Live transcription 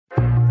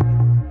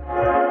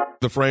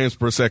The Frames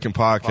Per Second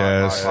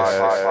podcast.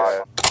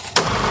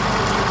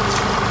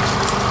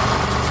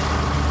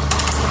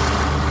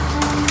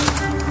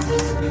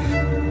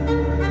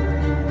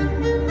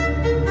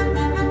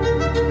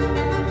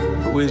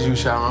 Who is you,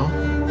 Sharon?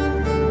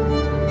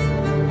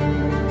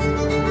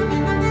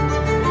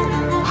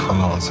 For a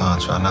long time,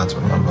 try not to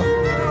remember.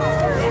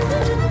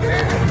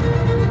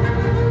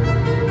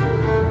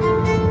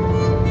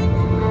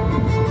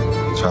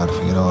 Try to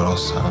forget all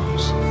those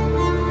times.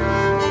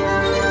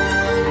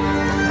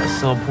 At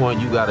some point,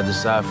 you gotta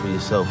decide for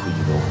yourself who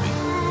you gonna be.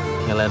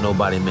 Can't let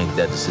nobody make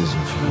that decision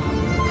for you.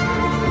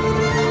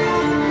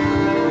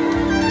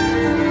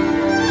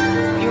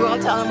 You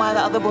gonna tell him why the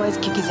other boys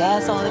kick his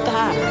ass all the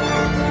time?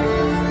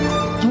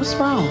 What's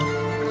wrong?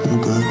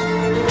 I'm good.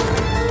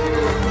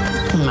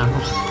 No,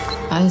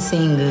 I done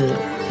seen good,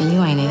 and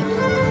you ain't it.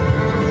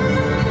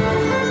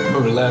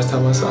 Remember the last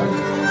time I saw you?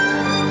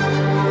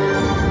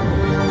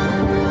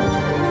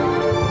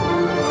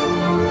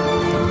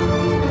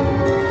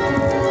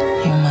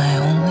 You're my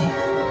only,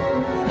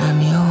 and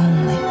I'm your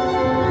only.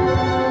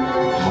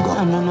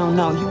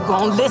 No, you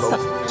gonna listen.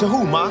 To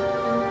who, Ma?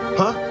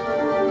 Huh?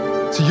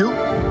 To you?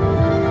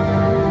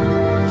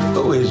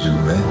 Who is you,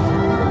 man?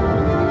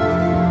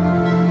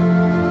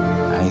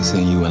 I ain't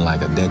seen you in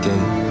like a decade.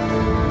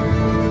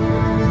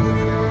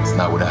 It's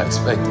not what I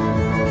expected.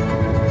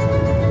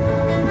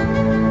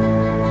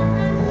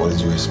 What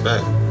did you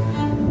expect?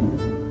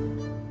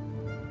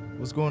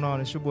 What's going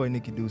on? It's your boy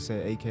Nicky Duce,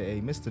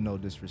 aka Mr. No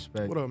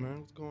Disrespect. What up,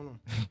 man? What's going on?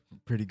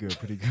 Pretty good.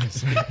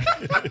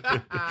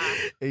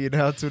 And you're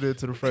now tuned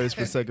into the Frames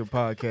Per Second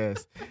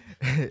podcast.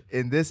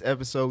 In this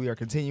episode, we are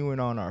continuing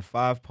on our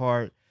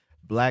 5-part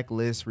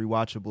Blacklist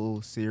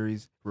rewatchable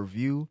series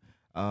review.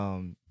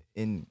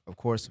 Of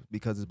course,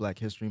 because it's Black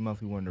History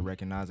Month, we wanted to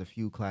recognize a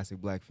few classic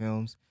black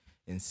films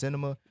in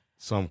cinema.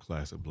 Some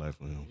classic black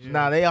films. Yeah.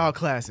 Nah, they all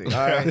classic.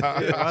 All right.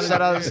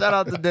 shout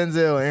out to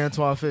Denzel and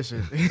Antoine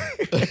Fisher.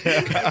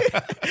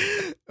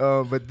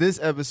 But this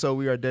episode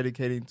we are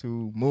dedicating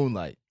to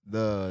Moonlight,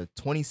 the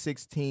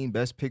 2016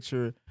 Best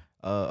Picture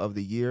of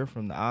the year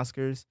from the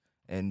Oscars,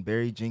 and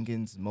Barry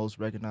Jenkins' most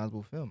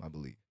recognizable film, I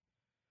believe.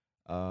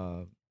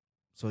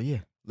 So yeah,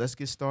 let's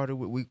get started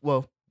with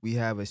we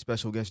have a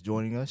special guest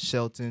joining us,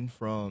 Shelton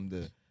from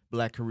the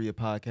Black Korea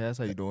podcast.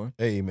 How you doing?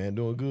 Hey, man,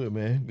 doing good,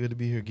 man. Good to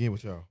be here again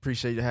with y'all.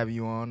 Appreciate having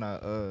you on.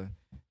 I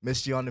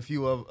missed you on a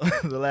few of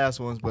the last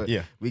ones, but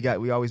yeah,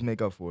 we always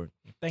make up for it.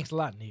 Thanks a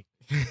lot, Nick.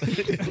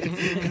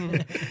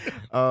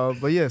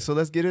 But yeah, so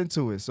let's get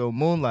into it. So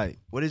Moonlight,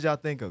 what did y'all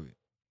think of it?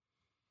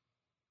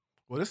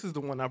 Well, this is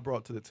the one I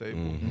brought to the table.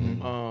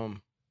 Mm-hmm.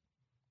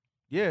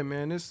 Yeah,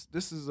 man, this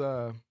is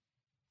I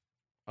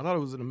thought it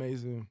was an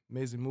amazing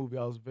movie.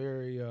 I was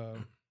very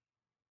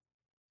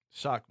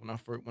shocked when I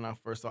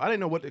first saw it. I didn't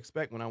know what to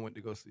expect when I went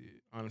to go see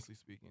it, honestly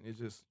speaking. It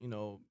just,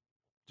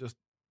 just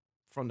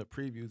from the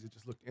previews, it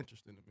just looked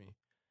interesting to me.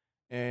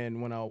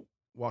 And when I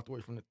walked away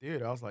from the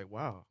theater, I was like,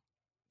 wow,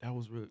 that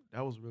was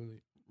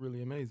really,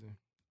 really amazing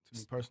to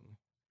me personally.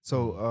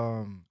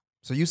 So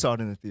so you saw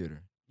it in the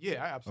theater?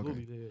 Yeah, I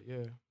absolutely did,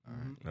 yeah. All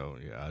right. No,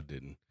 yeah, I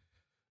didn't.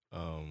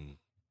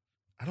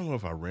 I don't know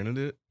if I rented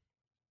it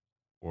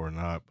or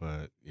not,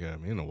 but yeah,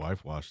 me and the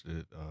wife watched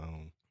it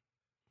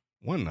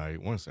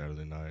one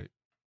Saturday night,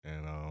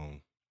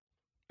 and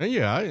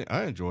yeah,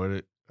 I enjoyed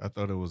it. I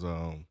thought it was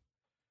a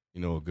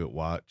good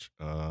watch,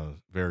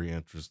 very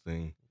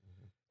interesting.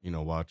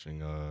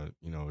 Watching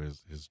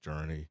his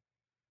journey,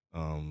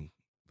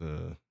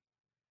 the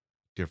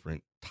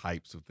different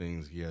types of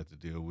things he had to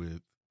deal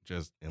with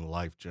just in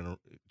life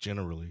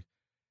generally,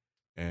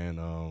 and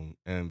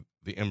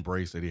the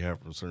embrace that he had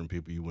from certain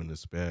people you wouldn't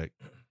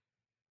expect,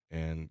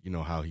 and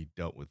how he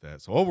dealt with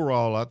that. So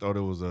overall, I thought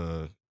it was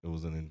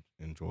an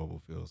enjoyable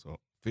film.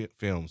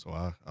 So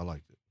I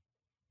liked it.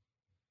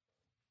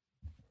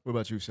 What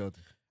about you,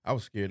 Shelton? I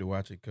was scared to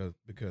watch it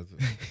because of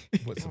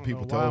what some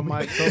people Why told me.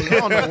 Mike I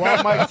don't know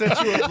why Mike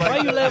set you up like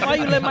Why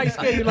you let Mike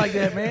scare you like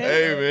that, man?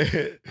 Hey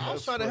man, I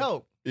was trying to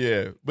help.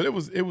 yeah, but it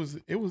was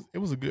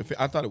a good film.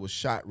 I thought it was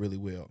shot really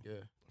well. Yeah.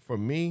 For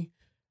me,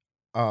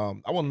 I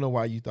want to know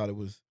why you thought it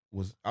was.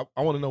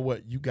 I want to know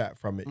what you got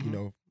from it.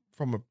 Mhm.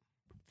 From a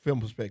film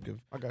perspective,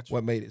 I got you.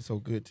 what made it so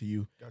good to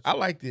you? Got you. I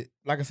liked it.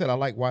 Like I said, I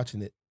liked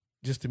watching it.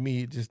 Just to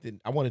me, it just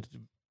didn't. I wanted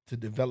to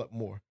develop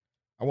more.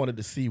 I wanted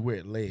to see where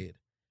it led.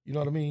 You know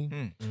what I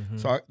mean?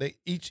 So in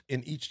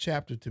each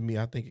chapter, to me,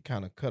 I think it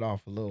kind of cut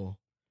off a little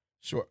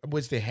short,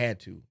 which they had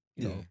to,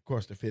 of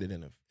course, to fit it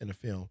in a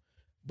film.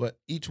 But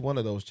each one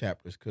of those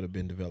chapters could have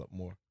been developed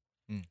more.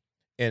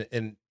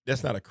 And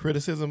that's not a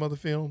criticism of the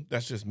film.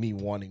 That's just me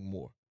wanting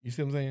more. You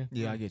see what I'm saying?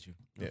 Yeah, I get you.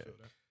 I Yeah. feel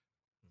that.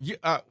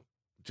 Yeah,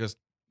 just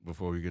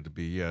before we get to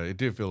B, yeah, it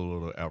did feel a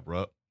little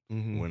abrupt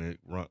Mm-hmm. when it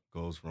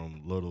goes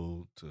from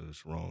little to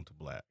Sharon to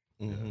black.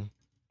 Mm-hmm.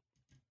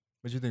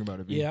 What you think about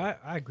it, B? Yeah,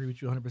 I agree with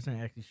you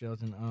 100%, actually,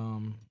 Shelton.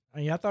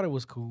 I thought it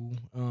was cool.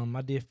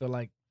 I did feel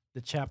like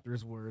the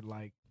chapters were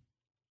like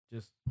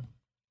just,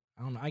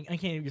 I don't know, I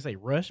can't even say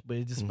rush, but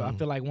it just I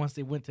feel like once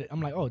they went to,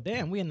 I'm like, oh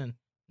damn, we in the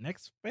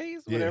next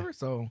phase or Yeah. whatever.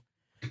 So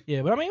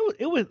Yeah, but I mean,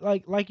 it was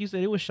like you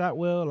said, it was shot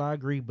well. I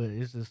agree, but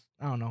it's just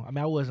I don't know. I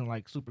mean, I wasn't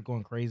like super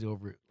going crazy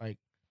over it, like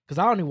because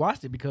I only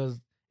watched it because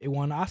it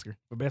won the Oscar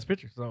for Best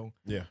Picture. So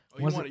Yeah.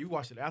 Oh, you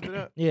watched it after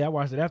that? yeah, I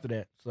watched it after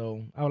that.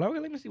 So I was like, okay,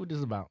 let me see what this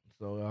is about.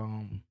 So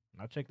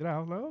I checked it out. I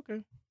was like,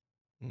 okay.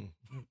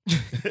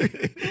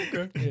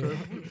 Okay. Yeah.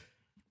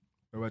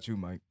 What about you,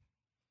 Mike?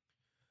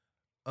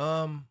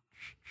 I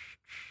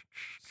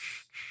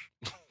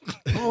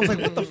was like,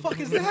 what the fuck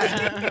is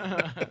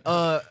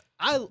that?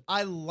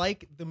 I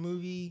like the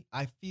movie.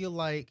 I feel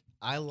like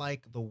I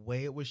like the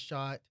way it was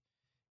shot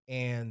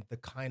and the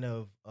kind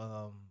of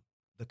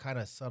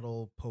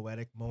subtle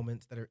poetic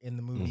moments that are in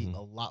the movie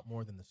a lot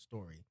more than the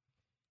story.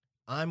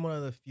 I'm one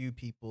of the few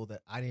people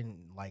that I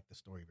didn't like the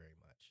story very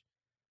much.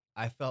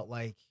 I felt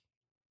like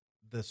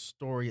the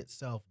story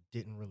itself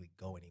didn't really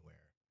go anywhere.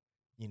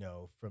 You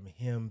know, from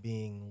him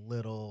being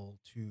little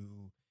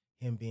to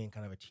him being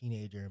kind of a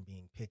teenager and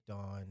being picked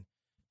on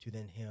to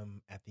then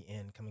him at the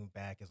end coming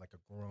back as like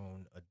a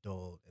grown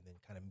adult and then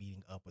kind of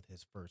meeting up with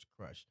his first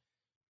crush.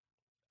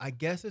 I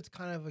guess it's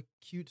kind of a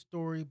cute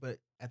story, but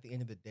at the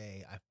end of the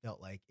day, I felt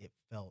like it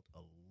felt a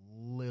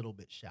little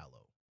bit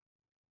shallow.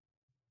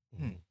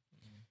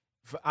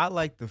 I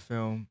liked the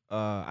film.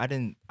 I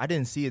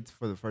didn't see it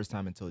for the first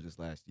time until just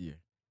last year.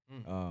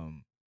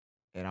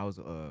 And I was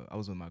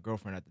with my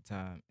girlfriend at the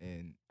time,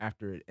 and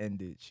after it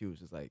ended, she was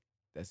just like,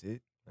 "That's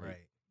it." Like,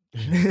 Right.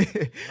 I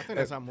think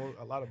that's how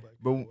a lot of black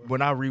people But were.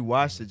 when I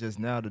rewatched it just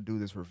now to do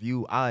this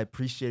review, I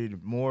appreciated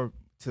it more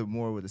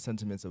with the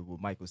sentiments of what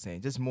Mike was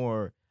saying. Just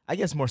more, I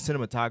guess, more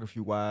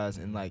cinematography wise,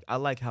 and like I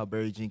like how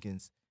Barry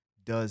Jenkins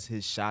does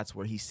his shots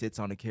where he sits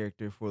on a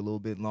character for a little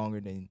bit longer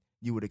than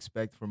you would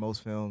expect for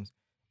most films,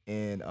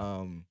 and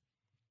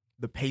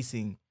the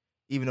pacing.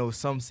 Even though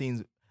some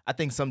scenes, I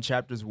think some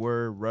chapters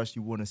were rushed,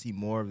 you want to see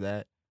more of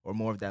that or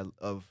more of that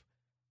of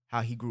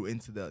how he grew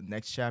into the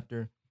next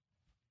chapter.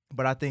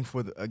 But I think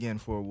for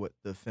what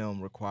the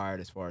film required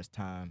as far as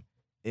time,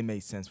 it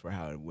made sense for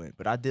how it went.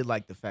 But I did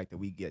like the fact that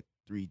we get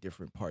 3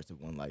 different parts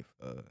of one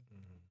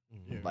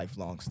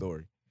lifelong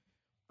story.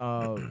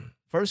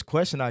 First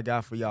question I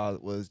got for y'all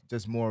was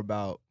just more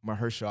about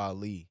Mahershala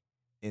Ali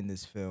in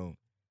this film,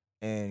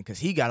 and because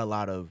he got a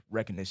lot of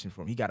recognition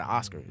from, he got an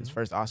Oscar. His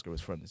first Oscar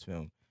was from this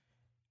film,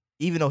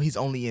 even though he's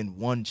only in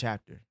one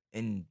chapter,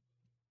 and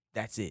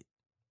that's it.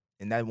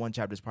 And that one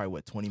chapter is probably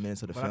 20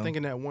 minutes of the film. I think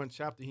in that one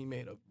chapter he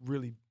made a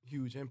really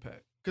huge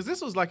impact because this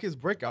was like his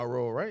breakout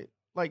role, right?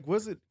 Like,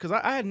 was it? Because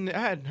I hadn't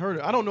heard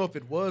it. I don't know if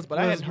it was, but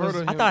I hadn't heard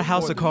of him. I thought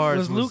House of Cards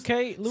was Luke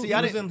Cage.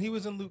 He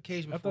was in Luke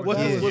Cage before. Was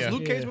this.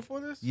 Luke Cage before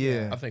this?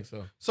 Yeah, I think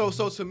so.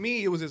 So to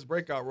me, it was his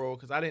breakout role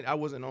because I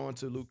wasn't on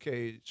to Luke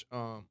Cage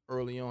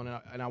early on,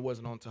 and I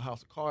wasn't on to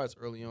House of Cards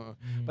early on.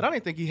 But I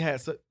didn't think he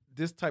had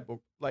this type of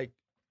like.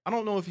 I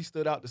don't know if he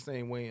stood out the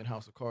same way in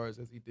House of Cards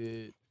as he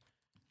did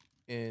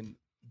in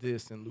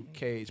this and Luke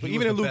Cage. But He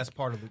even was in the Luke, best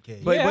part of Luke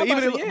Cage. but, Yeah, but I'm about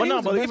even to say, but he no,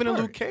 was the but best even in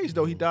part. Luke Cage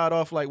though, he died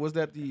off like was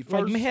that the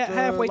first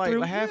halfway like, through.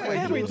 like halfway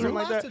Yeah, through halfway or something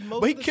like that. Lasted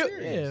most But he of the killed.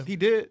 series. Yeah. He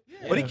did,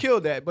 but he Yeah.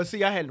 killed that. But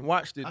see, I hadn't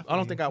watched it. I I feel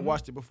don't think you. I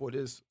watched it before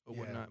this or Yeah.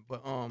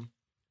 whatnot.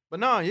 But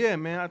no, yeah,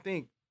 man, I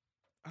think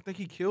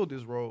he killed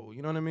his role.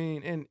 You know what I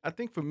mean? And I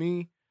think for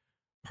me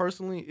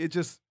personally, it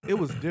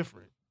was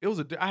different.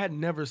 I had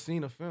never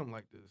seen a film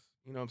like this.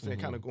 You know what I'm saying?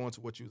 Kind of going to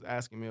what you was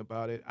asking me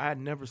about it. I had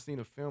never seen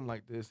a film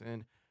like this,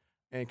 and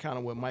kind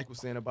of what Mike was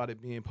saying about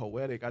it being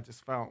poetic. I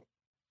just found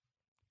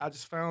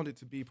it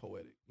to be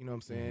poetic. You know what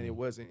I'm saying? It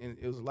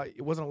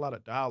wasn't a lot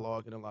of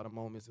dialogue in a lot of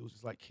moments. It was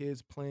just like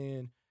kids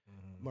playing,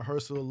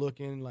 Mahershala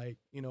looking like,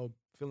 you know,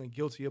 feeling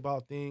guilty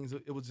about things.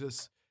 It was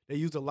just they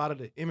used a lot of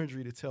the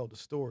imagery to tell the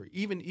story.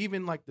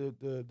 Even like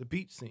the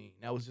beach scene,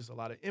 that was just a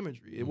lot of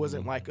imagery. It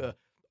wasn't like a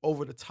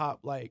over the top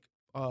like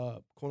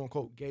quote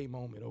unquote gay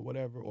moment or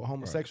whatever or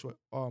homosexual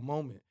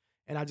moment.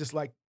 And I just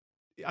thought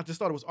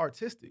it was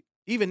artistic.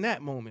 Even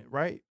that moment,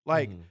 right?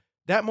 Like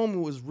that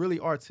moment was really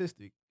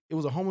artistic. It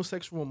was a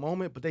homosexual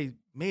moment, but they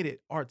made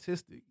it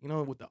artistic, you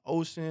know, with the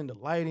ocean, the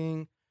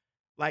lighting.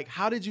 Like,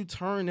 how did you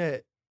turn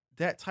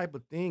that type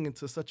of thing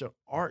into such an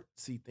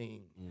artsy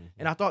thing?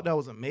 And I thought that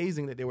was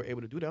amazing that they were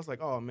able to do that. I was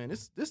like, oh man,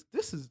 this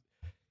is.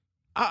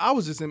 I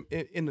was just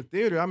in the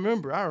theater. I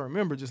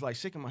remember just like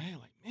shaking my head,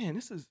 like, man,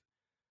 this is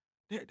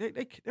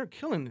they're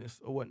killing this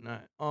or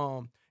whatnot.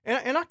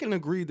 And I can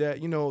agree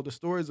that, you know, the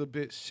story is a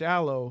bit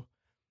shallow,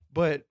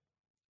 but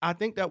I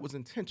think that was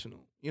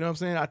intentional. You know what I'm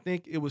saying? I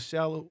think it was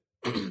shallow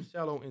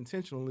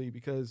intentionally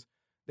because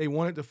they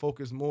wanted to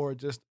focus more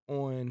just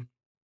on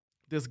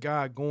this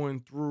guy going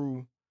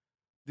through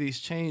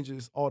these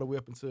changes all the way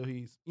up until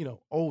he's, you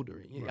know,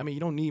 older. I mean, you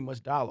don't need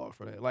much dialogue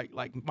for that. Like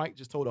Mike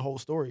just told the whole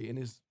story in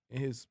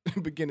his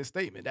beginning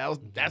statement.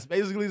 That's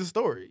basically the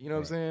story. You know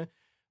what I'm saying?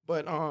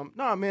 But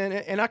nah, man,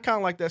 and I kind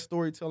of like that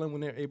storytelling when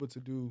they're able to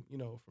do, you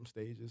know, from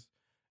stages.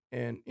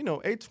 And, you know,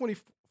 A24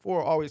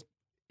 always,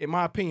 in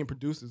my opinion,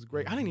 produces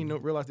great. I didn't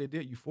even realize they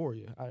did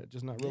Euphoria. I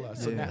just not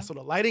realized. So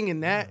the lighting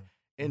in that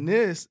and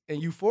this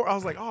and Euphoria, I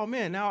was like, oh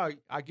man, now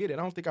I get it. I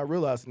don't think I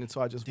realized it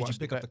until I just watched it.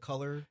 Did you pick up the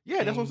color?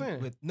 Yeah, that's what I'm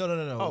thing saying. No.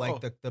 Oh,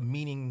 Like the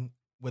meaning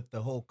with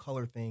the whole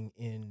color thing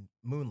in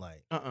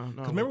Moonlight. No.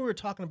 Because remember we were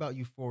talking about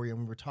Euphoria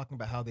and we were talking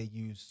about how they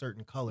use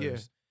certain colors. Yeah.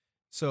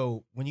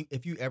 So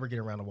if you ever get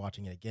around to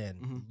watching it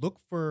again, look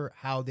for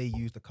how they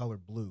use the color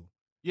blue.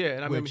 Yeah,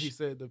 and I remember Which-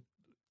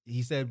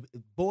 he said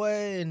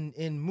boy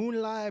in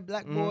Moonlight,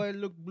 black boy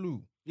look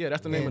blue. yeah,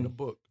 that's the name of And- the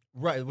book.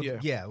 Right. Yeah.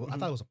 Yeah. I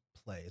thought it was a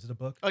play. Is it a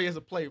book? Oh yeah, it's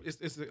a play.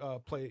 It's a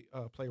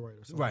playwright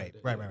or something. Right,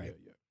 like that. right.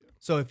 Yeah.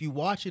 So if you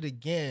watch it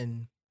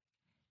again,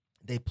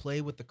 they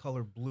play with the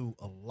color blue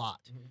a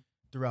lot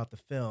throughout the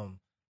film.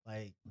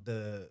 Like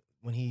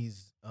when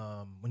he's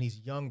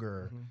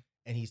younger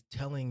and he's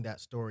telling that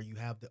story, you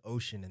have the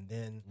ocean, and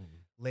then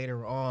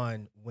later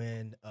on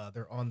when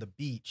they're on the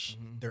beach,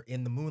 they're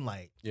in the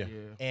moonlight, Yeah.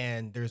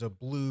 and there's a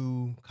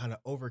blue kind of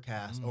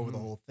overcast over the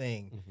whole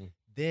thing.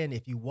 Then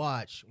if you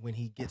watch when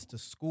he gets to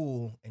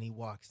school and he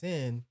walks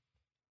in,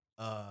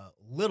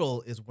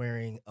 Little is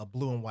wearing a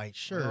blue and white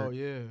shirt. Oh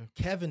yeah.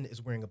 Kevin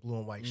is wearing a blue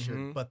and white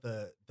shirt, but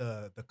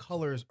the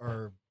colors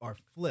are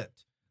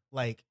flipped.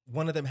 Like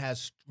one of them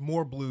has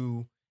more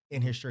blue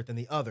in his shirt than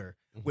the other,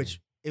 which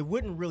it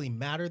wouldn't really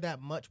matter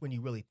that much when you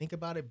really think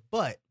about it.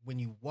 But when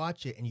you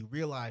watch it and you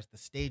realize the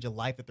stage of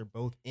life that they're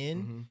both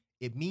in,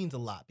 it means a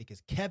lot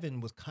because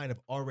Kevin was kind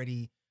of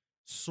already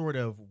sort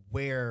of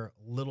where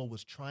Little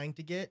was trying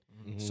to get,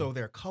 so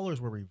their colors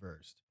were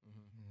reversed.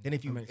 Then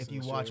if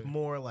you watch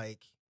more,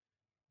 like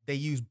they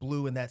use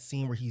blue in that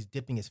scene where he's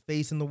dipping his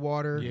face in the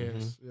water.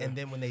 Yes. And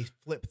then when they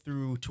flip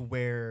through to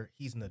where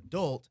he's an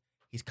adult,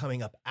 he's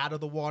coming up out of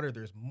the water.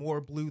 There's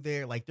more blue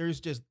there. Like there's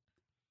just,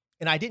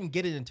 and I didn't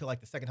get it until like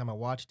the second time I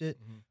watched it.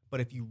 But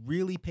if you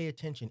really pay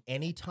attention,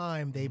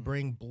 anytime they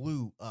bring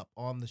blue up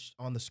on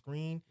the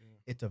screen,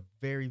 it's a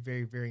very,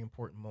 very, very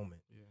important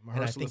moment. Yeah.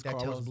 And I think that car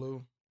was tells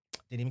blue.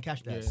 Didn't even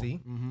catch that.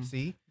 Yeah.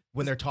 See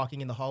when they're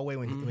talking in the hallway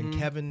when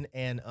Kevin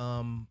and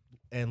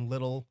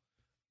Little,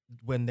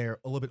 when they're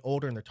a little bit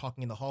older and they're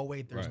talking in the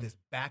hallway, there's this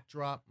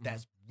backdrop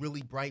that's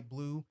really bright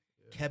blue.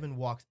 Yeah. Kevin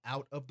walks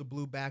out of the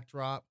blue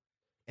backdrop,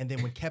 and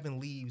then when Kevin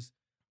leaves,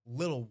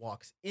 Little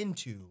walks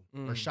into,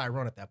 or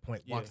Chiron at that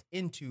point walks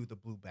into the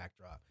blue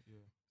backdrop. Yeah.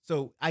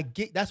 So I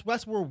get that's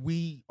where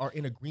we are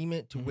in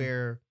agreement to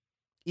where,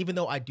 even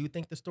though I do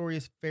think the story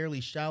is fairly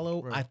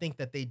shallow, I think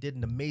that they did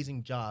an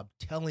amazing job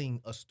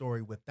telling a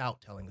story without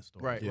telling a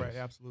story. Right, right,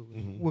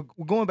 absolutely.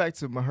 We're going back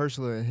to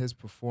Mahershala and his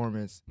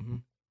performance.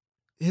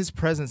 His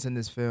presence in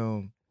this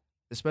film,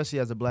 especially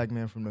as a black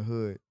man from the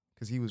hood,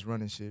 because he was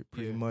running shit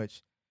pretty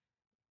much.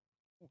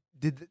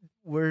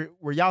 Were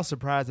y'all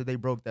surprised that they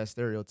broke that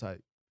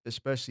stereotype,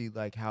 especially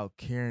like how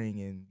caring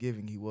and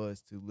giving he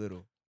was to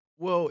Little?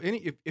 Well,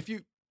 if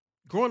you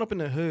growing up in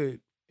the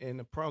hood,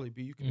 and probably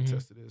B, you can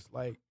attest to this,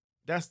 like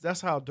that's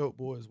how Dope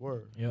Boys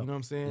were. You know what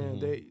I'm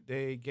saying?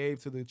 They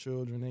gave to the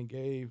children, they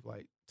gave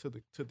like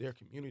to their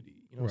community.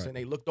 You know what I'm saying?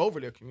 They looked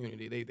over their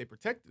community, they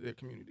protected their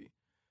community.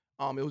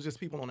 It was just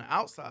people on the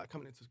outside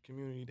coming into the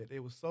community that they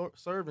was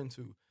serving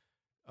to.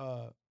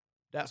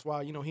 That's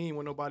why, he ain't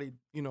want nobody,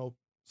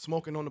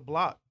 smoking on the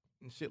block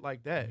and shit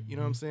like that. You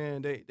know what I'm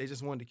saying? They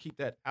just wanted to keep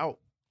that out.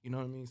 You know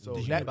what I mean? So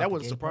that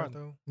was a surprise.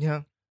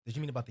 Yeah. Did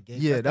you mean about the gay?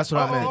 Yeah, that's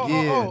what I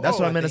meant. That's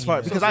what I meant as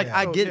far, because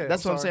I get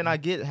that's what I'm saying. I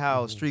get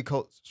how street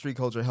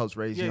culture helps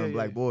raise young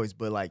black boys,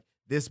 but like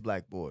this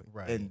black boy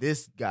and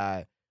this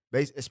guy,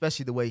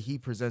 especially the way he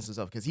presents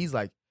himself, because he's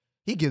like,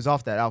 he gives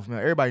off that alpha male.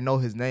 Everybody know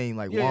his name,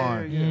 like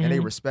Juan, and they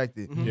respect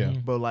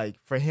it. But like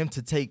for him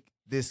to take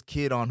this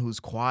kid on who's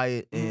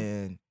quiet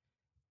and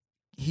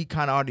he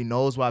kind of already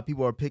knows why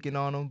people are picking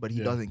on him, but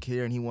he doesn't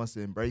care and he wants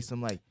to embrace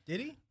him. Like, did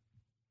he?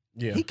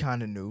 Yeah, he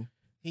kind of knew.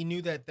 He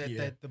knew that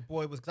the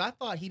boy was, because I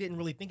thought he didn't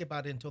really think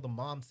about it until the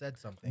mom said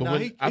something. But go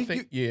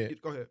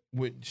ahead.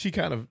 When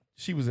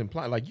she was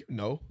implying, like,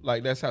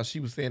 like that's how she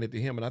was saying it to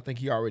him, and I think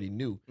he already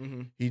knew.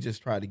 He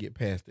just tried to get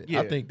past it.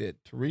 I think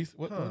that Teresa,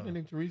 what's her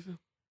name, Teresa?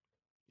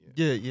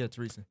 Yeah,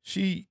 Teresa.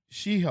 She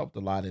helped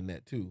a lot in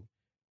that too,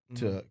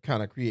 to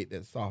kind of create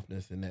that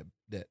softness and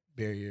that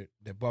barrier,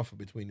 that buffer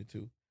between the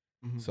two.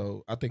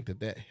 So I think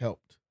that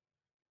helped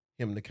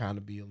him to kind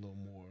of be a little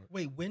more.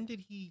 Wait, when did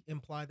he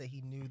imply that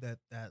he knew that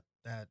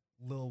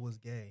Lil was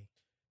gay?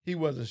 He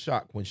wasn't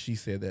shocked when she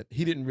said that.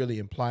 He didn't really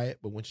imply it,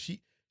 but when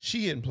she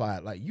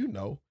implied, like,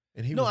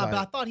 and he was but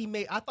I thought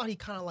he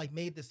kind of like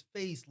made this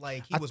face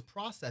like he was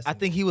processing. I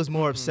think he was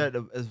more upset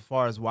as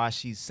far as why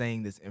she's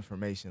saying this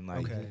information.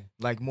 Like,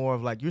 like more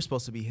of like, you're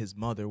supposed to be his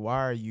mother.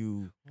 Why are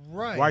you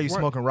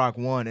smoking Rock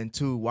 1 and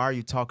 2? Why are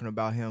you talking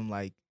about him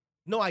like?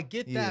 No, I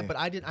get that, but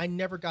I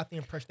never got the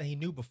impression that he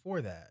knew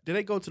before that. Did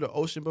they go to the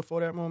ocean before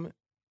that moment?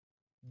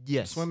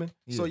 Yes. Swimming?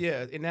 Yeah. So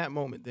yeah, in that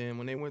moment then,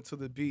 when they went to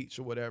the beach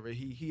or whatever,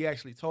 he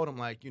actually told him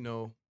like,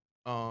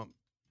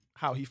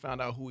 how he found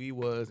out who he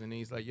was, and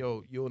he's like,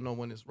 yo, you'll know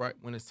when it's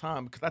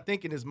time. Because I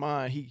think in his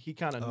mind, he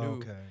kind of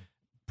knew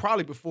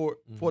probably before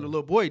the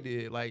little boy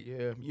did. Like,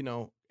 it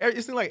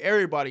seemed like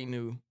everybody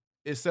knew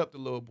except the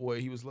little boy.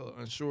 He was a little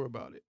unsure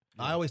about it.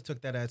 I always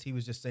took that as he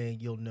was just saying,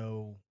 you'll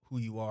know who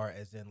you are,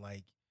 as in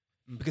like,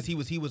 because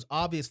he was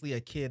obviously a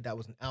kid that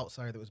was an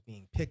outsider that was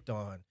being picked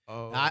on.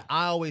 Oh, I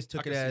always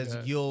took I it can see as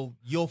that.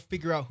 you'll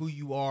figure out who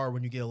you are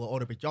when you get a little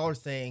older. But y'all are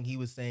saying he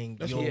was saying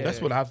you'll, Yeah.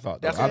 That's what I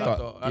thought. That's though. what I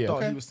thought. I yeah. thought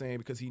Okay. he was saying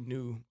because he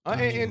knew.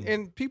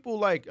 And people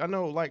like I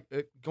know like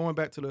going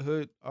back to the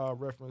hood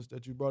reference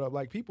that you brought up,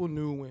 like people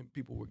knew when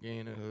people were gay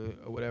in the hood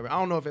or whatever. I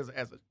don't know if as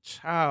a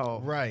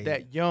child Right.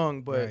 that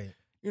young, but Right.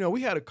 you know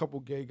we had a couple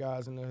gay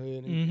guys in the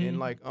hood and, Mhm. and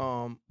like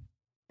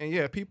and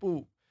yeah,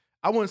 people.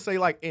 I wouldn't say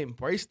like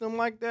embraced them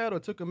like that or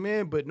took them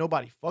in, but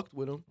nobody fucked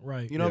with them.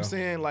 Right. You know what I'm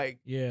Yeah. saying? Like,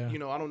 Yeah. you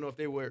know, I don't know if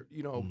they were,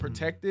 you know,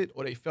 protected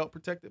or they felt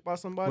protected by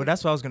somebody. Well,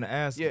 that's what I was gonna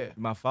ask. Yeah.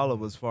 My follow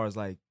up as far as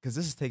like, because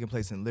this is taking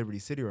place in Liberty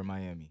City or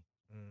Miami.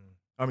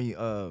 I mean,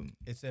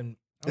 It's in.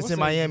 it's in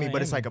Miami,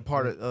 but it's like a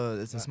part of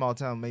it's a small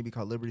town maybe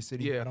called Liberty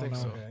City. Yeah, I don't think know,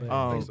 so. but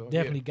I think so.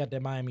 definitely got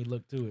that Miami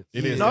look to it.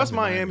 It is No, it's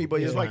definitely Miami,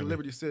 but it's Yeah. like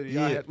Liberty City.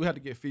 Yeah. We had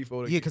to get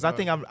FIFO. Yeah, because I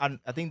think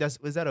I think that's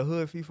is that a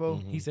hood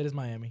FIFO? He said it's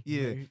Miami.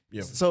 Yeah.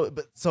 Yeah.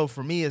 So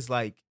for me, it's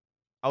like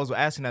I was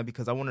asking that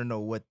because I want to know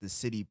what the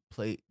city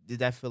played. Did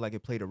that feel like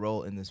it played a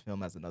role in this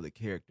film as another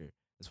character,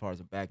 as far as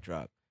a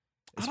backdrop,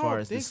 as I far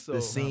don't as think so. the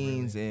Not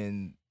scenes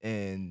and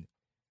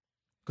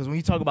because when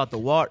you talk about the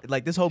water,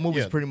 like this whole movie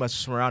is Yeah. pretty much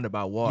surrounded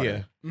by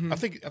water. Yeah. Mhm. I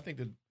think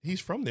that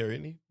he's from there,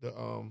 isn't he? The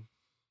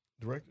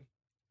director.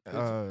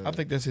 Uh, I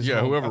think that's his. Yeah,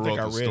 home. whoever I think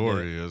wrote I the read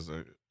story is,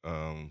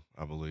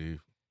 I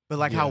believe. But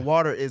like how Yeah.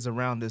 water is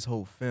around this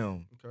whole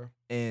film, Okay.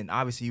 and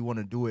obviously you want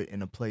to do it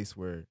in a place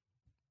where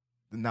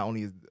not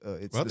only is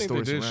it's Well, I the think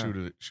story they did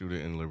surrounded. shoot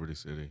it in Liberty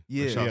City.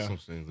 Yeah. They shot Yeah. some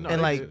scenes in No,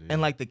 And they Liberty like City.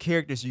 and like the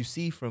characters you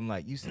see from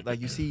like you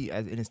see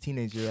as in his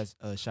teenage year as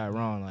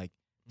Chiron, like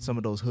some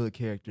of those hood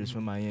characters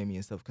from Miami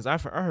and stuff. Because I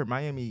heard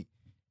Miami,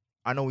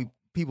 I know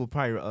people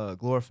probably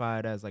glorify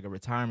it as like a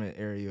retirement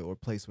area or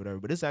place, whatever.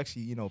 But it's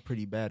actually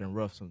pretty bad and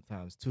rough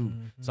sometimes too.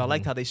 So I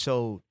liked how they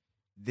showed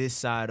this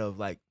side of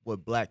like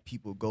what black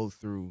people go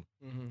through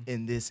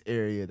in this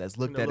area that's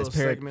looked at as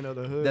segment of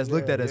the hood. that's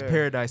looked yeah, at as yeah.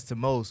 paradise to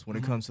most when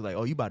it Mhm. comes to like,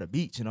 oh, you by the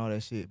beach and all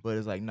that shit. But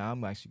it's like, nah,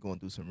 I'm actually going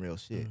through some real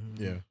shit.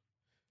 Yeah.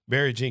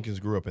 Barry Jenkins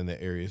grew up in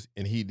the areas,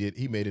 and he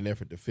made an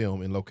effort to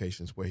film in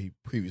locations where he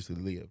previously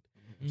lived.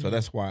 So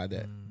that's why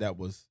that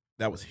was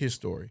his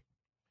story.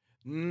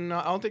 No,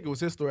 I don't think it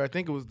was his story. I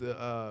think it was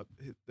the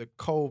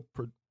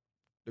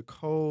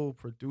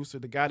co-producer,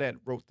 the guy that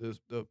wrote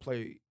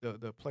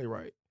the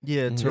playwright.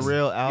 Yeah, Mhm.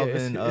 Terrell Yeah,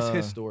 Alvin. it's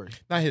his story.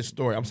 Not his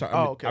story. I'm sorry.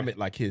 Oh, okay. I meant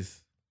like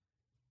his.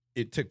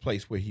 It took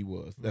place where he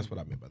was. That's what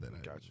I meant by that.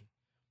 Gotcha.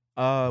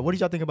 What did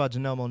y'all think about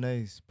Janelle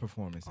Monáe's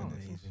performance in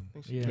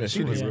this? Yeah,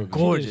 she was real good.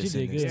 gorgeous She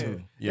did in this good.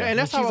 too. Yeah, and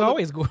that's she's how I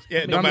always good.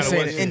 Yeah, But no I'm just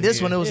matter saying, what. in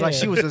this one, it was like Yeah.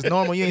 she was just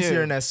normal. You ain't see her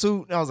Yeah. in that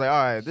suit. And I was like, all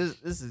right,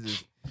 this is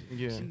just.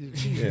 Yeah.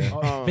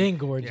 Yeah. Been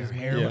gorgeous. Her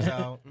hair man. was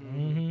out.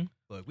 Mm-hmm.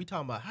 Look, we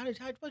talking about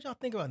what y'all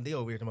think about? They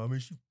over here talking about, man,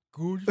 she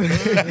gorgeous.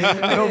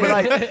 No, but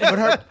like, I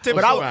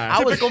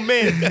was typical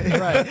men.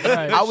 Right.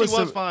 I was she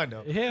was su- fine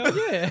though. Hell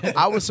yeah.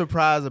 I was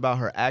surprised about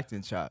her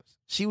acting chops.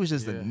 She was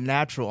just a Yeah.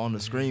 natural on the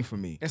screen for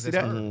me. And see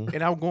that,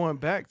 and I'm going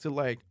back to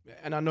like,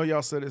 and I know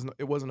y'all said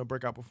it wasn't a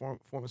breakout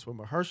performance for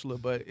Mahershala,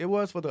 but it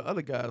was for the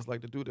other guys,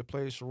 like the dude that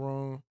plays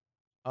Sharon,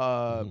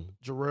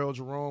 Jarrell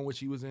Jerome, which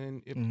he was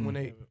in when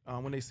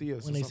they see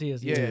us. When or they something. see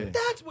us, yeah.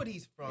 That's what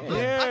he's from.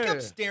 Yeah. I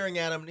kept staring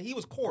at him, and he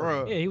was corny.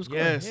 Bruh. Yeah, he was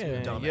corny. Yes, Yeah.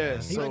 man. Dumbass.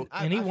 Yes. He, So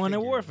and he won an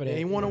award for that. and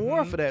he won an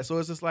award for that. So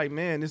it's just like,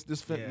 man, this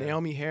Yeah.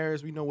 Naomi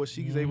Harris, we know what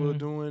she's able to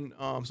do.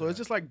 So it's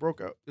just like broke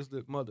out. It's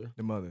the mother.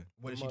 The mother.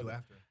 What did she do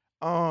after?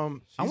 I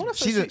want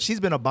to say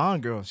She's been a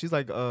Bond girl. She's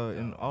like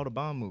in all the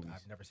Bond movies.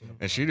 I've never seen him.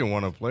 And she didn't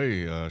want to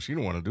play. She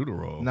didn't want to do the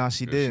role. Nah,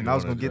 she 'cause didn't. I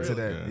was wanted gonna get to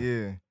that.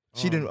 Yeah.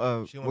 She didn't.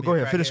 She Well, wanna go be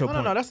a ahead. Finish your crackhead.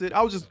 point. No, that's it.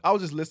 I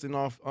was just listing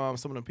off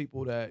some of the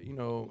people that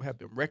have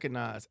been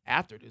recognized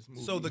after this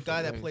movie. So the for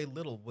guy that things. played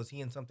Little, was he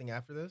in something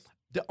after this?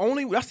 the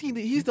only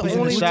he's the plays in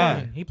only The Shy.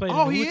 Wu-Tang. He played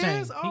Oh, in the he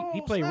Wu-Tang. is? He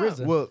Oh, played snap.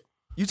 RZA. Well,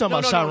 you talking no,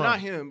 about no, Chiron? not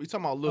him. You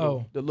talking about Little,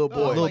 Oh. the little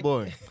boy. Little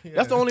boy.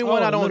 That's the only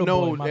one Oh, I don't Little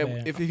know Boy, my that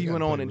bad. if he forgot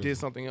went to on play and did RZA.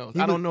 something else. He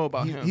I was- don't know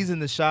about him. He's in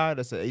The Shy.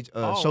 That's a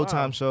Oh, Showtime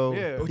wow. show.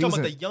 Yeah. Are we He talking was about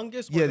in- the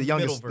youngest? Or Yeah, the middle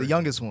youngest. The version?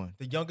 youngest one.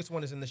 The youngest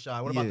one is in the Shy.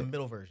 What about Yeah. the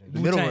middle version? The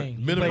middle Wu-Tang. one.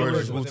 He Middle played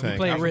version RZA. was Wu-Tang. He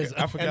played I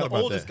RZA. forgot And the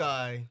about oldest that.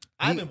 guy,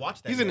 I haven't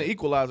watched that. He's in yet. the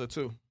Equalizer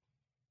too.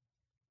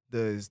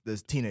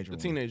 The teenager. The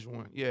one. teenage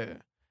one. Yeah.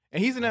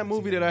 And he's in that haven't seen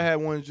movie that that I yet. had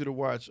wanted you to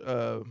watch,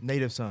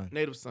 Native Son.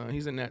 Native Son.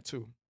 He's in that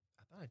too.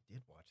 I thought I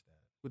did watch that.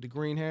 With the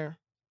green hair.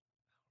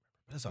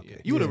 But it's okay. Yeah.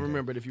 You would have Yeah.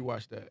 remembered if you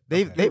watched that.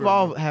 They've Okay. they've You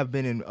all remember. have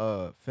been in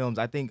films.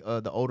 I think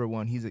the older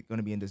one, he's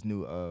gonna be in this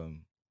new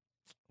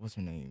what's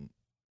her name?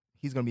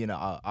 He's gonna be in an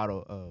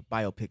auto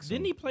biopic. Soon.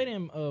 Didn't he play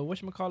them?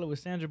 Whatchamacallit with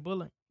Sandra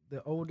Bullock,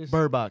 the oldest.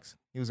 Bird Box.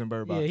 He was in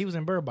Bird Box. Yeah, he was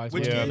in Bird Box.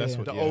 Which Yeah, kid? that's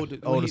what. The Yeah.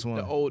 oldest one.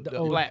 The old The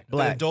old- black. The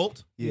Black.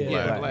 adult? Yeah, Yeah,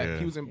 Black. black. Yeah.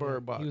 He was in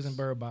Bird Box. He was in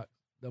Bird Box.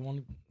 The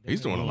one.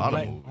 He's doing a only lot of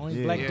black, movies. Only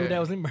Yeah. black Yeah. dude that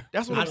was in Bird.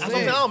 That's what I I'm don't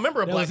saying. know, I don't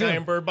remember a That black was guy him.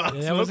 in Bird Box.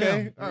 Yeah, that was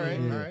okay. him. All right.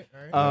 Yeah. All right.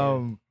 All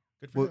right.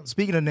 Good for Well, him.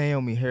 speaking of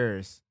Naomi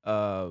Harris,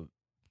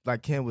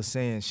 like Ken was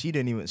saying, she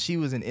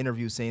was in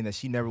interviews saying that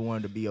she never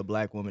wanted to be a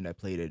black woman that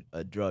played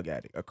a drug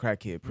addict, a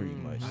crackhead, pretty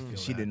much. I feel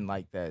She that. didn't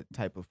like that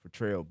type of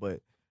portrayal,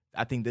 but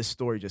I think this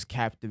story just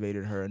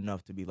captivated her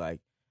enough to be like,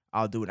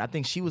 I'll do it. I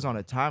think she was on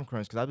a time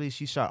crunch because I believe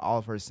she shot all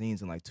of her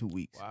scenes in like 2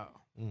 weeks. Wow.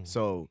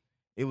 So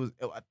it was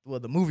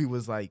the movie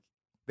was like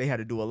they had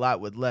to do a lot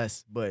with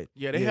less, but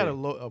Yeah, they had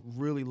a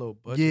really low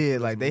budget. yeah, for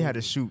like this they had to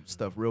movie. shoot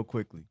stuff real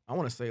quickly. I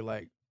want to say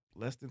like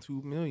less than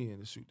 $2 million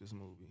to shoot this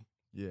movie.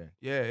 Yeah,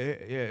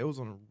 It was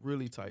on a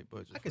really tight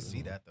budget. I could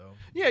see that though.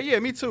 Yeah,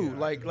 me too.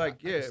 Yeah, I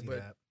could see but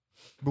that.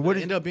 but what it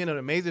did ended up being an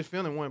amazing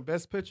film and won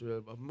Best Picture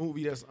of a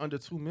movie that's under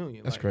 $2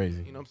 million. That's Like,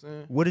 crazy. You know what I'm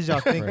saying? what did y'all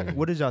think? Crazy.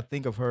 What did y'all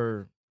think of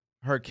her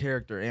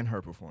character and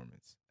her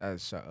performance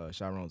as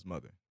Chiron's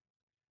mother?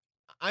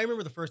 I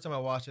remember the first time I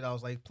watched it, I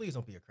was like, please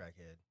don't be a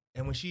crackhead.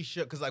 And when she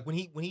shook, because like when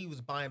he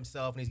was by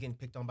himself and he's getting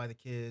picked on by the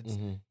kids,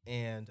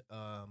 and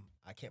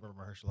I can't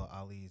remember Mahershala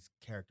Ali's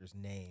character's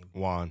name.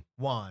 Juan.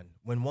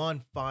 When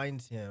Juan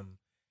finds him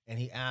and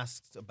he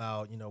asks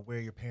about, where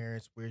are your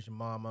parents, where's your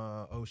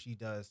mama? Oh, she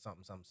does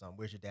something.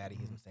 Where's your daddy?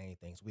 He doesn't say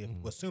anything. So we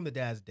assume the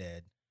dad's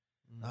dead.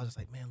 I was just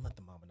like, man, let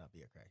the mama not be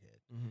a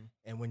crackhead.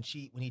 And when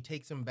he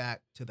takes him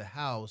back to the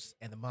house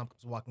and the mom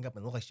comes walking up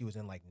and it looked like she was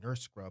in like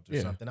nurse scrubs or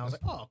something, I was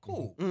like, oh,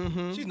 cool.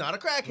 She's not a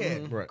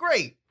crackhead. Right.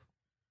 Great.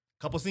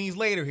 Couple scenes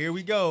later, here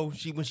we go.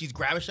 When she's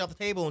grabbing shit off the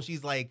table and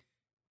she's like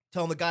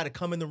telling the guy to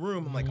come in the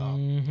room, I'm like,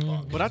 oh,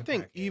 fuck, But I she's a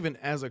think crackhead. even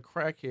as a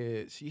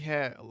crackhead, she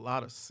had a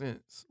lot of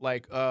sense.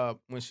 Like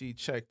when she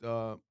checked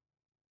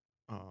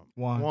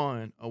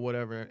Juan or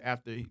whatever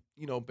after he,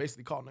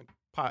 basically calling the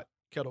pot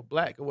kettle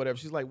black or whatever.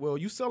 She's like, well,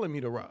 you selling me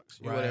the rocks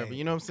or whatever. Right.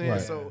 You know what I'm saying?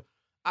 Right. So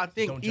I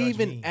think Don't judge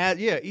me.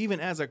 even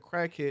as a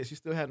crackhead, she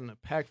still had an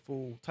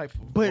impactful type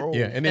of But- role.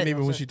 Yeah, and then You know even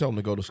what when I'm she told him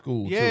to go to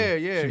school, saying?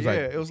 too. Yeah, She was yeah. like,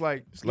 It was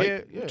like, it's like,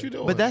 yeah. what you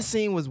doing? But that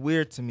scene was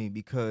weird to me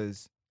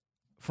because,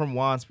 from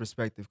Juan's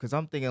perspective, because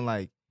I'm thinking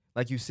like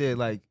you said,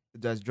 like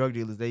as drug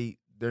dealers,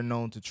 they're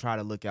known to try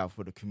to look out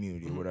for the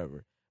community or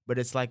whatever. But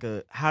it's like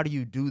how do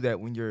you do that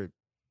when you're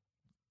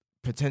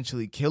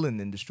potentially killing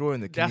and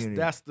destroying the community?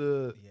 That's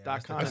the Yeah,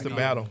 dichotomy. That's the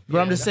battle. But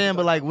I'm just saying,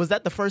 but like, was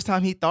that the first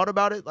time he thought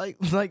about it like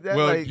that?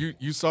 Well, like,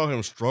 you saw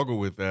him struggle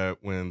with that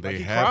when they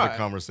he had cried. the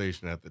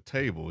conversation at the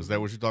table. Is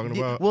that what you're talking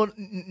yeah, about? well,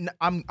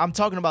 I'm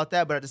talking about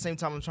that, but at the same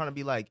time, I'm trying to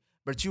be like,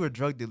 but you're a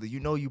drug dealer. You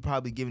know, you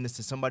probably giving this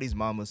to somebody's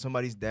mama,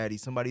 somebody's daddy,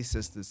 somebody's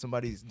sister,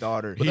 somebody's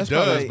daughter. He That's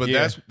does, probably- but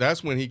yeah.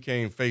 that's when he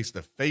came face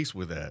to face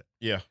with that.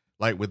 Yeah.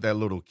 Like with that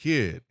little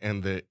kid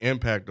and the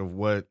impact of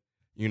what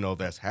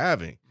that's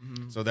having.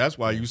 Mhm. So that's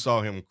why you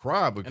saw him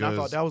cry And I because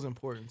thought that was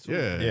important too.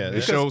 yeah, Yeah,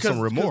 it shows some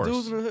remorse.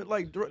 Dudes in the hood,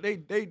 like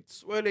they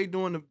swear they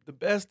doing the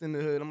best in the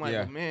hood. I'm like,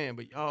 Yeah. well, man,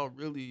 but y'all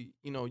really,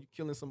 you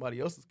killing somebody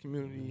else's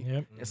community,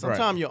 Yep. and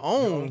sometimes your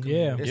own,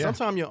 Yeah. and Yeah.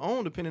 sometimes your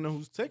own, depending on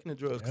who's taking the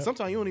drugs. 'Cause Yep.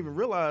 sometimes you don't even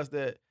realize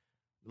that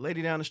the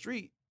lady down the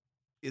street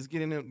is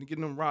getting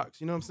them rocks.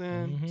 You know what I'm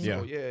saying? Mhm. So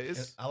Yeah. yeah, And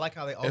it's I like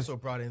how they also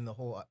brought in the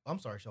whole. I'm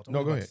sorry, Shelton. No,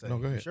 what were go you ahead. about to No,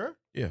 say? go You ahead. sure?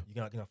 Yeah.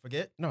 You're not gonna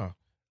forget. No.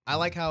 I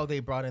like how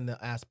they brought in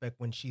the aspect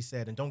when she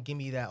said, and don't give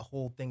me that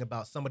whole thing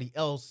about somebody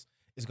else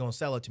is going to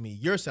sell it to me.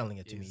 You're selling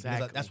it to me.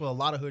 Exactly. Because that's what a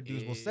lot of hood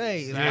dudes will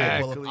say. Is like,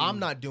 well, if Exactly. I'm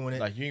not doing it,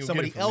 Like, you ain't gonna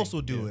somebody get it from else me.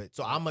 will do Yeah. it.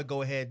 So I'm going to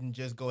go ahead and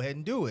just go ahead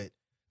and do it.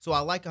 So I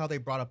like how they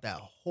brought up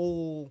that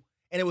whole,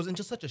 and it was in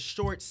just such a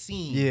short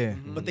scene. Yeah.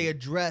 But they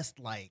addressed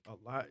like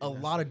a a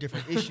lot of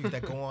different issues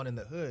that go on in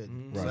the hood.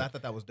 Mhm. So Right. I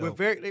thought that was with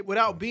dope.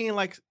 without being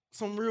like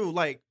some real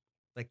like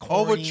Like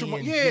over corny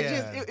and-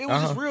 it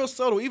was just Uh-huh. real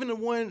subtle. Even the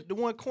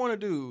one corner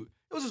dude,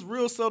 it was just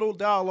real subtle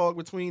dialogue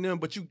between them.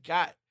 But you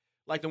got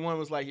like the one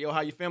was like, "Yo,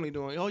 how your family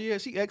doing?" "Oh yeah,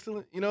 she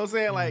excellent." You know what I'm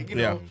saying? Like you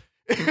Yeah. know,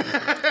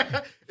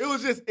 it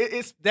was just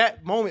it's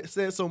that moment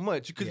said so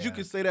much because you Yeah.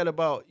 could say that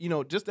about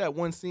just that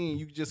one scene.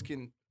 You just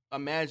can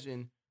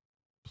imagine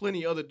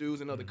plenty other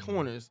dudes in other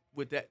corners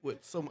with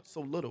so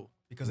little.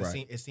 because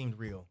Right. it seemed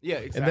real. Yeah,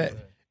 And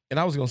exactly. and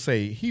I was gonna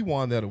say he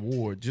won that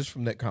award just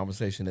from that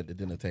conversation at the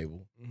dinner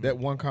table. Mhm. That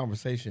one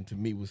conversation to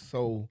me was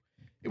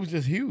it was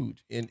just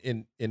huge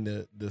in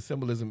the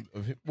symbolism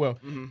of him. Well,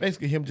 Mhm.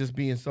 basically him just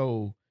being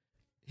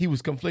he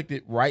was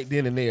conflicted right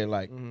then and there.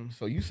 Like, Mhm.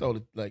 so you sold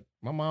it, like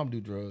my mom do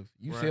drugs,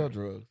 you Right. sell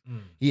drugs.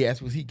 Mm. He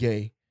asked, was he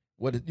gay?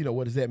 What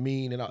does that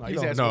mean? And Like,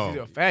 you he's know,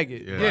 asking if he's a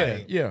faggot. Yeah. yeah,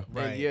 Right. yeah.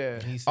 Right. yeah.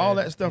 And he All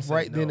said- that stuff he said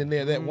right then no. and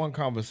there. That Mhm. one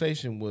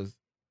conversation was,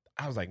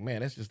 I was like,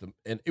 man, that's just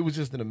and it was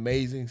just an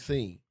amazing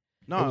scene.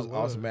 No, it was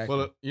awesome acting.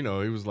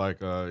 Well, it was like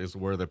it's a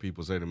word that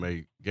people say to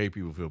make gay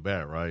people feel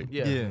bad, right?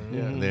 Yeah. Yeah.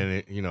 Yeah. And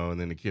then and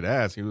then the kid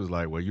asked, he was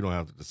like, "Well, you don't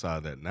have to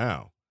decide that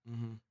now."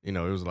 Mhm. It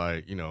was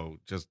like,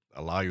 just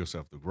allow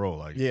yourself to grow.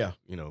 Like, Yeah.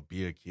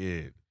 be a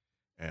kid,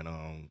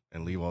 and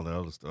leave all the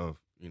other stuff,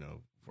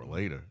 for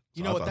later.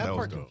 You So know I what? thought That was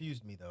part dope.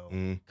 confused me though,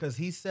 Mhm. because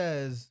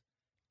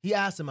he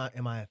asked him,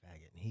 "Am I a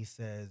faggot?" And he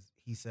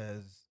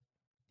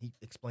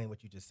explained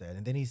what you just said,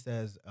 and then he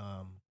says,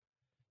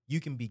 "You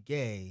can be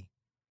gay,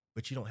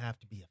 but you don't have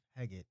to be a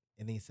faggot."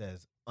 And then he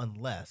says,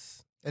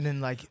 "Unless." and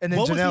then What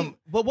Janelle,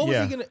 what was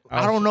Yeah. he gonna?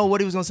 I don't know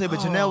what he was gonna say, but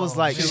Janelle was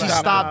like, she she stopped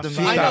stopped him. him.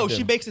 She I like- know stopped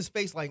she him. makes his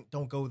face like,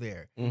 "Don't go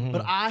there." Mhm.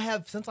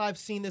 But since I've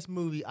seen this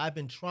movie, I've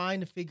been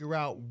trying to figure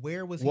out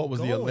where was What he was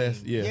the going.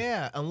 unless?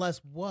 Yeah. unless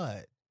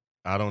what?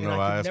 I don't And know. I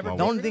could I asked never my The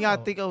figure wife. only thing I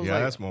think of was Yeah, I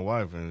like, asked my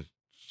wife, and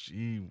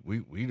we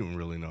didn't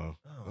really know.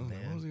 Oh I was like,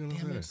 man, what was he Damn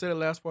gonna it. say? Say the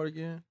last part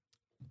again.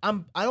 I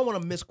don't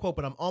want to misquote,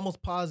 but I'm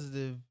almost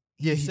positive.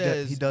 Yeah, he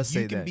says he does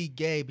say you can that. be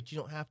gay, but you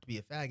don't have to be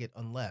a faggot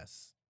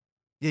unless.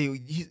 Yeah,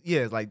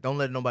 it's like don't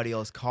let nobody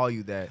else call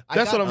you that.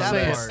 That's what I'm that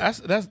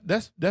saying.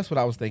 part. That's what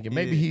I was thinking.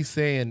 Maybe Yeah. he's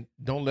saying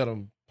don't let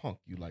them punk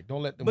you. Like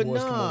don't let them But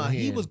boys come nah, over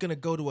here. he and- was gonna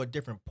go to a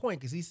different point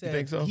because he said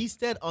think so? he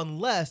said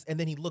unless, and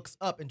then he looks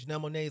up and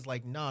Janelle Monáe's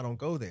like, nah, don't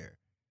go there.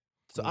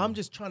 So I'm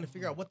just trying to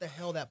figure out what the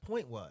hell that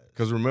point was.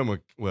 Because remember,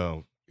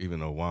 well, even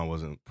though Juan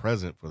wasn't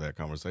present for that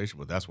conversation,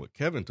 but that's what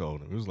Kevin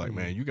told him. He was like,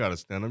 man, you got to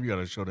stand up. You got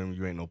to show them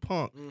you ain't no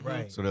punk.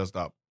 Right. So they'll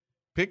stop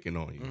picking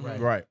on you. Right.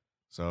 Right.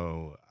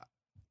 So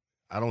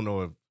I don't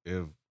know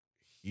if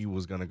he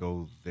was going to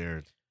go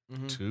there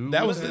too.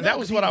 That was No, that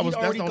was 'cause what I he'd was.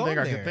 That's already the only thing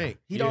gone I could there. think.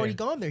 He'd Yeah. already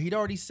gone there. He'd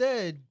already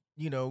said,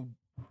 you know,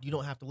 you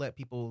don't have to let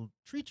people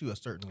treat you a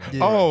certain way. Yeah.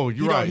 Oh,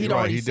 you're right. He'd You're right.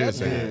 already He did said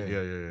say that. that.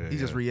 Yeah. He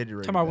just yeah.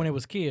 reiterated. Talking about when that. it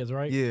was kids,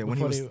 right? Yeah, when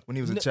he Before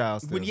was a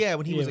child. Still. When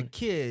he was Yeah. a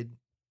kid,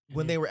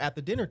 when they were at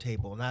the dinner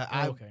table, and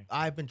okay.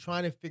 I've been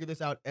trying to figure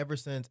this out ever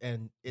since,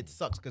 and it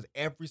sucks because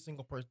every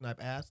single person I've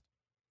asked,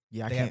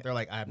 Yeah, I they can't. they're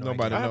like, I have no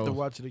Nobody idea. I have to knows.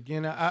 watch it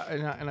again.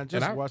 I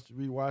just I-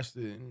 rewatched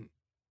it. And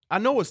I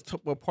know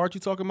what part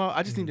you're talking about.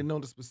 I just need to know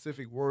the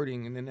specific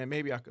wording, and then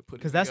maybe I could put it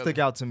Because that together. stuck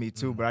out to me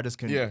too, but I just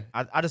couldn't. Yeah.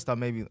 I just thought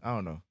maybe I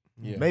don't know.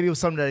 Yeah. Maybe it was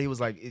something that he was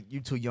like,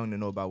 "You too young to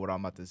know about what I'm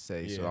about to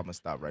say, so Yeah. I'm gonna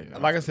stop right now."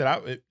 Like I said,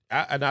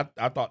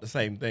 I thought the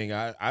same thing.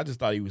 I just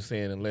thought he was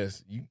saying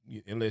unless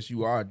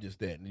you are just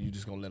that, and you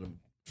just gonna let them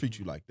treat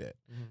you like that.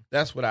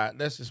 That's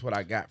just what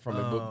I got from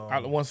it.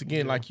 But once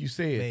again, like you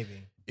said,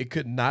 Maybe. it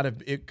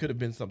could have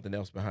been something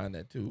else behind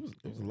that too.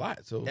 It was a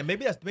lot. So And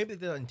maybe they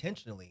did it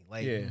intentionally,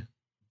 like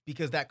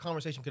because that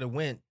conversation could have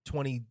went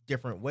 20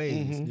 different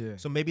ways. Mhm. Yeah.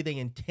 So maybe they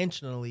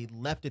intentionally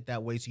left it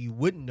that way so you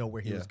wouldn't know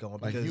where he was going.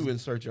 like Because you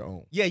insert your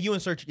own. yeah, you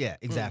insert. Yeah,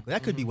 exactly.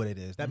 That could be what it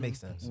is. That makes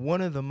sense.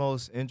 One of the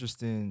most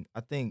interesting,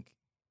 I think,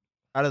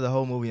 out of the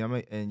whole movie,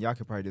 and y'all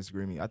could probably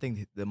disagree with me. I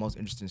think the most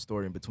interesting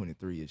story in Between the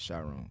Three is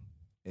Chiron,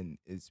 and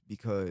it's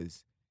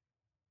because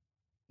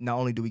not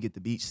only do we get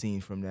the beach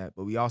scene from that,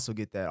 but we also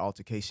get that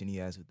altercation he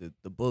has with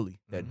the bully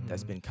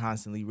that's been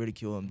constantly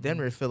ridiculing him.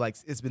 Denver feel like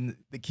it's been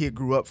the kid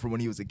grew up from when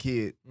he was a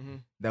kid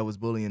that was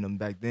bullying him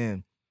back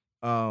then,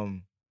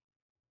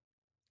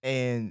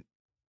 and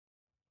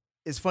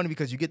it's funny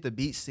because you get the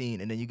beach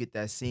scene and then you get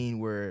that scene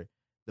where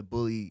the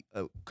bully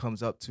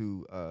comes up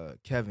to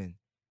Kevin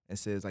and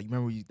says like,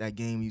 "Remember that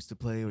game we used to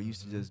play where you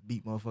used to just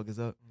beat motherfuckers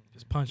up,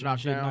 Just punch him, Knock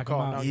and shit, down, knock him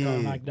call, out, knock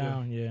down. knock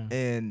down. Yeah.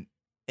 and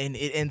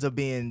it ends up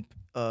being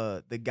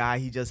the guy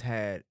he just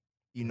had,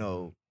 you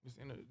know,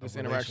 This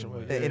interaction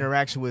with the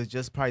interaction with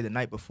just probably the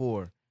night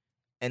before,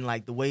 and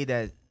like the way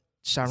that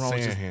Chiron was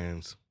Sand just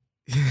hands.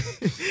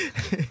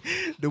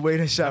 the way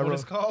that Is that Chiron what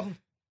it's called?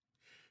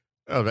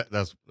 Oh,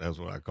 that's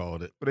what I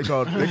called it. what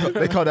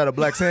they call that a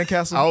black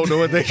sandcastle. I don't know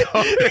what they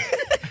call it.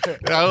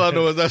 All I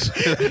know is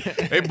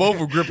they both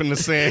were gripping the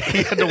sand.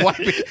 He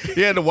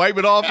had to wipe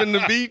it off in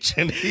the beach,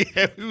 and he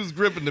was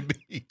gripping the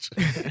beach.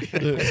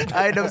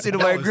 I ain't never seen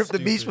nobody was grip the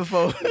beach stupid.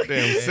 before.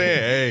 Damn sand,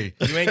 hey,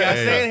 You ain't got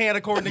Hey, sand hand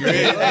according to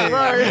Hey, Gabe.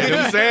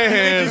 them sand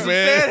hands,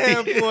 man.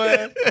 Sand hand,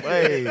 boy.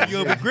 Hey,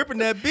 You'll be gripping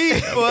that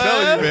beach, boy.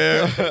 Tell you,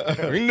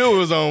 man. We knew it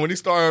was on when he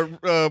started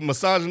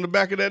massaging the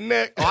back of that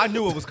neck. Oh, I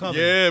knew it was coming.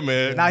 Yeah,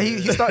 man. now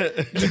he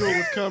started. You knew it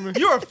was coming.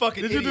 You're a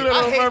fucking Did you idiot. do that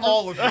I on hate purpose?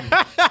 all of you.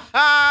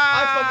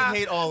 I fucking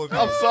hate all of you.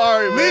 I'm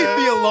sorry, man. Leave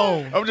me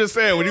alone. I'm just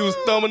saying, when he was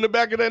thumbing the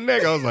back of that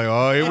neck, I was like,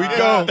 oh, here we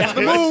go. That's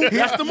the move.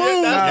 That's the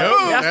move.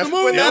 That's the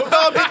move. When that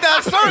thumb hit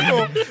that circle,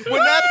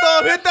 when that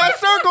thumb hit that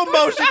circle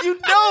motion, you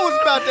know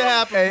what's about to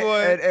happen,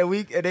 boy.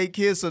 And they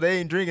kids, so they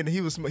ain't drinking.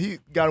 He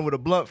got him with a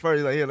blunt first.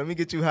 He's like, here, let me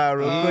get you high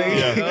real quick.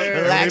 Yeah.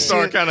 They Relax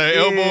start shit. kind of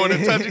elbowing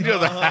and touching each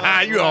other.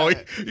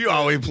 You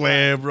always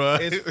playing, bro.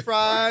 It's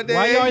Friday.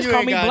 Why you always call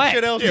ain't me got black?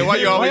 shit else Yeah, to why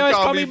do. you always always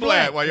call me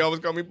black? Why you always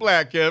call me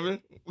black,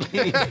 Kevin?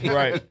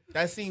 Right.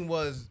 That scene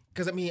was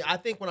because I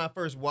think when I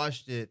first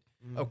watched it,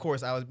 of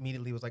course, I was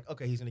immediately was like,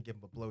 okay, he's gonna give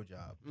him a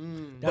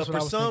blowjob. That's But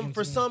what I was thinking,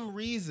 for too. some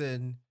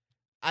reason,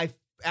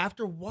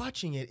 after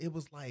watching it, it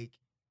was like,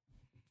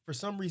 for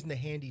some reason, the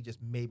handy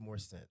just made more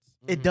sense.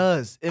 It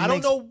does. It I don't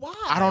makes- know why.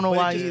 I don't know but it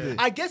why just- either.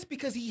 I guess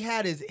because he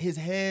had his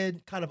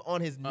head kind of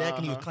on his neck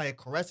and he was kind of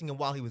caressing him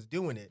while he was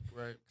doing it.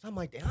 Right. So I'm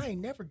like, I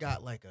ain't never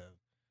got like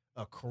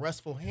a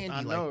caressful handy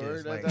I know, like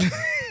this. right? Like,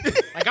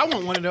 Like I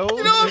want one of those.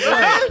 you know what I'm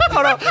saying?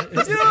 Hold on.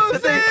 You know what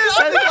I'm saying?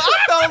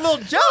 I felt a little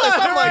jealous.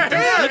 I'm like,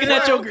 damn.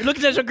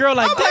 looking at your girl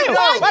like, I'm like, damn,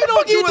 why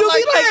don't you do me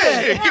like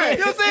that? You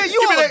know what I'm saying?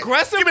 You all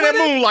aggressive. Give me that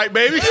moonlight,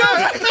 baby.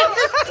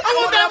 I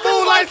want that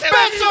moonlight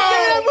special.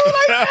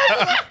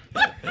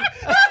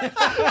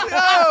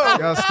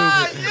 Y'all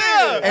stupid.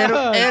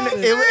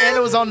 And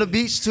it was on the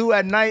beach too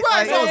at night.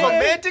 Right, Like, so it was yeah.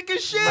 romantic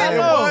as shit. Man,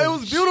 It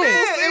was beautiful.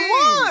 Shit, it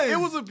was. It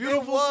was a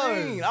beautiful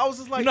scene. I was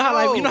just like, You know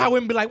how yo.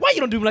 women be like, why you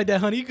don't do me like that,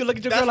 honey? You can look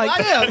at your girl That's like,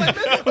 what I damn.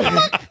 felt.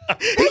 Like,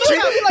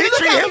 he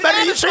treat him better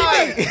than you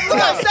treat me. Look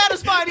how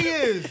satisfied he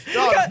is.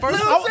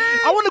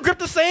 I want to grip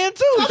the sand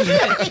too. I'm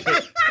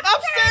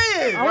saying.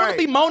 Shit. I want to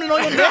be moaning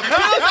on your neck.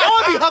 I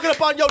want to be hugging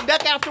up on your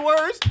neck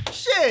afterwards.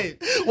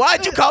 Shit.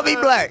 Why'd you call me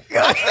black?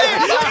 Call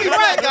me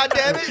black,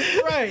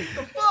 goddammit. Right.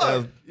 The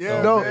fuck?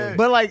 Yeah, No, man.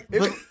 but like,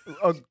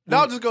 No,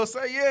 I'm just gonna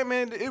say, yeah,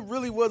 man, it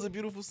really was a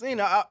beautiful scene.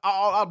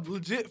 I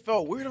legit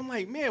felt weird. I'm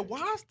like, man,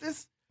 why is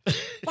this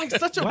like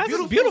such a Why is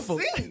this beautiful,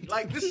 beautiful? scene?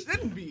 Like this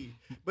shouldn't be.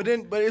 But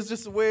it's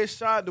just the way it's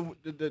shot,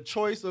 the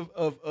choice of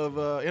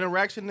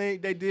interaction they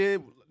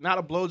did, not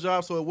a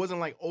blowjob, so it wasn't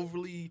like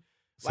overly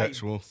like,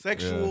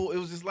 Sexual. It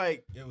was just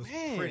like It was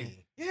man. pretty.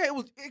 Yeah, it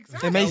was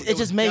exactly. it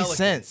just made delicate.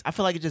 sense. I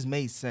feel like it just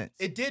made sense.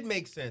 It did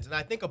make sense, and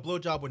I think a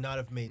blowjob would not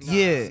have made sense.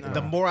 Yeah,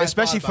 The more I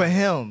especially thought for about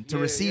him to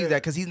Yeah, receive yeah. that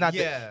because he's not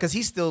Yeah. because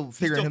he's still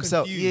figuring still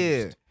himself.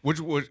 confused. Which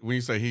when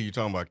you say he, you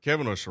talking about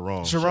Kevin or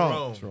Sharon? it,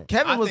 Sharon. Sharon.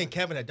 Kevin I was- think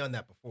Kevin had done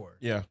that before.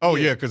 Yeah. Oh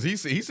yeah, because he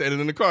said it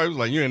in the car. He was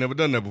like, "You ain't never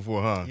done that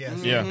before, huh?"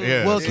 Yes. Yeah.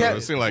 Yeah. Well, so Kev-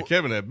 it seemed like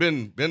Kevin had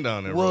been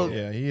down there. Well, road.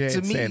 Yeah, he had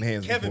To me, sand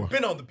hands Kevin before.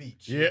 been on the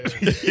beach. Yeah.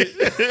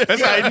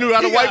 That's how he knew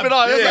how to wipe it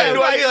off. That's how he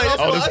knew how to get it.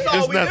 Oh, That's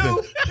all we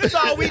do. That's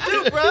all we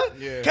do, bro.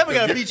 Yeah. Kevin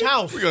got a beach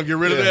house. We're gonna get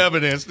rid of the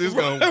evidence. This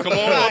gonna come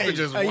on up and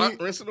just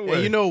And rinse it away.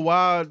 And you know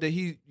why that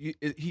he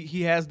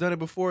has done it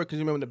before? Because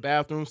you remember the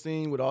bathroom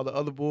scene with all the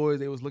other boys,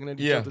 they was looking at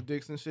each Yeah. other's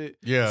dicks and shit.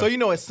 Yeah. So you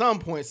know, at some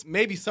points,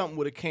 maybe something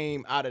would have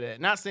came out of that.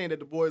 Not saying that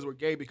the boys were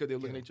gay because they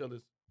were looking at each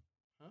other's.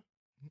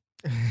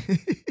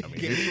 You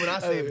get me when I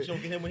say it, but you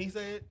don't get him when he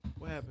say it.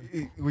 What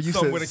happened? when you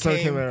Something would said have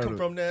something came out come of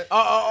from that.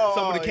 Oh,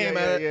 Something would have came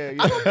yeah, out of yeah, it.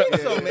 yeah, I don't think yeah,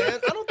 so, yeah. man.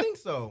 I don't think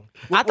so.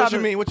 What you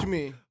mean? What you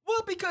mean?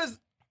 Well, because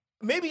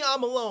maybe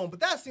I'm alone, but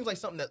that seems like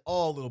something that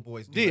all little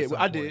boys do. Did. at some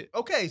I point. did.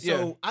 Okay,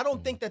 so Yeah. I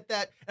don't think that,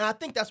 and I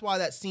think that's why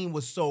that scene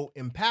was so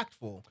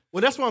impactful.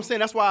 Well, that's what I'm saying.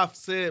 That's why I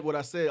said what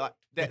I said. Like,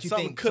 that But you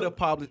something think could have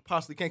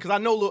possibly came. Because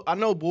I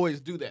know boys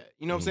do that.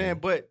 You know what I'm saying?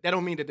 But that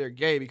don't mean that they're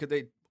gay because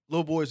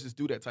little boys just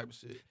do that type of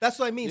shit. That's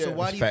what I mean. So Yeah.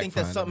 why It's do you think that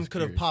fact-finding. something It's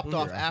could have curious. popped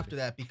off Yeah. after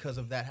that because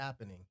of that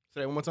happening?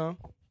 Say that one more time.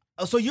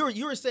 So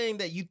you were saying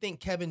that you think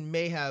Kevin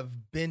may have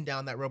been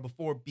down that road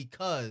before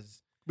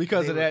because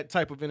Because They of were- that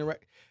type of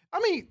interaction. I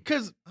mean,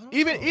 because I don't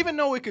know. even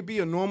though it could be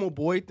a normal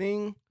boy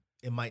thing,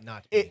 it might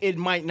not. Be. it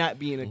might not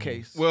be in the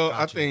case. Well,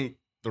 Gotcha. I think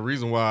the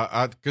reason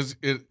why because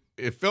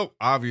it felt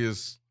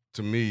obvious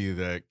to me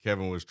that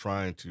Kevin was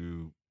trying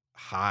to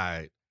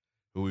hide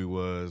who he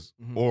was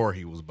or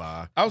he was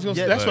bi. I was gonna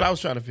say Yeah, that's but- what I was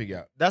trying to figure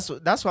out.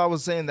 that's why I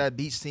was saying that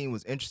beach scene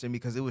was interesting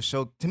because it was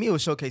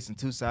showcasing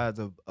two sides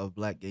of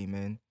black gay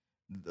men,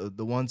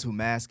 the ones who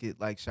mask it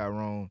like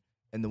Sharon,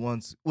 and the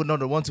ones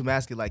who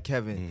mask it like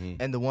Kevin,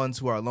 Mhm. and the ones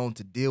who are alone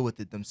to deal with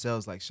it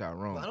themselves like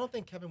Sharon. I don't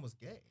think Kevin was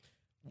gay.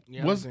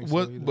 Yeah, I don't think so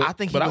either. But I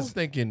think he but I was- was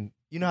thinking,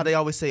 You know how they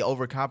always say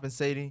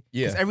overcompensating?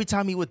 Because Yeah. every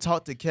time he would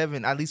talk to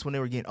Kevin, at least when they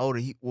were getting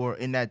older, or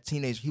in that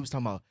teenage, he was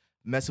talking about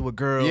messing with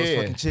girls, Yeah.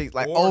 fucking chicks,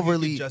 like Or he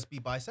overly. could just be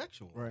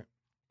bisexual. Right.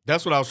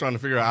 That's what I was trying to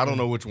figure out. I don't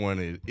know which one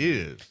it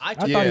is. I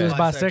thought he was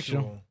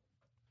bisexual.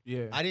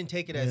 Yeah. I didn't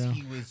take it as Yeah.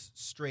 he was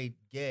straight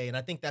gay, and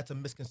I think that's a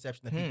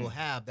misconception that people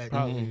have that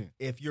Probably.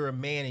 if you're a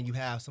man and you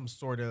have some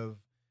sort of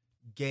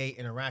gay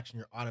interaction,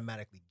 you're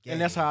automatically gay.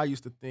 And that's how I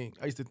used to think.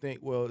 I used to think,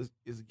 well,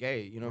 it's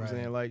gay. You know what I'm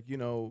Right. saying? Like, you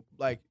know,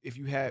 like if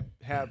you have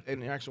an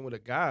interaction with a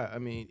guy, I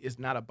mean, it's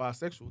not a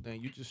bisexual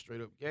thing. You're just straight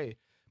up gay.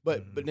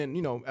 But then,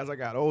 you know, as I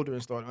got older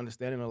and started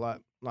understanding a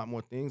lot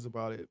more things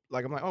about it,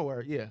 like I'm like, oh,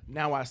 well, yeah.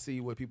 Now I see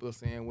what people are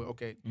saying. Well,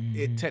 okay,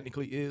 it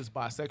technically is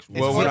bisexual.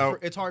 Well, when I-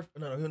 it's hard.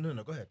 No,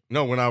 go ahead.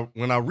 No, when I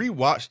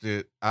rewatched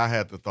it, I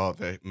had the thought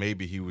that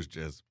maybe he was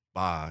just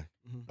bi,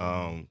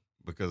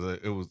 because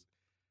it was.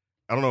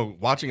 I don't know.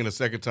 Watching it a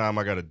second time,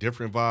 I got a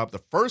different vibe. The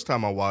first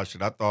time I watched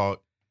it, I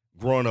thought,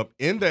 growing up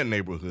in that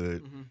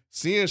neighborhood,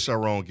 seeing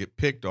Sharon get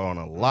picked on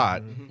a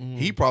lot,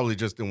 he probably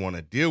just didn't want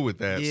to deal with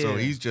that. So Yeah.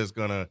 he's just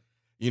gonna,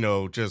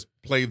 just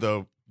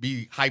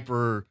be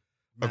hyper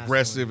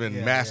aggressive and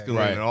Yeah,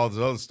 masculine yeah. and all this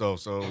other stuff.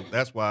 So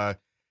that's why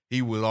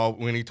he was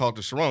when he talked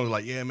to Sharon, he was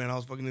like, yeah, man, I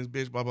was fucking this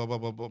bitch, blah, blah, blah,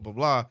 blah, blah, blah,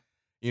 blah.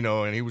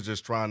 And he was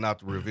just trying not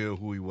to reveal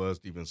who he was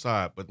deep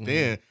inside. But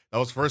then that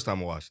was the first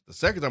time I watched it. The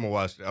second time I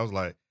watched it, I was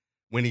like,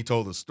 when he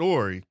told the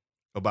story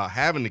about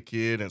having the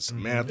kid and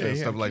Samantha Yeah, and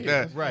he stuff had a like kid.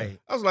 that, Right.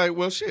 I was like,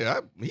 well, shit,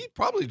 he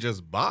probably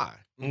just bi.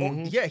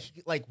 Yeah,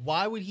 like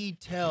why would he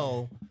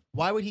tell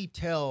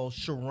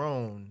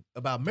Sharon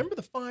about remember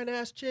the fine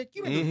ass chick?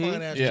 You remember the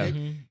fine ass Yeah.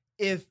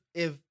 chick?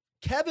 If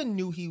Kevin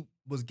knew he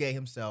was gay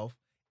himself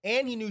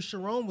and he knew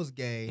Sharon was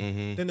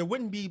gay, then there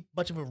wouldn't be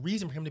much of a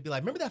reason for him to be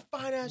like, remember that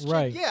fine ass chick?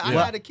 Right. Yeah, I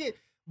Yeah. had a kid.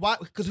 Why?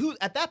 Because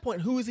at that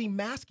point, who is he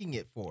masking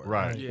it for?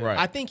 Right. Yeah. right.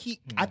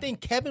 I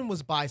think Kevin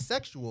was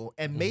bisexual,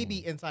 and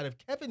maybe inside of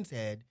Kevin's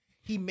head,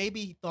 he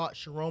maybe thought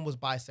Sharon was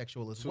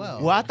bisexual as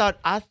well. Well, I thought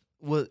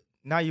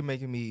now you're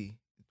making me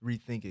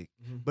rethink it.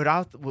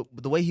 But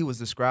the way he was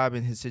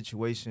describing his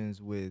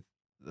situations with,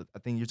 I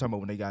think you're talking about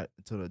when they got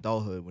to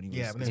adulthood when he was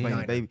Yeah, when they explaining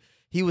the united. baby.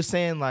 He was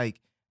saying like,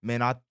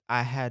 man,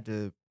 I had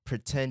to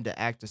pretend to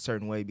act a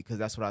certain way because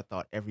that's what I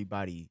thought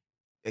everybody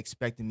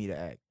expected me to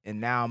act, and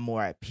now I'm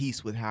more at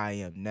peace with how I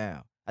am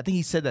now. I think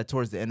he said that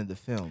towards the end of the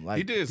film. Like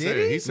He did say did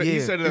it. he? He said it He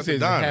at the says the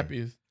diner.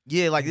 happiest.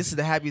 yeah, like this is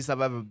the happiest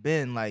I've ever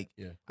been. Like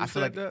Yeah. I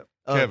feel like that?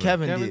 Kevin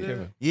Kevin did.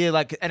 did? Yeah,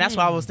 like, and that's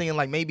why I was thinking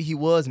like maybe he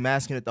was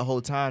masking it the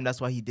whole time. That's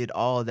why he did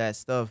all of that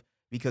stuff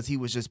because he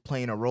was just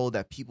playing a role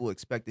that people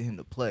expected him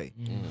to play.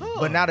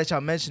 But now that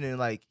y'all mentioning,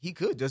 like, he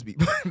could just be.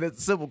 That's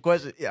a simple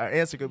question. Yeah, our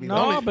answer could be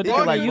No, but he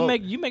could, like, you both.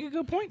 make a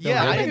good point. Though.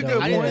 Yeah, Though.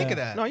 I didn't think of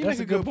that. No, you That's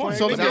make a a good point.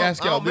 So let me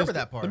ask I y'all don't this. remember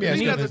that part. Let me ask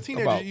You you as a this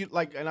teenager, about. you,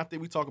 like, and I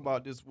think we talk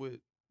about this with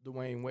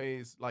Dwayne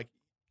Wayne's. Like,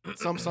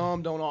 some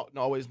don't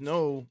always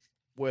know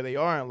where they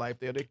are in life.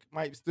 They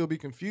might still be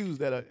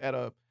confused at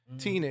a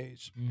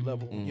teenage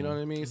level. You know what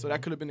I mean? So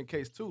that could have been the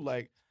case too.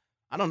 Like,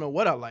 I don't know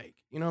what I like.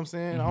 You know what I'm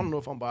saying? I don't know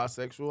if I'm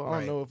bisexual. I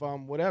don't know if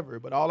I'm whatever.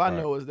 But all I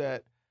know is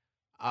that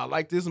I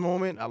like this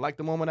moment. I like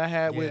the moment I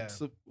had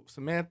with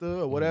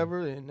Samantha or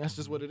whatever, and that's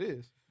just what it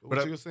is. But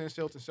what you were saying,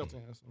 Shelton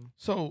has something.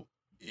 So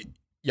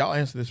y'all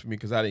answer this for me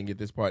because I didn't get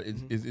this part.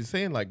 Is it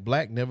saying like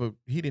Black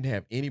he didn't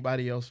have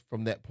anybody else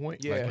from that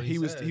point? Yeah, Like, he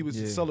was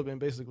Sullivan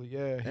basically.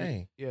 Yeah,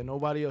 Dang.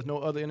 nobody else, no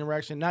other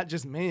interaction, not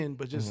just men,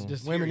 but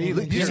just women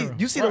either.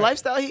 You see the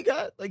lifestyle he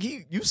got? Like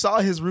you saw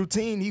his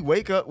routine. He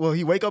wake up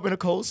in a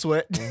cold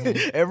sweat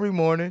every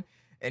morning,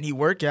 and he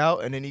work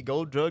out, and then he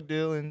go drug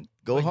deal and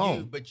go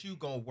home. But you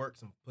gonna work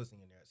some pussy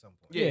in there at some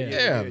point.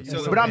 Yeah.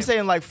 So But I'm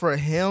saying, like, for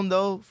him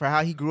though, for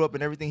how he grew up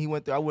and everything he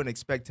went through, I wouldn't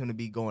expect him to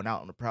be going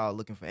out on the prowl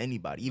looking for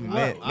anybody, even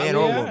man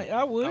or woman.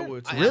 I would. I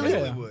would too. I Really?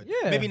 really would.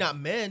 Yeah. Maybe not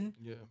men,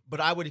 Yeah.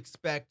 but I would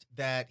expect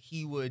that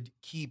he would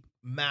keep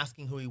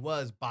masking who he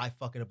was by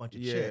fucking a bunch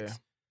of chicks.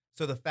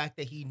 So the fact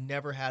that he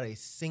never had a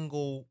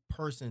single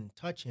person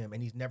touch him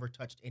and he's never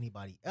touched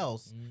anybody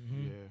else.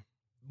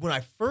 When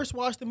I first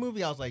watched the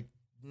movie, I was like,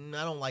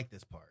 I don't like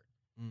this part.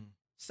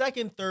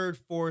 Second, third,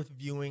 fourth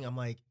viewing, I'm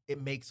like,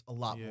 it makes a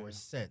lot more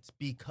sense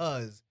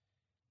because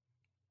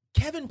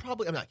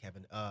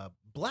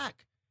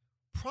Black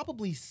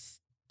probably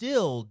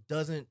still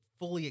doesn't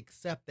fully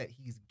accept that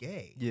he's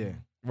gay. Yeah.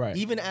 Right.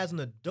 Even as an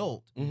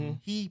adult,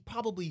 he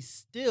probably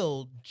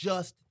still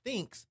just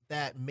thinks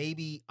that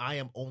maybe I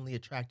am only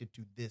attracted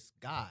to this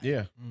guy.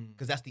 Yeah.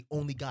 Because that's the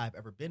only guy I've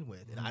ever been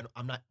with. And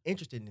I'm not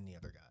interested in any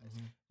other guys.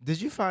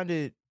 Did you find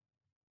it,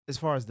 as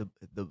far as the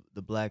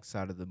Black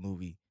side of the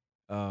movie,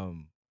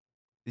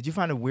 did you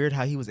find it weird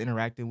how he was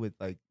interacting with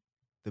like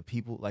the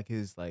people, like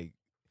his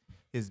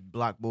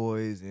block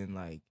boys and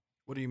like?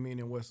 What do you mean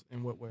in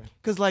what way?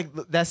 Because like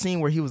that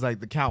scene where he was like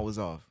the count was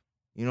off.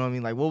 You know what I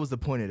mean? Like, what was the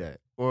point of that?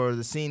 Or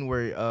the scene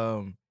where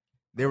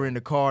they were in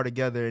the car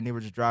together and they were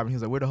just driving. He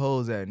was like, "Where the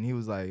hoes at?" And he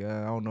was like,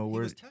 "I don't know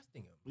where." He was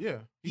testing him. Yeah,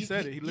 he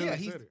said it. He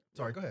literally said it.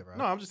 Sorry, go ahead, Rob.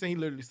 No, I'm just saying he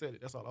literally said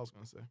it. That's all I was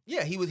gonna say.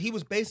 Yeah, he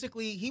was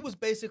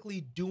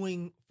basically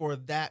doing for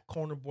that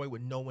corner boy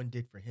what no one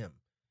did for him.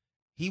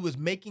 He was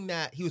making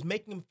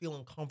him feel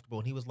uncomfortable,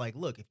 and he was like,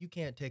 "Look, if you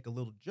can't take a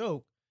little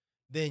joke,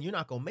 then you're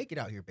not gonna make it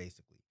out here,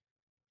 basically."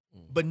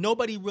 But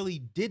nobody really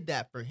did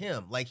that for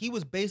him. Like, he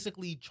was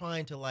basically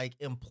trying to like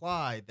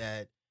imply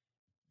that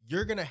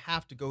you're gonna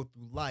have to go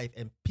through life,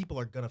 and people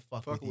are gonna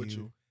fuck with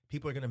you.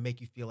 People are gonna make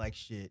you feel like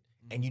shit,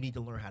 and you need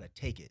to learn how to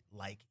take it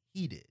like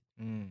he did.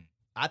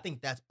 I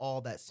think that's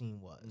all that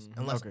scene was.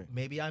 Unless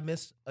maybe I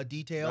missed a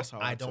detail.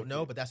 I don't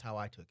know, but that's how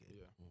I took it.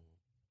 Yeah.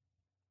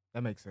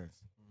 That makes sense.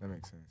 That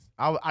makes sense.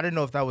 I didn't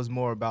know if that was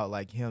more about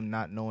like him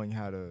not knowing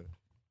how to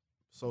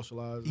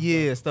socialize.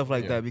 Yeah, stuff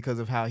like that because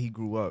of how he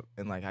grew up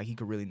and like how he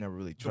could never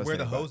really trust. Where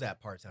the anybody. hose at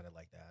part sounded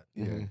like that.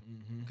 Yeah.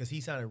 Because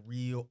he sounded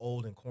real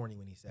old and corny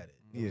when he said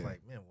it. It was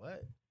like, man,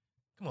 what?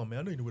 Come on, man.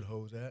 I know you know where the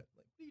hose at. Like,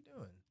 what are you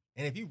doing?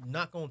 And if you're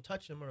not going to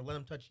touch him or let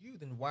him touch you,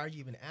 then why are you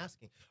even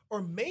asking?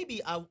 Or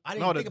maybe I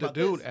didn't think about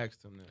this. No, the dude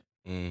asked him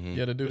that.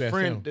 Yeah, the dude the asked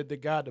friend, him. the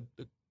guy, the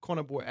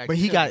corner boy asked But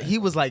he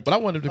was like, but I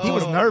wanted to. He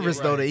was nervous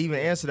you're though right. to even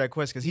answer that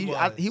question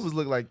because he was.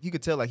 looked like you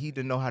could tell like he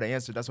didn't know how to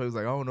answer. That's why he was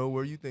like, I don't know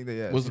where you think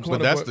they at. Was the But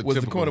corner that's boy, the was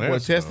the typical corner boy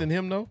answer, testing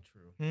him though?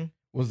 Hmm?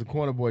 Was the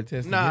corner boy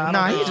testing Nah, him?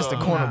 Nah, I he's don't just a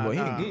know. corner Nah, boy. He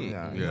nah. ain't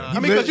gay. Yeah. I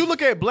mean, because you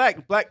look at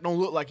Black don't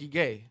look like he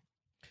gay.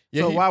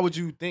 Yeah, So he- why would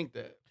you think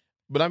that?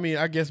 But I mean,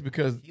 I guess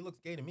because He looks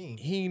gay to me.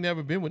 he ain't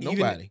never been with Even-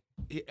 nobody.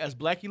 As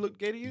Black, he looked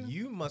gay to you?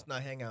 You must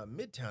not hang out in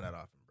Midtown that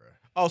often, bro.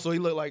 Oh, so he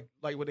looked like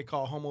what they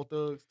call homo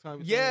thugs?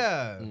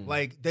 Yeah,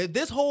 like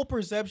this whole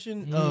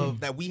perception of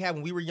that we had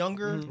when we were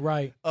younger,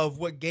 Right. of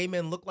what gay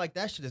men look like,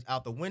 that shit is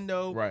out the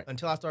window. Right.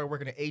 Until I started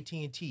working at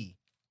AT&T.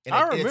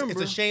 I It's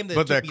remember. a shame that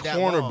But it took that me that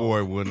corner long.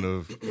 boy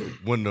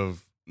wouldn't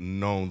have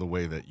known the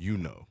way that you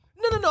know.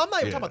 No. I'm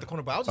not even Yeah. talking about the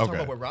corner boy. I was just Okay.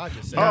 talking about what Rod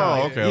just said.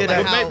 Oh, okay. Yeah, okay.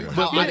 that-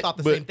 How I thought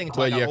the same thing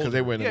until I got yeah, because they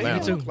older. were in Yeah,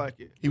 Atlanta. he looked like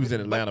it. He was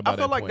in Atlanta. By I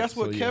feel that like point, that's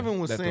what so, yeah, Kevin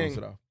was that throws saying.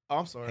 it off. Oh,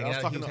 I'm sorry. I was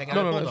He talking. was hanging No,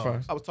 out no, with that's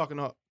Bulldogs. fine. I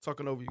was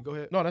talking over you. Go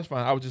ahead. No, that's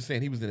fine. I was just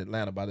saying he was in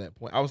Atlanta by that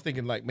point. I was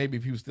thinking like maybe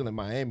if he was still in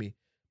Miami,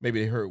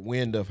 maybe they heard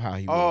wind of how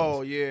he Oh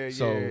was. yeah,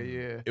 So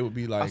yeah. it would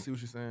be I like, see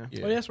what you're saying.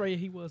 yeah. Oh, that's right.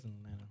 He was in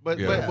Atlanta. But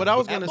Yeah. but what I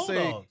was At gonna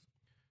say, Bulldogs.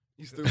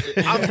 you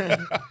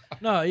stupid.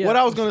 No, yeah. What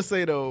I was gonna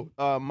say though,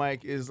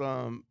 Mike, is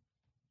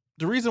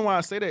the reason why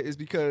I say that is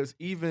because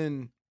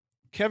even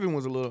Kevin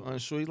was a little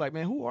unsure. He's like,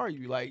 man, who are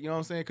you? Like, you know what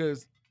I'm saying?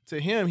 Because to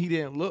him, he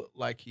didn't look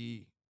like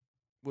he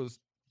was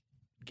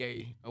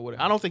gay or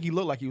whatever. I don't think he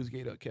looked like he was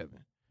gay to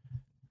Kevin.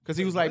 Because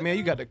he was like, man,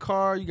 you got the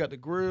car, you got the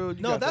grill.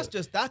 You No, got that's the...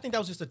 just. I think that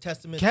was just a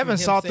testament. Kevin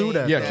to him saw through saying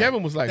that. Yeah,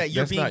 Kevin was like, that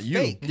you're that's being not you.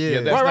 fake.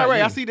 Yeah. that's not Right.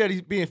 you. I see that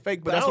he's being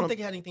fake, But I that's don't what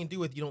think it had anything to do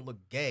with you don't look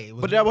gay. It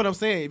was But that's what I'm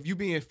saying. If you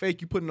being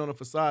fake, you putting on a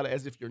facade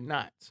as if you're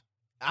not.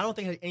 I don't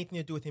think it had anything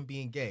to do with him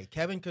being gay.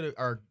 Kevin could have,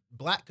 or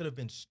Black could have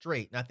been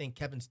straight, and I think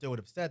Kevin still would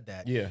have said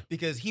that. Yeah.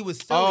 because he was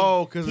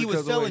selling. because he was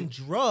of the selling way-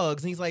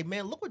 drugs, and he's like,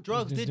 man, look what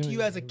drugs did to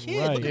you as a kid.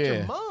 Right. Look at Yeah.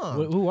 your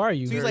mom. Who are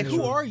you? So he's like,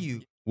 who are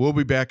you? We'll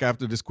be back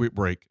after this quick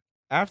break.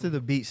 After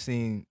the beach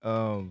scene,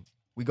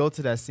 we go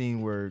to that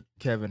scene where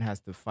Kevin has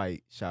to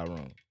fight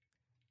Sharon.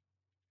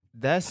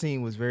 That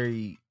scene was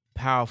very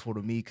powerful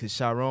to me because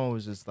Sharon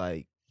was just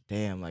like,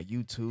 damn, like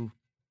you too.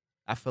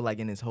 I feel like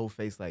in his whole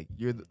face, like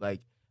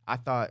like I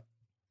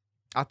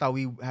thought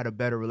we had a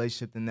better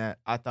relationship than that.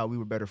 I thought we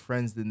were better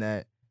friends than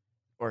that,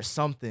 or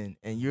something.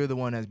 And you're the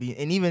one that's being.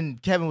 And even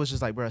Kevin was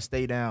just like, bro,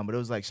 stay down. But it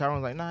was like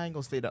Sharon was like, nah, I ain't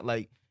gonna stay down.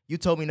 Like you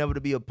told me never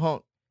to be a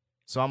punk,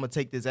 so I'm gonna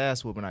take this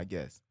ass whooping, I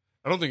guess.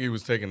 I don't think he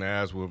was taking the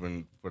ass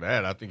whooping for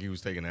that. I think he was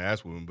taking the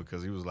ass whooping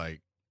because he was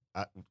like,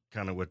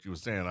 kind of what you were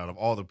saying. Out of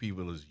all the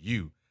people, is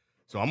you.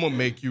 So I'm gonna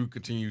make you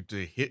continue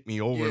to hit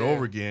me over and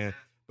over again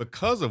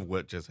because of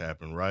what just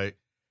happened, right?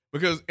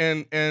 Because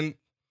and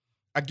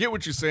I get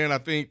what you're saying. I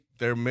think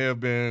there may have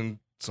been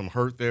some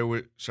hurt there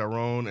with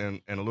Sharon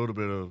and a little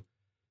bit of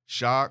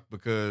shock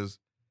because,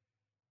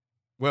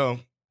 well,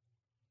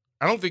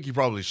 I don't think he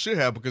probably should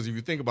have because if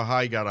you think about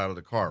how he got out of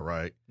the car,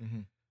 right?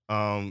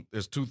 Mm-hmm.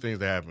 There's two things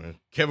that happened.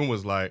 Kevin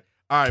was like,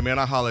 all right, man,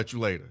 I'll holler at you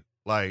later.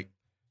 Like,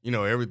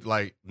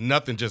 like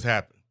nothing just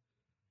happened.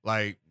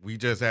 Like, we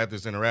just had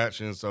this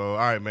interaction. So, all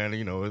right, man,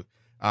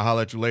 I'll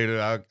holler at you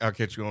later. I'll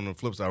catch you on the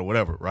flip side or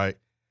whatever, right?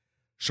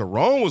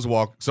 Sharon was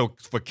walking. So,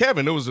 for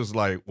Kevin, it was just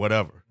like,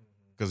 whatever.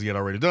 Because he had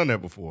already done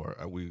that before.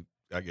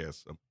 I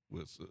guess,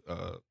 was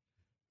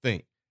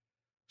think.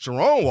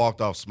 Sharon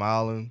walked off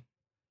smiling.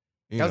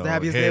 That was the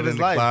happiest day of his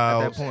life at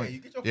that point. You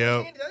get your Yeah.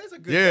 first candy, that is a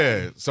good Yeah.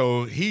 day.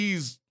 So,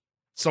 he's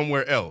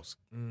somewhere else.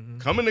 Mhm.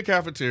 Come in the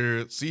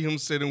cafeteria, see him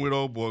sitting with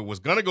old boy, was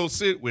gonna go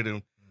sit with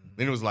him.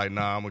 Then it was like,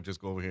 nah, I'm gonna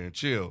just go over here and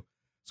chill.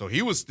 So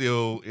he was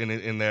still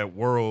in that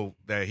world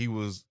that he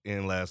was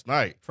in last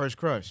night. First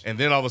crush. And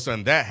then all of a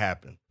sudden that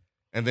happened.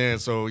 And then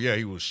so yeah,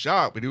 he was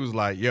shocked, but he was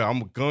like, yeah,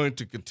 I'm going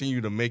to continue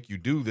to make you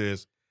do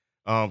this,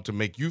 to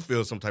make you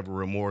feel some type of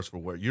remorse for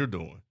what you're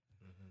doing.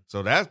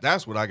 So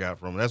that's what I got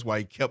from him. That's why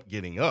he kept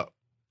getting up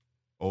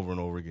over and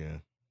over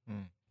again.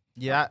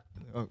 Yeah.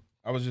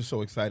 I was just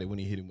so excited when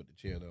he hit him with the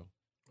chair, though.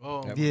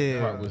 Oh, That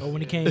Yeah. part was- Oh,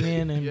 when he came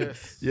in and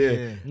yes. Yeah.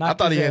 I knocked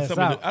thought he his had ass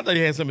something. out. I thought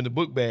he had something in the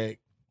book bag,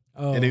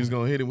 Oh. and he was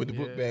gonna hit him with the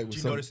book Yeah. bag. Did With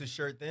you something. notice his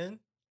shirt then?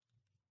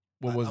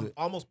 What was I'm it?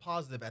 almost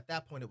positive at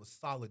that point it was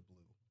solid blue.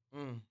 A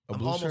I'm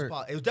blue almost shirt.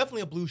 It was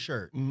definitely a blue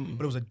shirt, Mhm.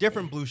 but it was a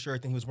different blue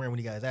shirt than he was wearing when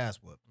he got his ass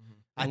whooped.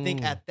 I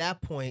think Mm. at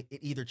that point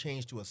it either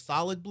changed to a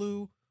solid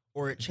blue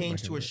or it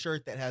changed to a that.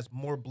 shirt that has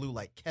more blue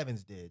like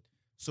Kevin's did.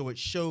 So it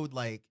showed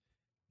like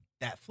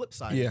that flip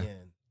side Yeah.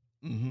 again.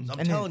 Mhm. So I'm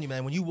And telling you,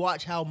 man, when you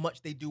watch how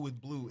much they do with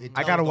blue, it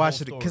I tells gotta the watch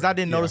whole it because story. I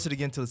didn't Yeah. notice it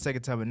again till the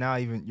second time, and now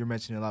even you're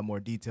mentioning a lot more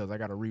details. I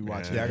gotta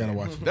rewatch it. Yeah, I gotta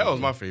watch it. That was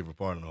my favorite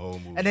part of the whole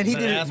movie. And then he That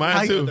did ass Mine how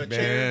with too. the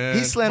chair. Man.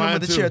 he slammed him Mine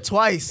with the too. chair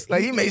twice.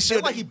 Like he made It sure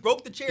felt like he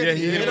broke the chair. Yeah, and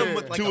he hit hit him him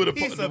with like two a of the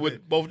piece po- of with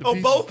it. both the Oh,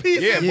 pieces. both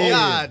pieces. Yeah, both.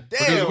 God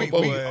Because damn.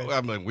 we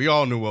I mean, we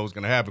all knew what was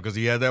gonna happen because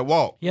he had that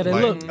walk. Yeah, that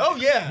Like, look. Oh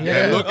yeah.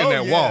 Yeah. That look and Oh,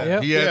 that yeah. walk.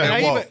 Yep. He had Yeah. that And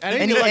I walk.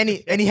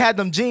 even- and he had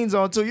them jeans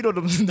on too. You know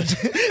them,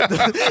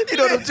 you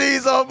know them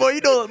jeans on, boy.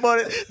 You know,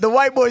 boy, the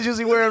white boys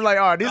usually wear them like,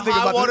 oh, these The niggas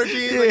high about water to,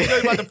 jeans. Like, you know,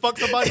 you about to fuck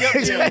somebody up.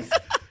 Yeah.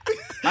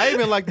 I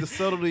even like the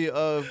subtlety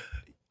of,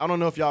 I don't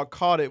know if y'all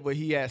caught it, but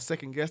he had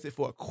second guessed it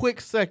for a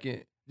quick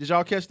second. Did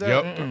y'all catch that?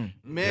 Yep.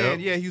 Man, Yep.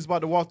 yeah, he was about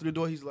to walk through the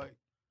door. He's like,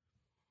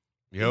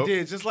 Yep. he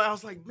did. Just like, I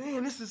was like,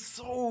 man, this is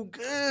so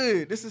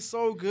good. This is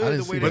so I good didn't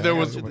the see way that. they But there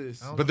was- captured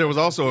this. But there was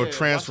also Yeah, a watch it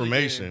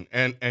transformation,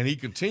 and he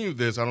continued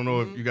this. I don't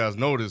know if you guys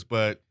noticed,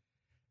 but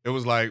it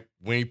was like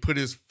when he put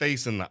his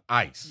face in the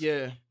ice,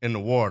 Yeah. in the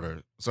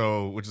water,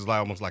 so which is like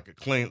almost like a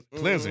cleansing.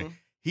 Mhm.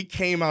 He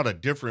came out a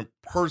different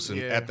person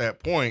Yeah. at that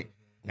point,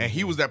 and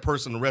he was that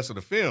person the rest of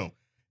the film.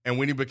 And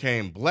when he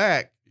became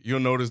Black, you'll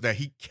notice that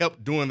he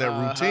kept doing that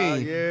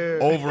routine yeah.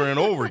 over and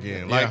over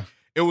again. Like Yeah.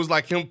 it was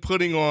like him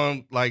putting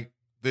on like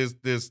this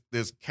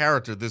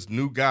character, this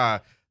new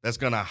guy that's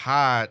gonna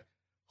hide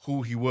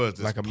who he was.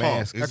 This Like a punk.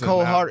 mask. It's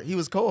cold an out- hearted. He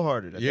was cold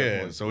hearted.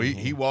 Yeah. So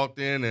he walked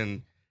in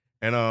and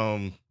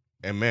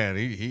man,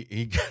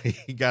 he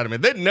he got him.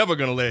 And they're never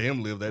gonna let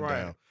him live that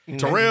Right.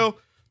 down.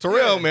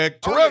 Terrell, man,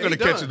 Terrell yeah, gonna he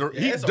catch done. it. Yeah,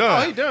 He's it's a-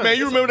 done. oh, he done. Man,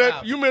 you It's remember a that?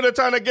 wrap. You remember that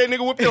time that gay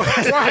nigga whipped your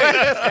ass? Right.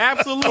 For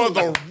Absolutely.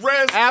 the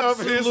rest of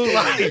his Absolutely.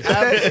 life.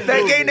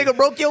 that gay nigga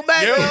broke your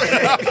back.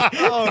 Yeah.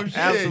 Oh shit.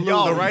 Absolutely.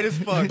 Y'all right as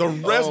fuck. The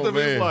rest Oh, of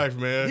his man. life,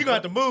 man. You gonna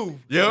have to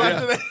move. Yep.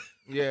 After that.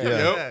 Yeah.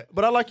 Yep.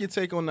 But I like your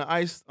take on the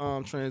ice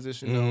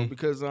transition though, Mhm.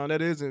 because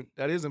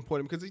that is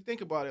important. Because you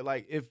think about it,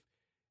 like if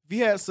he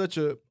had such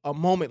a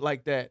moment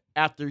like that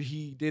after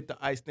he did the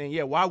ice thing,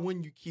 yeah, why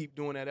wouldn't you keep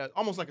doing that? As,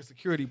 almost like a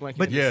security blanket.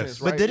 But in a yes. sense,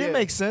 But right? did Yeah. it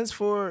make sense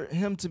for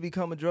him to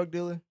become a drug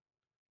dealer?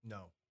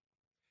 No.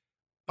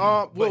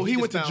 Well, But he he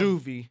went to just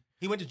found- juvie.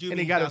 He went to juvie and and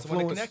he he got found someone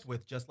to influenced. connect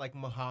with, just like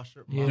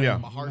Mahershala. Yeah.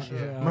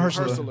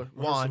 Mahershala.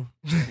 Juan.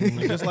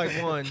 Just like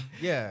Juan.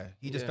 Yeah.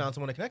 He just Yeah. found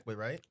someone to connect with,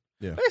 right?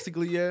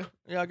 Basically, yeah.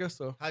 Yeah, I guess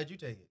so. How did you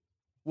take it?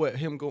 What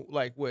him becoming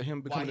Why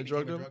a he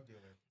drug became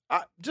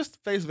dealer?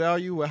 Just face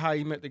value with how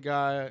he met the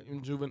guy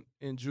in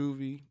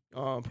juvie.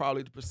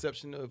 Probably the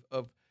perception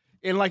of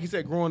and like you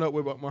said, growing up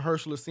with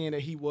Mahershala, seeing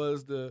that he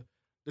was the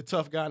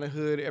tough guy in the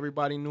hood,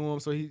 everybody knew him,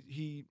 so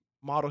he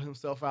modeled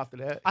himself after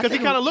that. I Because he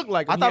think kind of looked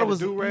like him. I thought He it was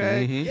had a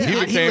do-rag. Mhm. Yeah, He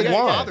looked became like a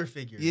Juan. father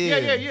figure. Yeah.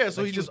 Yeah.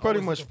 So Like, he he just was pretty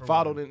always much looking for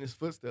followed Juan. in his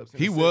footsteps. in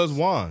He a was sense.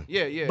 Juan.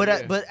 Yeah. But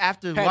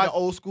after had the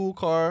old school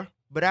car.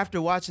 But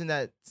after watching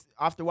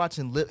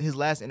his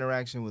last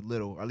interaction with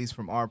Little, or at least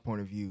from our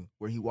point of view,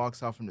 where he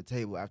walks off from the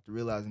table after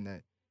realizing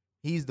that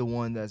he's the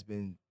one that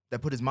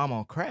put his mom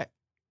on crack,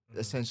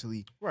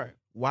 essentially. Right.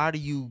 Why do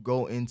you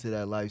go into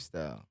that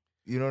lifestyle?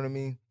 You know what I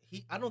mean?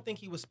 I don't think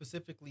he was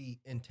specifically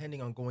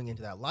intending on going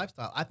into that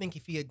lifestyle. I think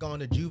if he had gone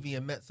to juvie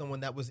and met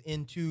someone that was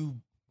into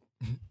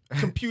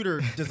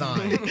computer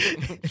design,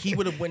 he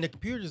would have went to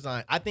computer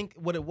design. I think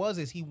what it was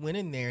is he went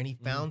in there and he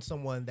found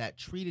someone that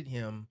treated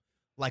him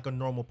like a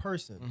normal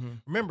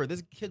person. Remember,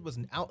 this kid was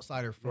an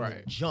outsider from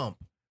the jump,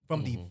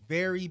 from the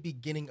very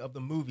beginning of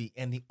the movie,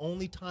 and the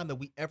only time that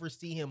we ever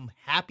see him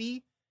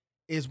happy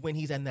is when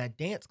he's in that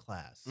dance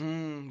class.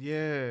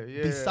 Yeah.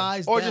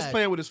 Besides or that, just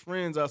playing with his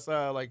friends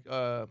outside, like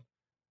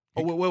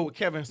with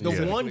Kevin. the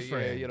one specifically.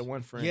 friend, Yeah, the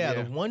one friend. yeah,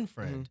 the one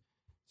friend.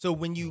 So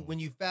when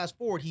you fast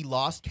forward, he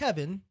lost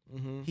Kevin,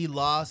 he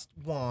lost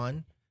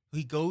Juan,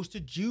 he goes to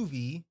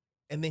juvie,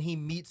 and then he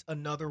meets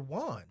another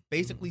Juan,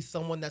 basically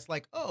someone that's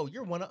like, oh,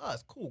 you're one of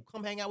us, cool,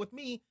 come hang out with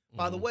me.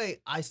 By the way,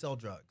 I sell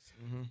drugs.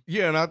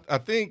 Yeah, and I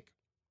think,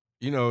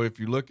 if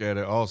you look at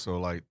it also,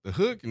 like the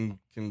hood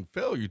can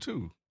fail you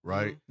too,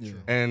 right? Yeah.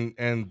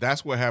 And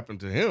that's what happened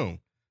to him.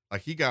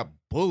 Like he got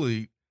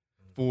bullied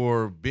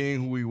for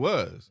being who he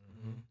was,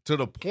 to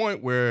the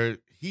point where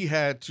he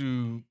had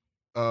to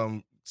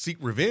seek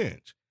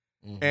revenge.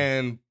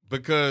 And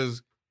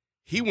because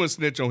he went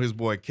snitch on his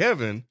boy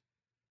Kevin,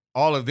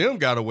 all of them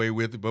got away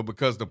with it. But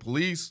because the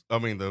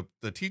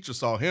teacher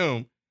saw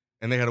him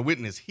and they had a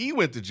witness, he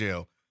went to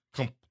jail,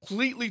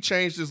 completely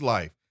changed his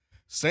life.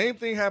 Same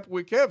thing happened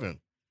with Kevin.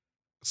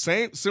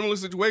 Similar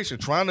situation,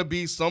 trying to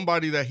be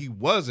somebody that he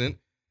wasn't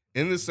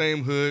in the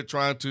same hood,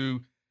 trying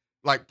to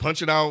like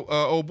punch it out.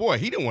 Oh boy,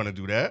 he didn't want to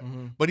do that,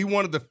 but he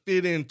wanted to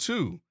fit in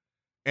too.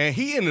 And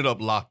he ended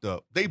up locked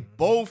up. They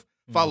both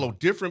followed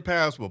different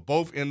paths, but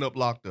both ended up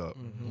locked up.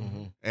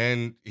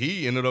 And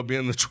he ended up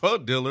being the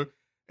drug dealer,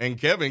 and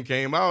Kevin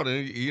came out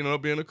and he ended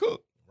up being a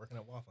cook. Working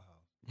at Waffle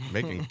House.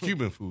 Making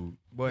Cuban food.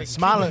 Boy,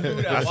 smiling.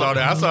 I saw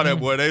that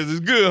boy. It's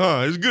good,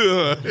 huh? It's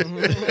good,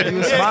 huh? He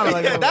was smiling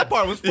like that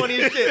part was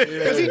funny as shit.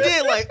 Because he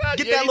did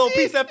get that little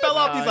piece that fell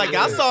off. He's like,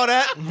 I saw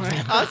that.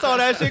 I saw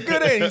that shit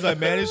good. And he's like,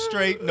 man, it's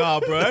straight. Nah,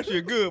 bro, that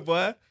shit good,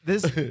 boy.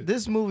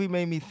 This movie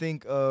made me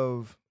think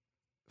of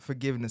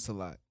forgiveness a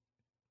lot,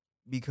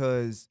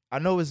 because I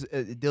know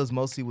it deals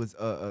mostly with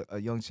a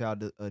young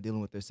child dealing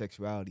with their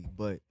sexuality,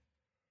 but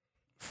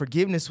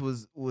forgiveness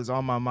was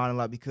on my mind a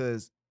lot,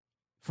 because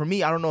for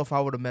me, I don't know if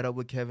I would have met up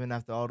with Kevin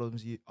after all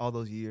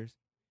those years.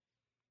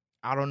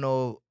 I don't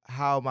know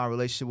how my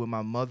relationship with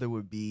my mother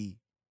would be,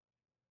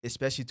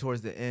 especially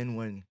towards the end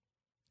when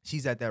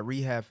she's at that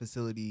rehab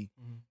facility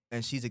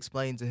and she's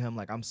explaining to him,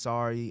 like, I'm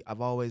sorry,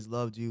 I've always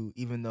loved you,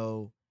 even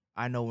though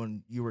I know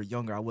when you were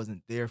younger, I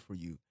wasn't there for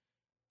you.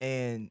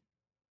 And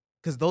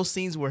because those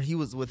scenes where he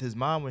was with his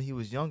mom when he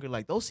was younger,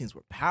 like, those scenes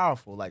were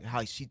powerful. Like,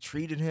 how she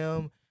treated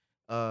him,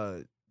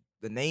 the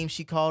name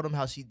she called him,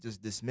 how she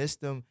just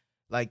dismissed him.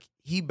 Like,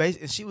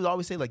 and she would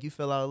always say, like, you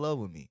fell out of love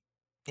with me.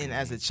 And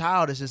as a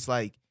child, it's just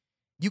like,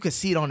 you could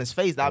see it on his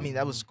face. I mean,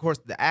 that was, of course,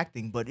 the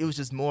acting, but it was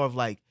just more of,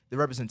 like, the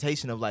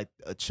representation of, like,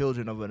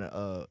 children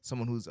of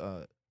someone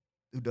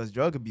who does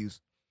drug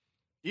abuse.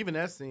 Even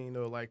that scene,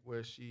 though, like,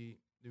 where you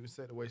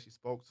said the way she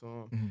spoke to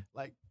him,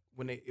 like,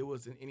 when it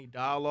wasn't any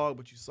dialogue,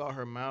 but you saw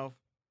her mouth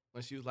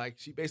when she was like,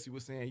 she basically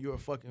was saying, you're a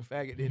fucking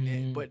faggot, didn't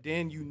it? But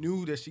then you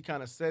knew that she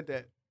kind of said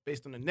that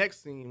based on the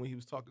next scene when he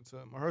was talking to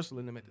Mahershala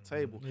and them at the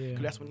table. Yeah.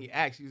 'Cause that's when he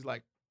asked, he's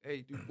like,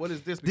 hey, dude, what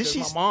is this? Did Because she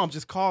my mom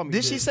just called me.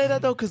 Did she say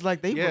that, though? Because,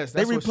 like, they Yes,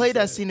 that's what she replayed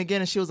that said. scene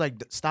again, and she was like,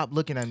 stop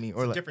looking at me. It's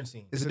Or a like, different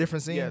scene. It's a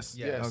different scene? Yes,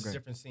 Yeah, yes. it's a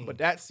different scene. But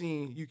that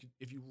scene,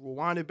 if you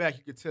rewind it back,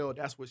 you could tell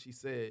that's what she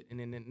said. And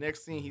then the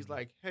next scene, he's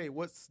like, hey,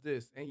 what's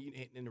this? And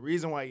the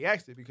reason why he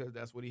asked it, because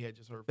that's what he had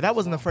just heard. But that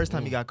wasn't the first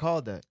time he got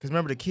called that. Because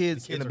remember, the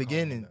kids in kids the are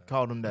beginning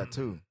called him that,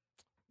 too.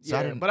 So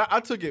I Yeah, didn't- but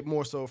I took it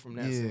more so from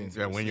that scene.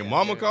 Yeah, when your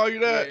mama call you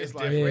that, it's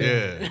like,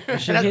 yeah.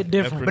 Shit hit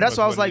different. But that's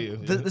why I was what like,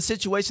 it is, the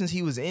situations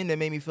he was in that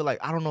made me feel like,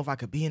 I don't know if I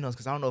could be in those,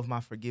 because I don't know if my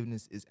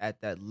forgiveness is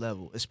at that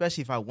level,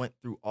 especially if I went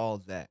through all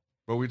that.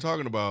 But we're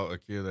talking about a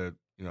kid that,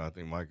 I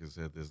think Mike has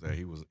said this, that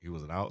he was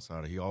an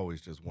outsider. He always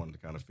just wanted to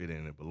kind of fit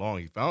in and belong.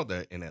 He found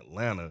that in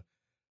Atlanta,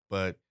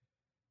 but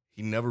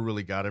he never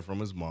really got it from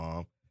his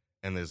mom.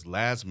 And his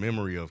last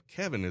memory of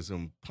Kevin is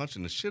him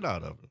punching the shit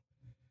out of him.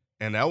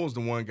 And that was the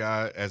one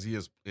guy, as he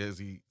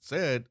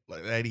said,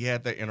 like, that he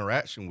had that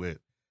interaction with.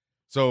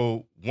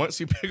 So once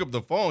he picked up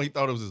the phone, he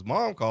thought it was his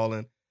mom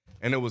calling,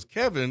 and it was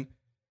Kevin.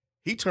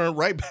 He turned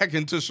right back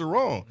into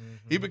Sharon.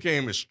 He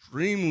became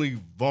extremely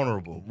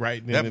vulnerable.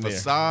 Right then that and there.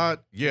 facade,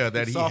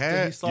 that he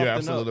had, You're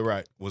absolutely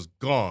right. was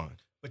gone.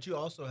 But you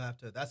also have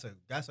to. That's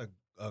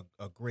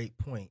a great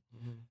point.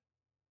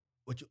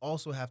 What you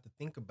also have to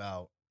think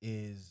about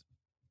is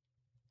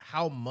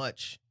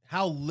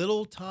how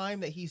little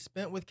time that he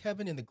spent with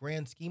Kevin in the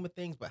grand scheme of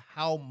things, but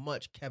how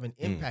much Kevin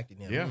impacted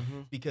him. Yeah.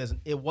 Because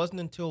it wasn't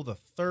until the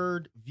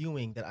third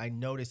viewing that I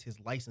noticed his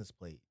license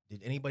plate.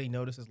 Did anybody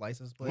notice his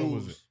license plate? Who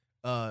was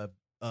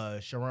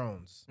it?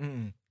 Sharon's.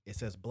 It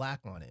says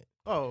black on it.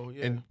 Oh,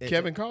 yeah. And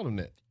Kevin called him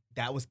that.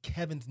 That was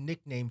Kevin's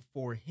nickname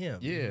for him.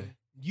 Yeah.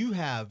 You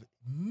have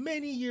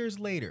many years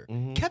later.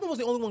 Kevin was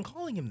the only one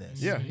calling him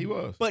this. Yeah, he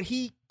was. But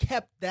he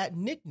kept that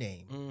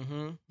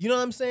nickname. You know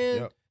what I'm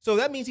saying? Yep. So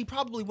that means he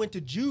probably went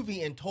to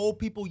juvie and told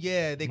people,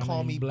 they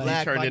call me Black.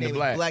 He turned My into name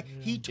Black. is Black.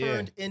 He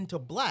turned into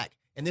Black.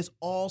 And this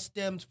all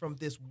stems from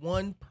this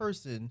one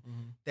person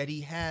that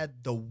he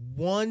had the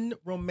one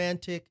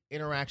romantic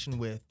interaction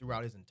with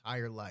throughout his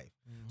entire life.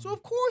 So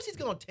of course he's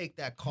going to take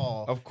that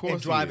call Of course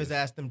and drive he his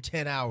ass them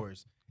 10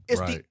 hours. It's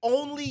the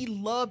only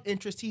love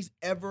interest he's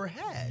ever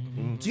had.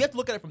 So you have to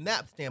look at it from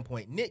that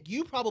standpoint. Nick,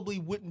 you probably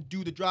wouldn't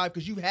do the drive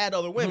because you've had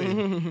other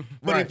women.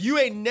 But if you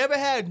ain't never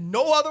had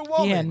no other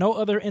woman. He had no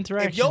other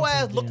interaction. If your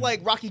ass looked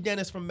like Rocky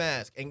Dennis from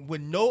Mask and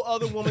when no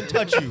other woman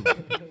touch you,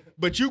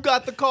 but you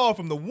got the call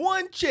from the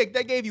one chick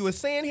that gave you a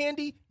sand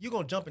handy, you're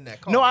going to jump in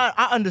that car. No, I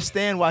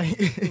understand why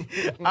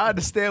I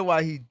understand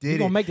why he did He it.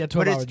 gonna make that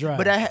 12-hour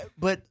drive.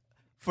 But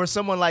for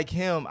someone like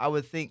him, I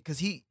would think because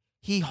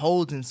he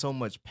holds in so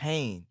much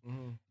pain.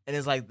 And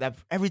it's like that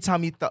every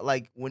time he thought,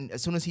 like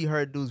as soon as he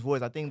heard dude's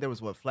voice, I think there was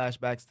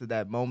flashbacks to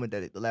that moment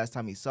that the last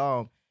time he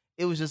saw him.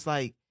 It was just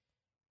like,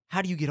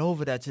 how do you get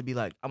over that to be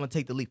like, I'm gonna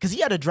take the leap? Because he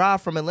had to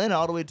drive from Atlanta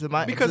all the way to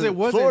because to it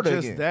wasn't Florida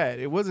just again. that.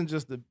 It wasn't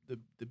just the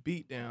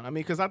beat down. I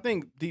mean, because I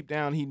think deep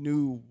down he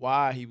knew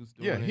why he was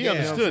doing Yeah, it. he You know what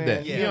I'm understood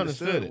that. saying? He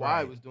understood it.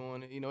 why he was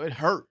doing it. You know, it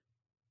hurt.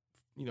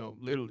 You know,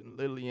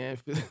 literally and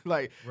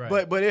like,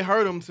 Right. but it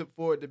hurt him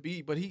for it to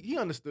be. But he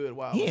understood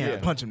why. He it was ain't happening.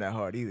 had to punch him that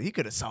hard either. He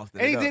could have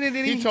softened And he it up. didn't.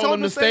 And He he told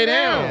him to stay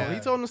down. He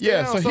told him to stay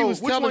Yeah, down. so he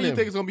was which telling one you him.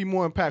 think is gonna be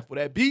more impactful?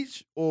 That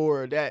beach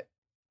or that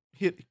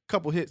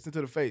couple hits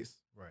into the face?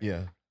 Right.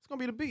 Yeah. It's gonna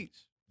be the beach.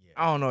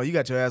 I don't know. You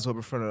got your ass up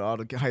in front of all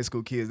the high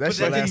school kids. That But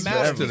shit that didn't lasts matter.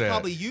 forever. He's that.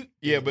 probably you.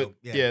 Yeah, but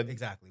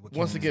exactly. What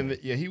Once Kevin again,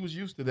 said. he was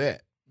used to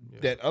that. Yeah.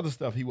 That other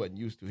stuff he wasn't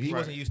used to. He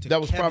wasn't used to That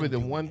was Kevin probably the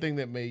doing one it. thing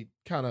that made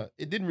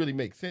it didn't really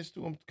make sense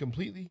to him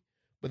completely,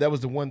 but that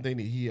was the one thing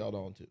that he held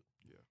on to.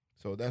 Yeah.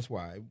 So that's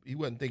why he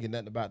wasn't thinking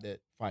nothing about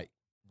that fight.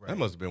 That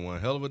must have been one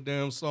hell of a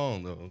damn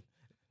song, though.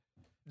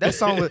 That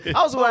song was.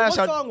 I was What gonna ask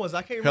y'all. song was?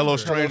 I can't remember. Hello,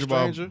 Stranger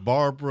by Stranger.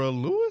 Barbara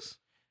Lewis.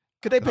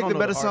 Could they I pick don't the know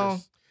better the song?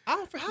 artist. I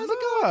don't. How's it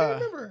go? I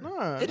can't remember.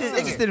 Nah, It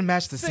just didn't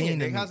match the Sing it, scene.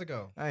 Nick. to me. How's it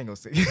go? I ain't gonna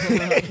sing.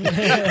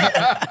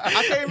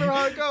 I can't remember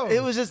how it goes.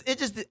 It was just. It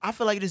just. I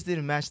feel like it just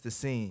didn't match the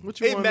scene. What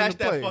you It want him matched to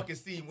that play? fucking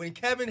scene when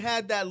Kevin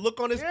had that look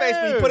on his face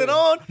when he Yeah. put it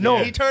on. No,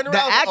 he turned the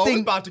around. Like, oh, acting-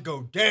 it's about to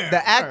go down.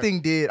 The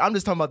acting did. I'm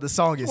just talking about the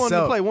song You want him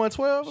to itself. play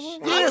 112? or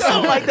something? Yeah,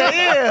 something like that.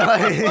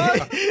 Yeah.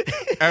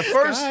 Like, At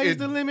first, Sky's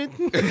the limit.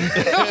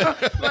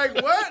 like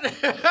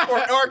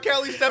what? or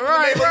Kelly stepping in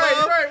the name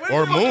of love.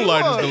 or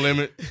Moonlight is the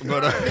limit.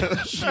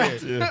 But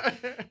shit. Yeah.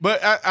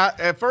 But I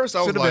at first I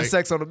was should have like, been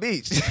Sex on the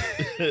Beach.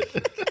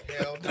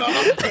 Hell no.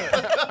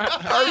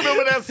 I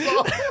remember that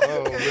song.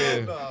 Oh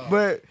man.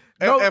 But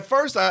At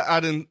first, I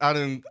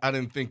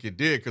didn't think it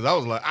did because I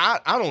was like,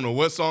 I don't know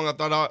what song I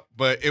thought,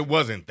 but it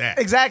wasn't that.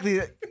 exactly.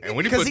 And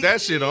when he 'Cause put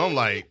that shit on, I'm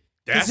like,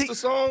 that's he- the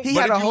song. he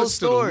But had if a you whole listen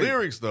story. to the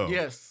lyrics though,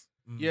 Yes.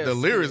 Yes. the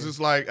lyrics, yeah. it's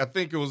like I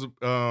think it was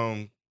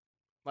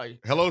like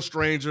 "Hello,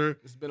 Stranger."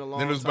 it's been a long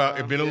Then it was time. about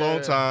it been a long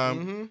Yeah.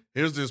 time. Mhm.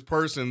 Here's this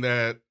person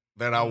that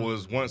I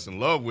was once in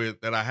love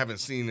with that I haven't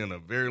seen in a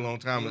very long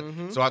time.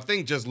 Mhm. So I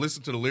think just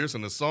listen to the lyrics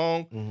and the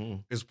song Mm-hmm.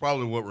 is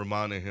probably what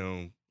reminded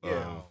him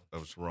Yeah.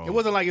 of Sharon. It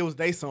wasn't like it was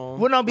their song.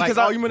 Well, no, because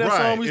like, I- you remember that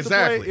Right, song we used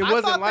exactly. to play? It I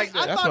wasn't thought like they-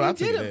 that. I That's thought what I he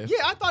took did it it. as. Yeah,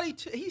 I thought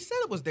he said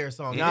it was their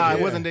song. Nah, Yeah.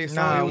 it wasn't their song.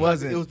 Nah, it was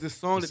wasn't. Like, it was this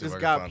song Let's that see if this I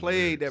can guy find the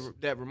played lyrics.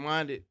 that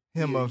reminded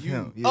him yeah, of you.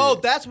 him. Yeah. Oh,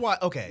 that's why.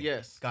 Okay.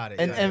 Yes. Got it.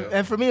 And Yeah, yeah.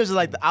 and for me, it was just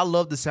like I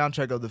love the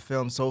soundtrack of the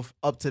film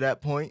up to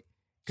that point.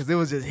 Cause it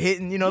was just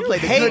hitting, you know. It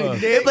played the hated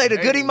goody, it. it played the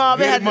Goody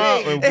Mob. It had came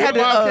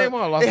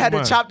on, lost they had my to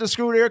mind. chop the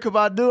screw to Erykah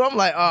Badu. I'm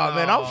like, oh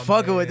man, I'm Oh,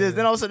 fucking with this. man.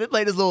 Then all of a sudden they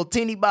played this little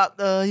teeny bop,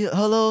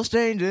 hello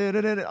stranger.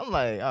 I'm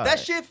like, all That right.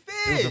 shit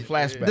It was a fit.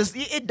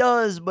 flashback. It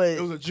does, but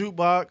It was a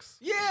jukebox.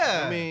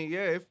 Yeah. I mean,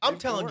 yeah. I'm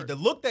telling you, the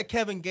look that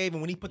Kevin gave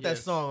him when he put that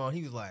Yes. song on,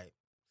 he was like,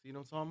 You know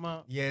what I'm talking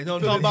about? yeah, you know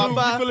what Feel I'm it talking too?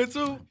 about? You feel it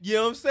too? You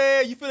know what I'm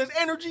saying? You feel his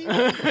energy? You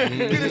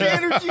feel his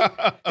energy? He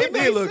It did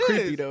made look sense.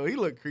 creepy though. He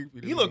looked creepy.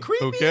 To He me. look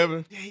creepy? Who,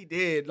 Kevin? Yeah, he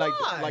did. Like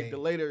Why? the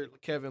later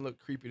Kevin looked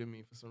creepy to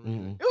me for some reason.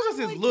 Mhm. It was just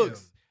I his like looks.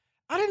 him.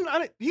 I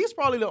didn't. He's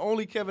probably the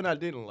only Kevin I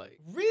didn't like.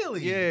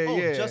 Really? Yeah, oh,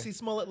 yeah. Jussie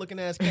Smollett looking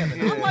ass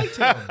Kevin. I Yeah. liked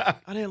him.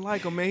 I didn't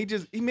like him, man.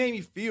 He made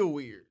me feel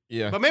weird.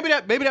 Yeah. But maybe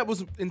that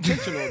was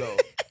intentional though.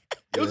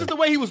 It was just the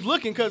way he was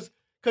looking, cause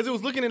because it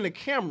was looking in the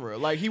camera.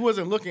 Like he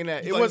wasn't looking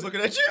at. It was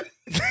looking at you.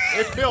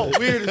 It felt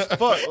weird as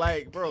fuck.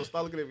 Like, bro,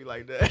 stop looking at me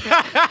like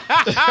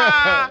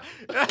that.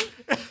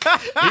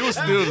 He was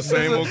still the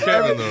same old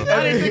Kevin though.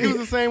 I didn't think it was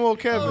the same old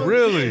Kevin.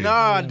 Really?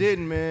 Nah, I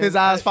didn't, man. His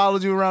eyes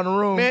followed you around the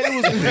room. Man, it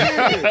was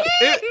weird.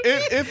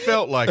 It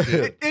felt like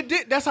it. It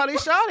did. That's how they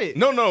shot it.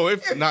 No,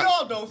 if not.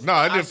 y'all don't No,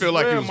 I didn't feel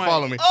like he swear, was Mike.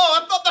 following me.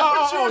 Oh, I thought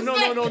that's what you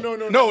were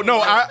saying.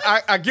 No.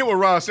 I get what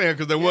Rod's saying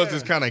because there was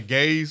this kind of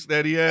gaze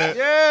that he had.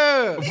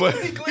 Yeah, But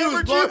he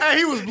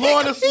was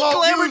blowing the smoke. He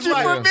clamored was you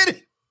like, for a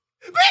minute.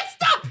 Man,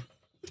 stop.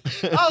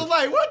 I was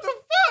like, what the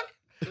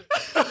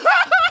fuck?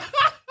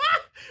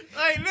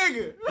 Like,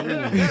 nigga.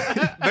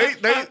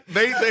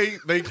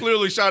 they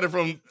clearly shot it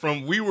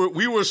from we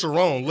were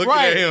Sharon looking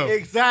Right, at him.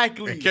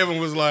 exactly. And Kevin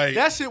was like,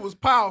 That shit was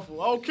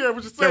powerful. I don't care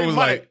what you say. Kevin was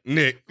Mike. like,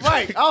 Nick.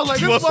 Right. I was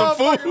like, You this want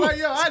some motherfucker, food? like,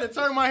 yo, I had to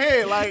turn my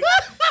head. Like,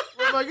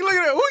 you look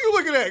at that. Who you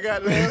looking at,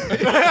 goddamn?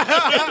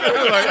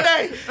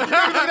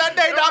 That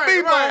day, not me,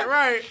 right, bro.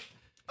 right.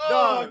 Oh,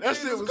 Dog, that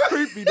shit Jesus was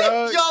Christ. creepy,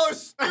 dog. Y'all are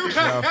stupid.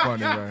 Y'all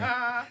funny,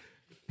 man.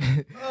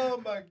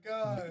 Oh my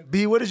god.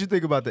 B, what did you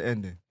think about the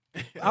ending?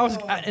 I was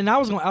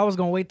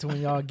gonna wait till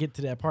when y'all get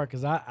to that part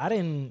because I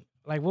didn't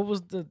like what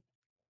was the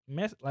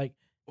mess like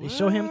they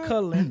show him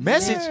cuddling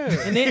Message?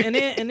 and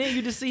then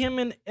you just see him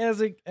in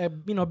as a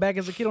back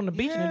as a kid on the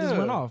beach and it just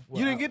went off.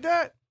 You didn't get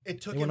that?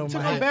 It took It went him over to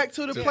my Come head. back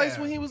to the Yeah. place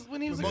when he was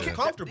a Most kid.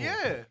 comfortable.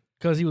 Yeah.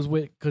 because he was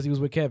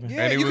with Kevin.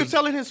 Yeah, And he you was- could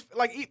tell in his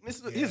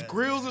his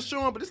grills are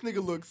showing, but this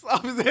nigga looks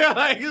soft as hell.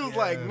 Like he was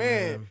like,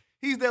 man,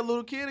 he's that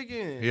little kid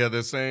again. Yeah,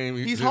 the same.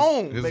 He's his,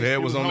 home, His basically. head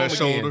He was was on home that again.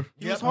 shoulder.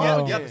 He was Yep, home yep,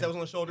 again. yep, that was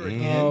on the shoulder Mhm.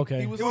 again. Oh, okay.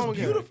 He was It home was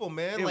again. beautiful,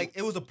 man. It- Like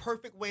it was a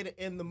perfect way to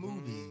end the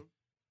movie. Mhm.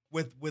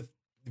 With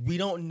we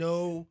don't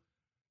know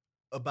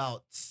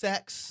about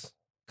sex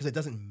because it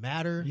doesn't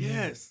matter.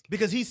 Yes.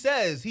 Because he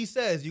says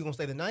you gonna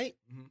stay the night,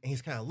 Mhm. and he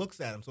kind of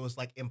looks at him, so it's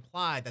like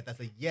implied that that's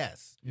a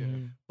yes. Yeah.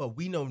 Mhm. But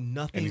we know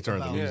nothing. And he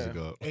turned the about music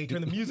Yeah. up. And he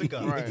turned the music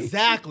up. Right.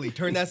 Exactly.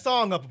 Turn that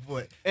song up a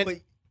foot. And-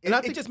 But and I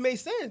it think- just made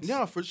sense.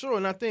 Yeah, for sure.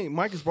 And I think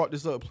Mike has brought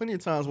this up plenty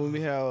of times when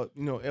we have,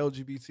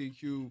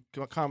 LGBTQ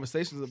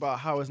conversations about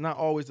how it's not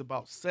always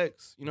about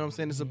sex. You know what I'm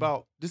saying? It's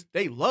about this.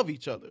 They love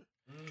each other.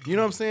 You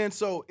know what I'm saying?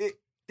 So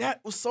that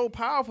was so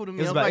powerful to me.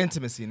 It's I'm about like,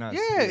 intimacy, not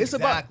yeah, it's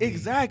about Exactly.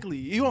 exactly.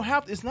 You don't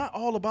have to. It's not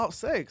all about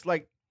sex.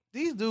 Like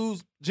these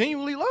dudes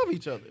genuinely love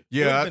each other.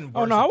 Yeah,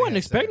 Oh no, I wasn't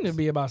expecting it to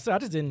be about sex. I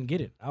just didn't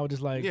get it. I was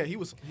just like, Yeah, he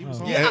was. Oh.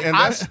 home. Yeah, and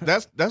I-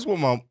 that's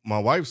what my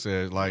wife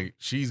said. Like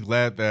she's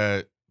glad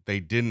that they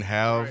didn't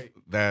have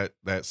Right.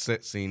 that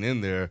set scene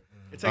in there.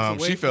 It takes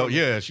away She felt from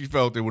it. she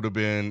felt it would have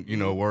been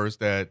worse,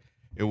 that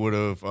it would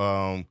have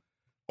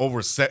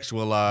over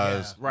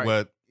sexualized Yeah, right.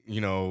 what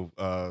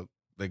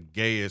the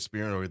gay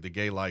experience or the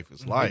gay life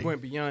is It like.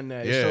 went beyond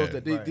that. It Yeah. shows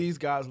that Right. these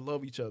guys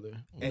love each other. You know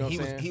And what he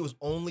I'm was saying? he was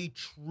only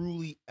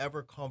truly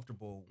ever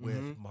comfortable with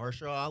Mhm.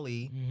 Mahershala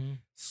Ali, Mhm.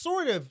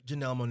 sort of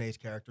Janelle Monáe's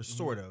character,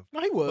 sort of,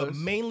 No, he was. but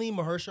mainly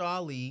Mahershala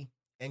Ali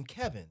and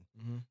Kevin.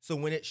 Mhm. So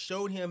when it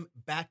showed him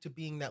back to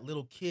being that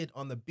little kid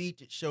on the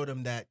beach, it showed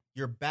him that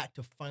you're back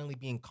to finally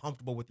being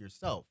comfortable with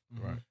yourself.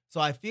 Right.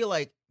 So I feel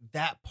like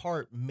that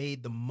part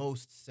made the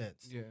most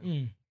sense. Yeah.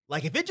 Mm.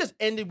 Like if it just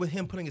ended with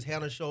him putting his hand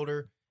on his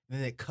shoulder and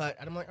then it cut,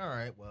 and I'm like, all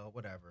right, well,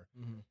 whatever.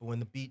 Mhm. But when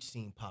the beach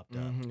scene popped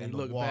up Mhm, he and the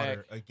looked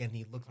water back. again,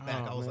 he looked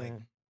back. I Oh, was like,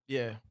 man.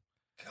 Yeah,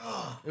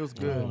 God. it was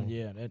good. Oh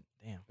yeah, that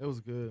damn. It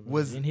was good. Man.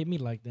 Was Didn't hit me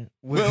like that.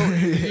 Well,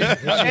 and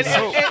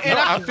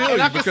I feel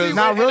you because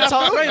Nah, real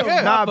talk.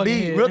 Yeah. Nah, Fucking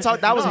B, head. real talk.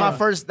 That was my Nah.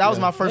 first. That was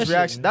my That first shit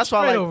reaction. That's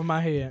why, straight like, over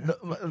my head.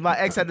 my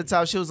ex at the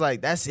time, she was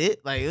like, "That's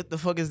it. Like, what the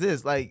fuck is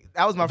this?" Like,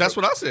 that was my. that's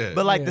first, what I said.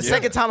 But like the Yeah.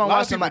 second time I A lot of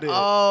watched it, I'm like, people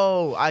did.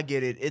 "Oh, I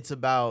get it. It's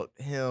about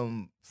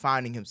him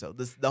finding himself."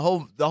 The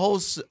whole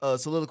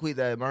soliloquy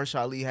that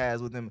Mahershala Ali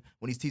has with him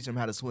when he's teaching him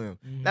how to swim.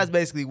 Mhm. That's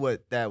basically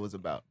what that was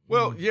about.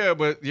 Well,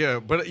 but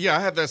I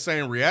had that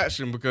same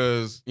reaction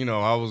because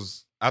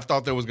I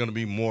thought there was going to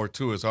be more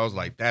to it, so I was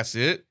like, "That's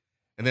it."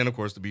 And then, of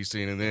course, the beach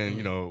scene, and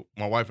then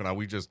my wife and I,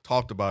 we just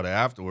talked about it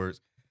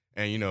afterwards,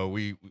 and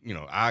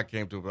I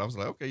came to it, but I was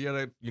like, "Okay, yeah,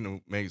 that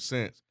made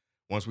sense."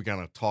 Once we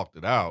kind of talked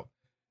it out,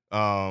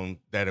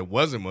 that it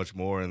wasn't much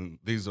more, and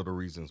these are the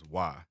reasons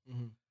why.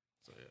 Mhm.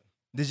 So yeah.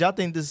 Did y'all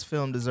think this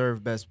film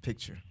deserved Best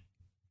Picture?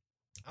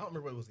 I don't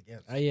remember what it was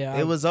against. Yeah,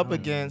 It was up I-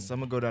 against.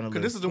 I'm gonna go down the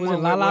Cause list. this is the Was one.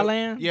 it La where- La where-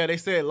 Land? Yeah, they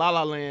said La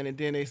La Land, and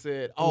then they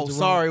said, "Oh, was the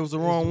sorry, wrong- it was the it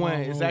was wrong the one.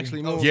 wrong It's movie. actually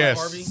Oh, movie." Yes.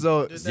 Harvey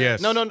So- did that?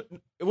 Yes. No,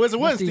 it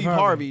wasn't Not Steve Steve Harvey.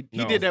 Harvey. He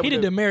No. did that. He with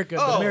did the America.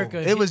 Oh,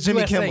 America. it was Jimmy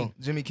USA. Kimmel.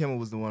 Jimmy Kimmel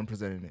was the one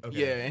presenting it. Okay.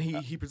 Yeah, and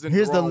he presented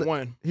Here's the the wrong li-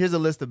 one. Here's a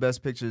list of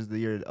best pictures the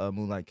year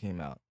Moonlight came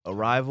out: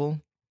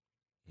 Arrival,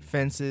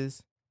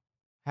 Fences,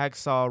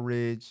 Hacksaw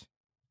Ridge,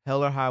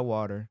 Hell or High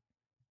Water,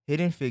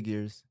 Hidden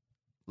Figures,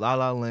 La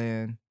La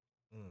Land,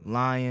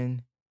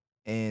 Lion,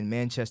 and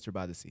Manchester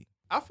by the Sea.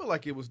 I feel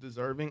like it was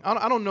deserving.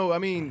 I don't know. I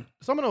mean,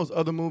 some of those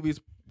other movies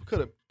could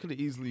have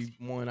easily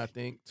won, I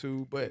think,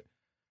 too. But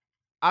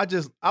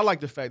I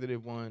like the fact that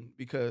it won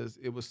because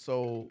it was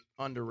so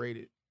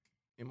underrated,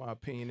 in my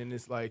opinion. And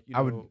it's like, I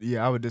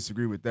would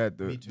disagree with that.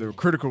 Me The too.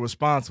 critical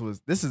response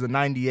was this is a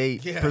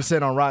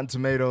 98% on Rotten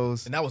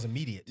Tomatoes. And that was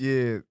immediate.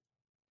 Yeah,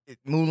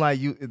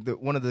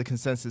 One of the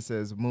consensus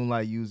says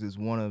Moonlight uses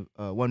one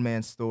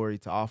man's story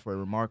to offer a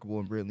remarkable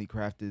and brilliantly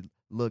crafted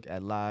look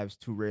at lives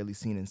too rarely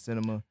seen in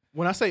cinema.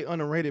 When I say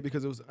underrated,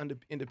 because it was an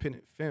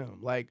independent film.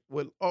 Like,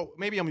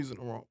 maybe I'm using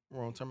the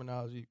wrong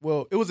terminology.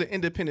 Well, it was an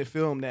independent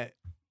film that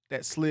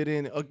slid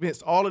in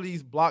against all of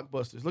these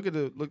blockbusters. Look at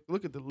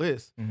the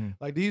list. Mm-hmm.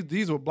 Like these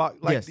were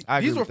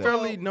these were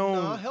fairly known.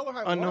 No, Hell or High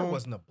Water unknown.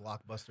 wasn't a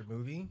blockbuster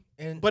movie,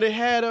 But it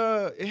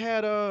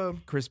had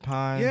Chris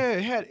Pine. yeah,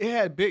 it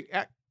had big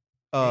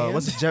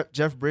What's it,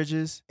 Jeff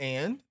Bridges?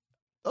 and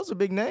Those are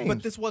big names.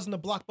 but this wasn't a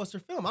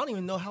blockbuster film. I don't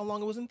even know how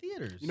long it was in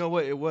theaters. You know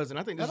what? It wasn't.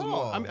 I think this At is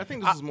more. all. I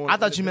think this is more. I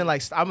thought you meant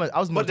like I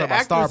was more But the talking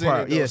about star actors in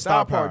power. it, though, Yeah,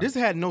 star power. This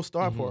had no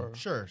star power.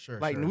 Sure.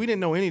 Like sure. we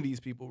didn't know any of these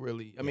people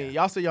really. I mean,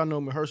 Yeah. y'all say y'all know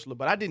Mahershala,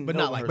 but I didn't. But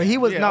know not like Mahershala. But he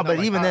was Yeah, no. not But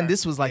like even that. then,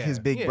 this was like his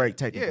Yeah. big break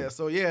technically. Yeah,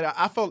 so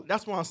I felt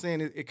that's why I'm saying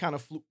it kind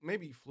of flew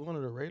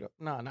under the radar.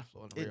 Nah, not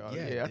flew under the radar.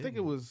 it I think it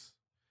didn't. was.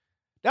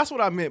 That's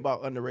what I meant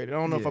about underrated. I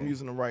don't know if I'm Yeah.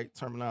 using the right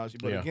terminology,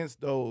 but Yeah. against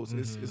those,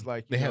 it's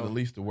like They you had know, the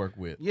least to work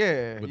with.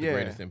 Yeah, With yeah. the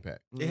greatest impact.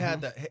 It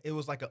had it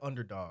was like an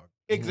underdog.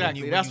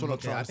 Exactly. When That's you what I'm look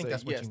at it, trying I to think say.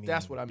 that's what Yes, you mean.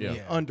 that's what I mean.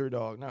 Yeah.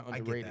 Underdog, not I get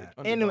underrated. that.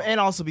 Underdog. And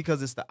also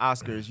because it's the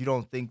Oscars, you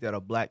don't think that a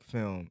black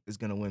film is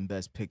gonna win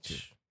Best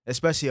Picture,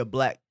 especially a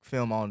black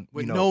film on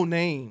with no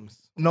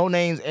names.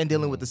 names and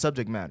dealing with the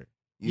subject matter.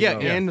 You Yeah, know?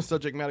 and the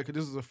subject matter, because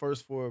this is the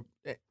first for,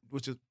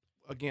 which is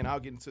again,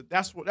 I'll get into.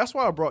 That's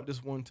why I brought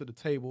this one to the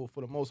table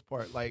for the most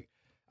part. Like,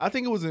 I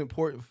think it was an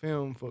important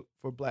film for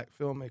black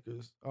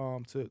filmmakers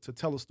to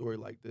tell a story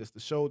like this, to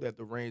show that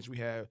the range we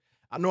have.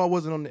 I know I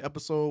wasn't on the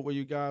episode where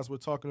you guys were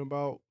talking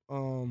about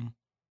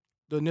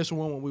the initial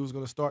one when we was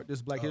going to start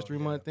this Black History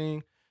Month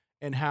thing,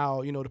 and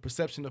how the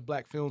perception of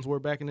black films were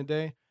back in the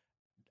day.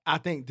 I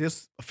think a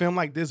film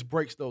like this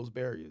breaks those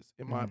barriers,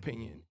 in my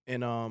opinion.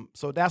 And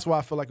so that's why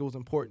I feel like it was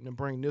important to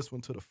bring this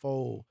one to the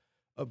fold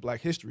of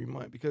Black History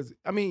Month, because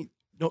I mean,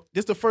 this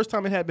is the first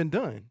time it had been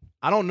done.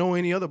 I don't know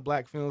any other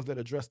black films that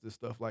address this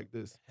stuff like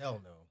this. Hell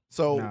no.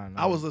 So Nah.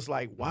 I was just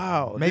like,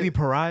 wow. Maybe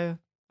Pariah,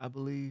 I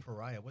believe.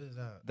 Pariah, what is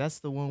that? That's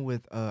the one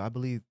with I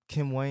believe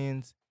Kim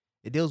Wayans.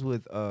 It deals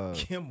with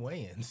Kim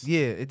Wayans. yeah,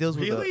 it deals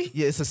with Really?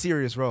 yeah, it's a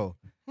serious role.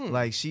 Hmm.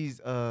 Like she's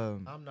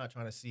I'm not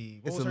trying to see.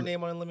 What It's was her a-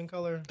 name on In Living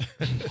Color?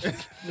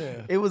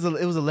 Yeah. it was a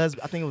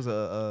lesbian. I think it was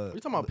Are you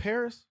talking about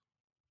Paris?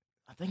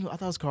 I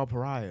thought it was called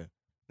Pariah.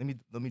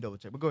 Let me double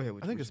check. But go ahead.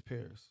 I think it's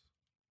Paris.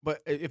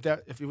 But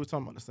if you were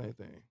talking about the same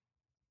thing,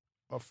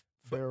 or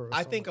Pharaoh.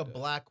 I think a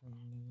black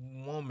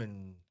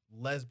woman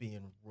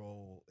lesbian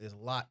role is a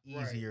lot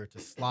easier to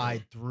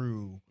slide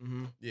through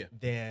Mm-hmm.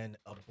 than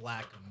a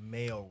black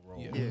male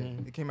role. Yeah. Yeah,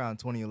 it came out in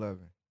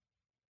 2011.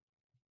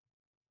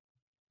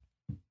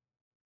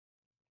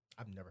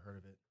 I've never heard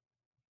of it.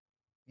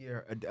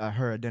 Yeah,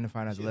 her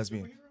identifying as a She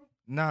lesbian. superhero?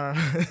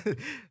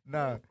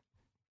 No.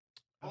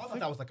 Oh, I thought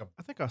that was like a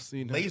I think I've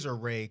seen that. laser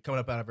ray coming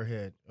up out of her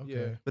head. Okay.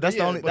 Yeah. But that's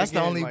the Yeah, only. but That's the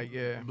again, only like,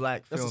 yeah.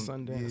 black That's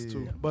film. a Sundance yeah.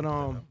 too. Yeah, But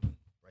write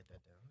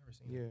that down. I've never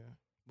seen yeah. it.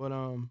 But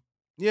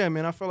yeah,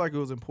 man, I felt like it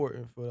was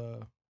important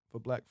for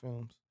black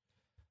films.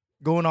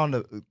 Going on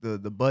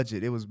the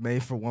budget, it was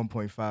made for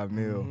 1.5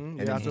 mil. Mhm.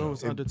 and Yeah, I thought it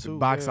was under the 2,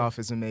 box yeah.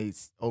 office, it made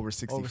over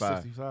 65.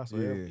 Over 65. So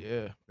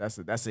yeah.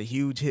 That's a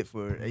huge hit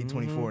for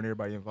A24 Mhm. and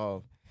everybody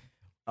involved.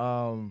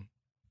 And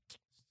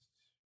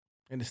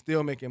it's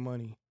still making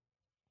money.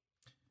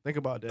 Think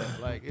about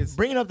that. Like it's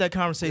Bringing up that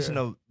conversation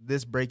Yeah. of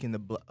this breaking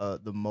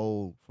the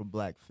mold for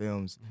black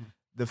films, Mhm.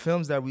 the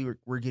films that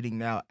we're getting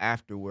now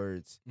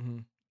afterwards.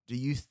 Mhm. Do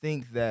you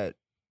think that?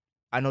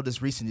 I know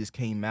this recently just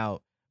came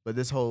out, but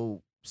this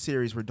whole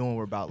series we're doing,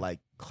 we're about like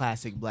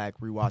classic black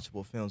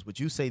rewatchable films. Would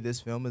you say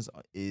this film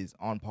is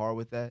on par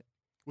with that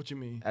What you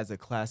mean? as a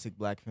classic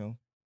black film?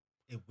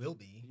 It will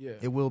be. Yeah.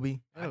 It will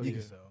be. I Hell think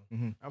yeah.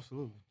 so.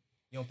 Absolutely.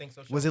 You don't think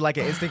so? Was Sean? it like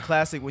an instant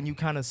classic when you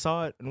kind of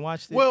saw it and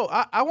watched it? Well,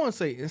 I wouldn't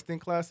say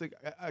instant classic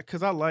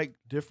because I like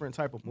different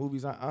type of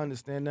movies. I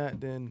understand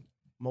that than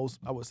most,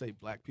 I would say,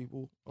 black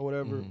people or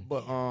whatever. Mhm.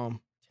 But Tell him,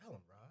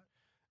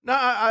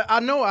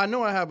 Rod. no, I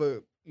know I have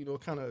a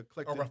kind of A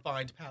eclectic.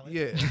 refined palate.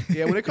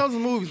 Yeah. When it comes to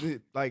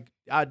movies,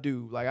 I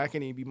do. Like I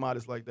can't even be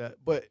modest like that.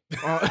 But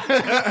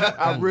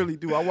I really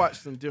do. I watch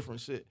some different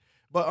shit.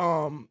 But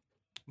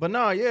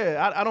no,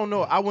 yeah. I don't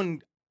know. I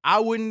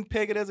wouldn't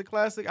peg it as a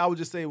classic. I would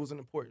just say it was an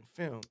important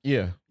film.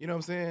 Yeah. You know what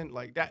I'm saying?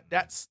 Like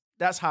that's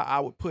how I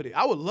would put it.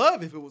 I would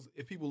love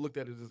if people looked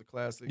at it as a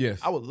classic. Yes.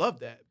 I would love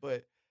that,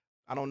 but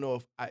I don't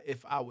know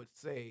if I would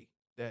say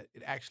that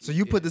it actually. so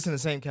you put is. this in the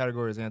same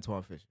category as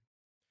Antoine Fisher.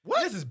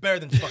 What? This is better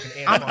than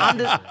fucking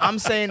Antoine. I'm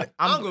saying.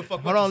 I don't give a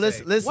fuck what Hold on, you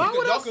listen. say. Listen. Why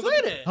would I Y'all could say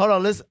look- that? Hold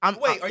on, listen.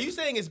 Wait, are you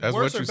saying it's That's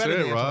worse what or you better said,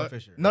 than Antoine Rod.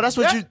 Fisher? No,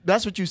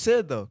 that's what you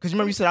said though. Because you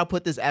remember you said I'll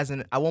put this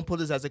I won't put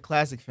this as a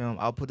classic film.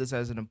 I'll put this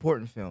as an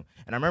important film.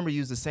 And I remember you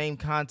used the same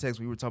context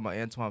we were talking about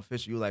Antoine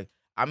Fisher. You were like,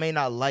 I may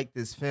not like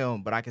this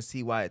film, but I can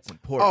see why it's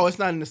important. Oh, it's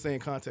not in the same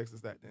context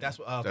as that. Then. That's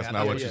what. Okay, That's I not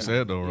thought what you you said.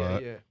 said though, yeah,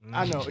 Rod. yeah.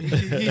 I know.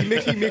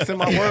 He mixing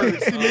my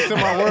words. He mixing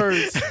my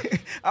words.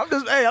 I'm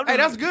just Hey,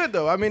 that's good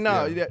though. I mean,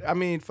 no. I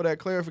mean, for that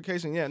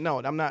clarification, yeah.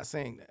 No, I'm not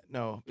saying that.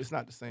 No, it's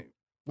not the same.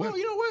 Well,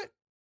 you know what?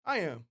 I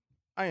am.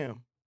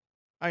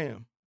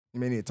 You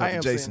may need to talk I to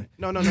am Jason. saying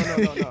no.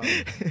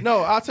 No,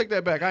 I'll take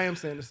that back. I am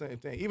saying the same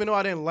thing. Even though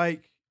I didn't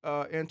like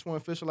Antoine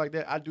Fisher like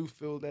that, I do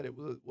feel that it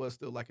was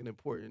still like an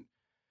important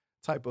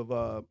type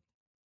of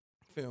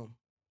film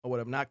or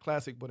whatever. Not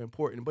classic, but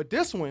important. But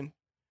this one,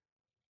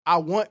 I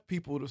want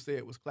people to say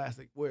it was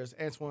classic. Whereas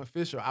Antoine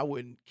Fisher, I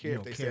wouldn't care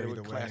if they said it was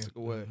classic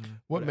or what.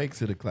 What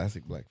makes it a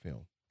classic black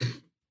film?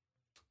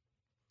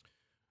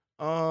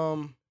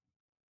 I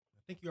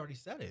think you already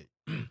said it.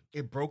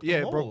 It broke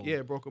the mold.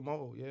 It broke a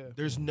mold. Yeah.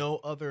 There's no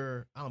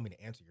other. I don't mean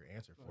to answer your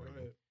answer for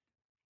you.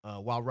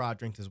 While Rod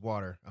drinks his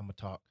water, I'm gonna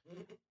talk.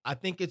 I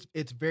think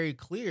it's very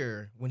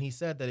clear when he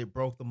said that it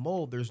broke the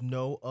mold. There's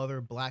no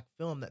other black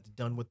film that's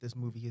done what this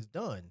movie has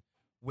done,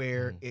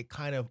 where it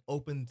kind of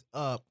opens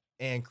up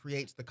and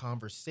creates the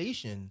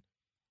conversation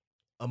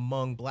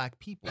among black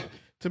people.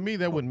 To me,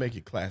 that wouldn't make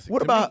it classic. What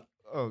To about?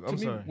 me,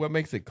 to me, what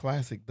makes it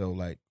classic though?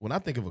 Like when I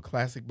think of a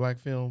classic black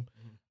film,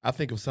 I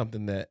think of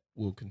something that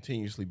will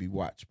continuously be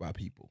watched by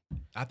people.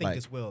 I think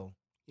this will.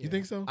 You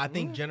think so? I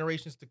think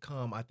generations to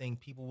come, I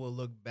think people will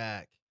look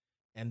back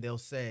and they'll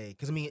say,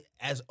 because I mean,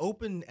 as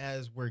open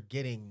as we're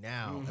getting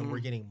now, and we're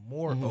getting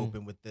more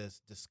open with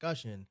this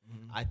discussion,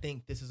 I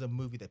think this is a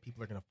movie that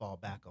people are going to fall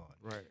back on.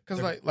 Right.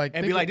 Because like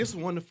And be like, this is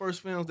one of the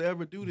first films to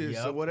ever do this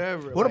or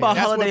whatever. What about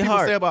that's Holiday what people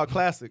Heart? say about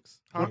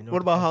classics. Huh?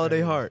 What about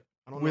Holiday Heart?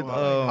 I don't with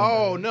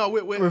know.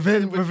 With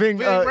Revenge,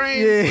 Reigns?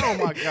 yeah. Oh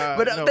my god!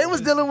 But no. they was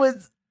dealing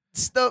with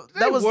stuff They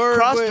that was were,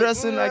 cross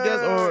dressing, I guess,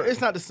 or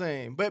it's not the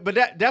same. But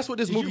that's what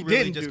this Did movie you really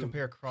didn't just do.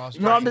 compare cross?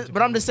 no,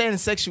 I'm just saying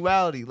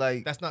sexuality.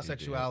 Like That's not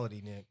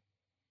sexuality, Nick.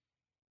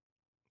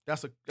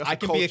 That's I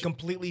can be a culture.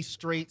 completely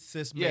straight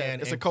cis man Yeah,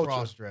 it's a and culture.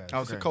 cross-dress.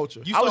 It's a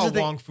culture. You I was saw just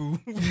think- Wong Fu.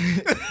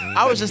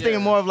 I was just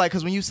thinking more of like,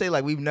 because when you say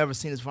like we've never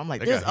seen this before, I'm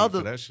like, They there's got heat other.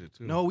 for that shit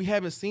too. No, we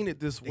haven't seen it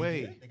this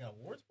way. They got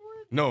awards for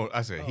it? No,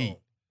 I said heat.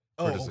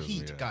 Criticism,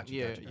 Heat. yeah. Got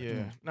you. Yeah, got you.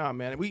 yeah. Nah,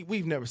 man,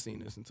 we've never seen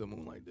this until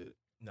Moonlight did.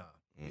 Nah.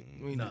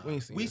 We Nah.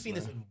 ain't seen We've this, seen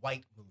this man. in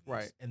white movies,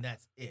 Right. And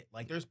that's it.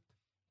 Like,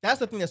 that's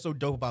the thing that's so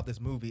dope about this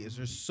movie is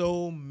there's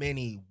so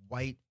many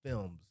white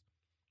films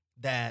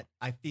that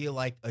I feel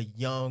like a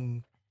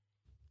young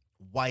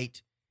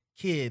white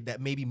kid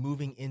that may be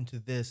moving into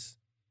this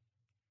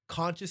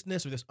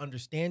consciousness or this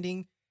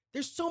understanding.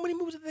 There's so many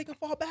movies that they can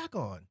fall back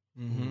on.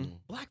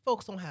 Black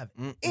folks don't have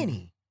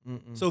any.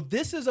 So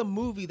this is a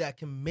movie that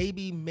can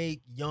maybe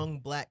make young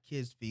black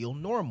kids feel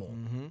normal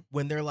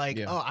when they're like,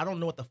 oh, I don't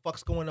know what the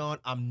fuck's going on.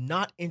 I'm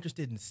not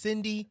interested in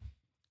Cindy,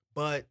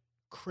 but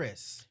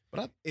Chris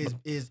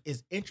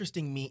is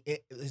interesting me.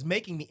 It is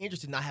making me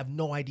interested, and I have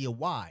no idea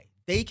why.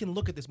 They can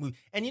look at this movie.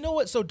 And you know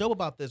what's so dope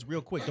about this,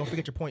 real quick, don't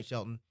forget your point,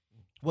 Shelton.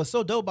 What's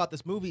so dope about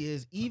this movie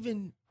is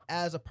even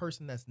as a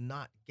person that's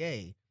not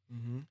gay,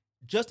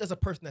 just as a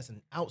person that's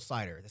an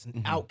outsider, that's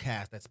an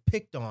outcast, that's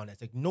picked on,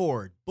 that's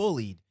ignored,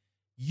 bullied,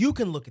 you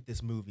can look at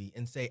this movie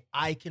and say,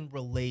 I can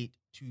relate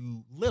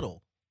to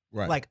Little.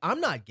 Right. Like, I'm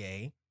not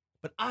gay,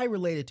 but I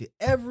related to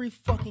every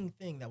fucking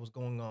thing that was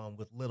going on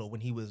with Little when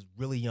he was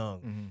really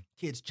young.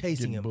 Kids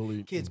chasing Getting him,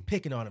 bullied. kids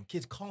picking on him,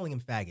 kids calling him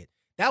faggot.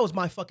 That was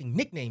my fucking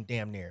nickname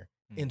damn near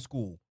in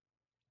school.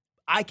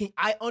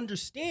 I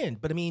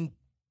understand, but I mean,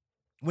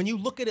 when you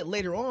look at it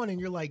later on and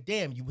you're like,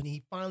 damn, when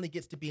he finally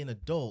gets to be an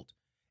adult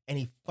and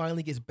he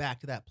finally gets back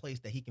to that place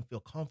that he can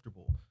feel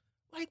comfortable,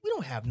 like, we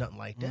don't have nothing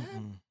like that.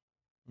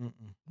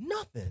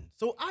 Nothing.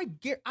 So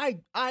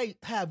I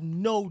have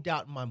no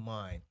doubt in my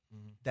mind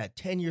that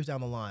 10 years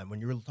down the line, when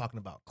you're really talking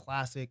about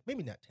classic,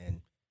 maybe not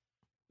 10,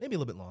 maybe a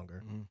little bit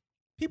longer,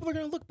 people are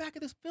going to look back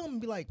at this film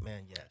and be like,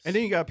 man, yes. And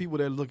then you got people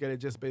that look at it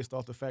just based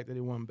off the fact that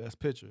it won Best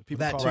Picture. People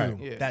That call too.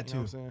 it, yeah, That you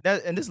know what too. I'm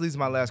saying? And this leads to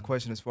my last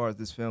question as far as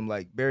this film.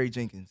 Like Barry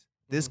Jenkins,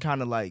 this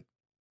kind of like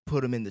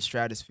put him in the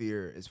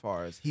stratosphere as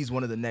far as he's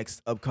one of the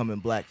next upcoming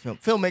black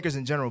filmmakers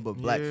in general, but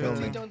black Yeah. What's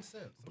he filmmakers. done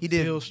since? He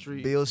did Beale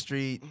Street. Beale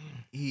Street.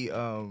 He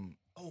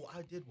Oh,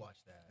 I did watch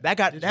that. that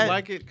got Did that. you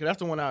like it? Because that's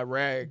the one I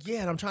ragged. Yeah,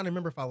 and I'm trying to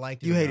remember if I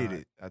liked it. You or hated not.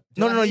 it. Did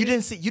No, I you hate didn't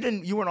it? see.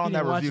 You weren't on He that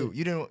didn't watch review. it.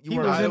 You didn't. You He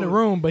weren't. was in the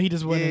room, but he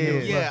just wasn't in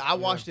there. Yeah, I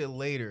watched it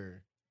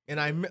later, and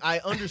I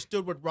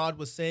understood what Rod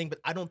was saying, but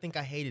I don't think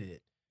I hated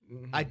it.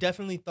 I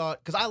definitely thought,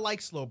 because I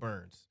like slow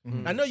burns.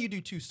 I know you do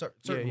too,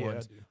 certain yeah,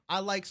 ones. I do. I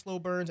like slow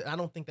burns, and I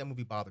don't think that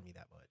movie bothered me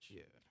that much.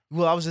 Yeah.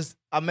 Well,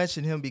 I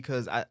mentioned him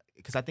because I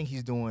think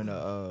he's doing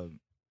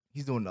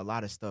a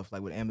lot of stuff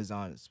like with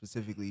Amazon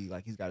specifically.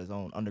 Like he's got his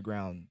own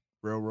Underground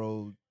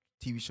Railroad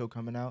TV show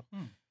coming out.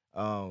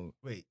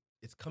 Wait,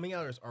 it's coming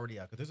out or it's already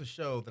out? Because there's a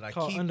show that I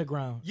Called keep.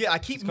 Underground. Yeah, I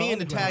keep It's meaning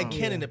to called tag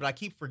Underground. Ken in it, but I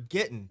keep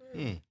forgetting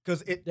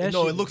because it That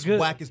no, it shit looks good.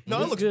 whack as no,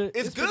 it It's looks good.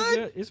 it's It's pretty good.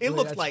 good. It's It good.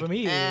 looks That's- like for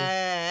me, it is.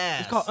 ass.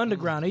 It's called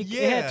Underground. It had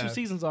Yeah. 2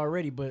 seasons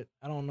already, but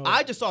I don't know.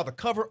 I just saw the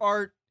cover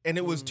art and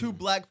it was two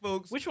black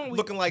folks Which one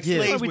looking like Yeah.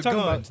 Which slaves one we with talking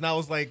guns, about? and I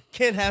was like,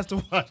 Ken has to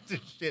watch this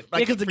shit. Yeah,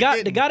 because the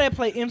guy that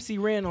played MC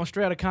Ren on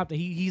Strata Compton,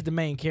 he's the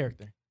main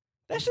character.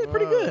 That shit's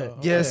pretty good.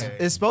 Yes, Okay.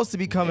 it's supposed to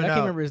be coming I can't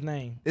out. remember his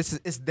name. It's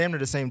damn near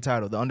the same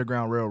title, The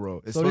Underground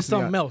Railroad. It's So it's supposed to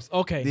be something out- else.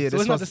 Okay, Yeah, so this it's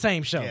not supposed the to-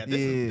 same show. Yeah, this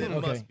is, Yeah. it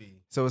Okay. must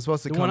be. So it's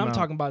supposed to The come one I'm out.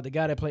 talking about, the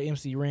guy that played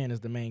MC Ren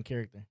is the main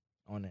character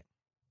on it.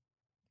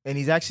 And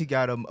he's actually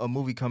got a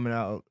movie coming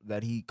out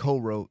that he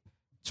co-wrote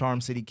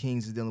Charm City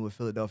Kings is dealing with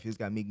Philadelphia's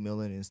got Meek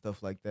Mill and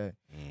stuff like that.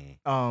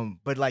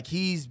 But like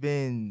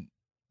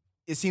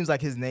it seems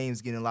like his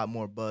name's getting a lot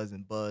more buzz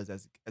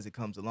as it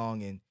comes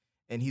along,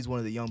 and he's one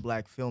of the young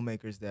black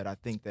filmmakers that I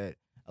think that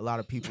a lot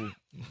of people.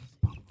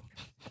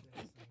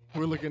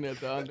 We're looking at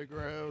the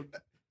underground.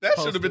 That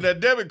should have been that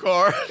debit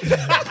card.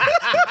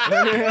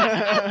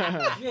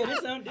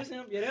 Yeah, this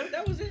him. Yeah,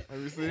 that was it. Have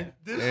you seen?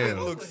 This shit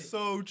looks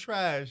so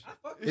trash.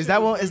 Is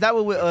that one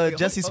with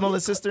Jesse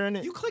Smollett's sister in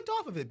it? You clicked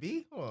off of it,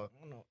 B. Hold on.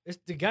 I don't know. It's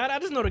the guy. I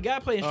just know the guy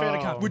playing Straight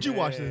Outta Compton. Would you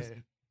watch this?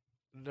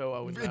 No, I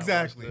would not.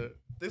 Exactly. Watch that.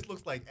 This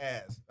looks like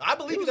ass. I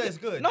believe you that it's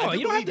good. No, I do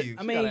you don't have believe to. you.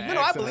 I mean,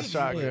 I believe you.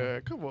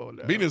 Shotgun. Come on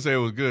now. B didn't say it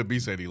was good. B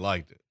said he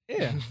liked it.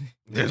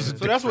 Yeah. So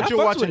that's what I you're fucked with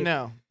watching it.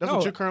 now. That's No,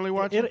 what you're currently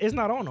watching. It's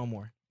not on no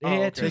more. They Oh, had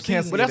okay. two They seasons.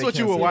 canceled But that's it. what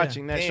you were They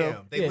watching. That Damn,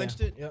 show. they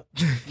lynched it. Yep.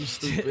 You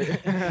stupid.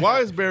 Why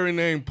is Barry's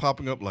name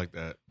popping up like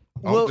that?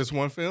 Well- Off this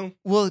one film?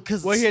 Well,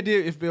 because Well, he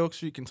did If Beale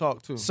Street Can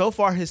Talk too. so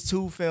far his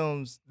 2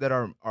 films that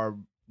are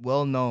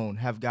well known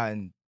have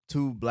gotten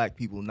 2 black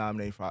people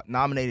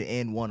nominated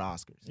and 1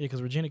 Oscars. Yeah,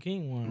 because Regina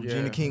King won.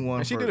 Regina King won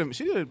And she for-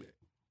 did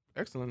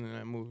excellent in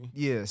that movie.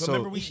 Yeah, But so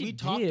remember we She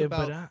talked did,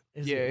 about, but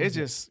It's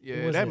just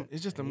wasn't-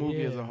 it's just the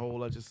movie as a yeah.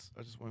 whole. I just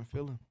wasn't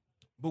feeling.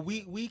 but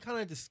we kind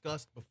of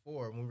discussed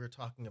before when we were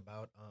talking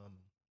about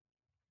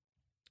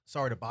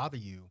Sorry to Bother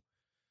You,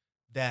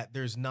 that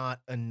there's not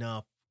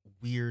enough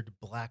weird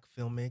black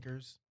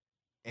filmmakers,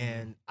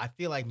 and I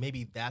feel like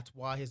maybe that's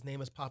why his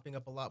name is popping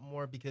up a lot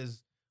more,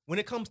 because when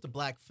it comes to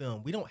black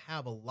film, we don't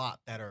have a lot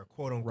that are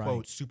quote unquote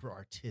Right. super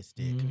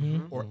artistic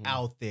Mhm. or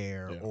out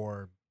there Yeah.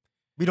 or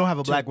we don't have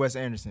a black Wes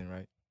Anderson,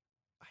 right?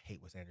 I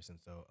hate Wes Anderson,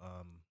 so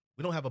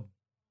we don't have a.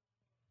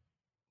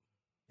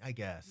 I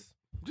guess.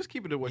 Just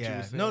keep it to what you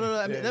were saying. No.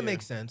 I mean, Yeah, that yeah.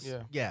 makes sense.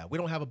 Yeah. Yeah, we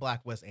don't have a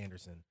black Wes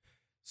Anderson,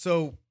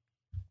 so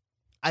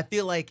I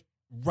feel like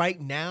right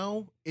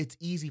now it's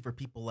easy for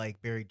people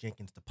like Barry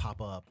Jenkins to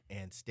pop up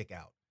and stick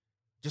out,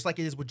 just like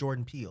it is with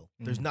Jordan Peele.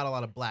 There's not a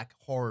lot of black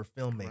horror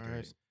filmmakers,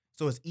 Right.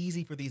 so it's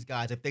easy for these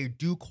guys if they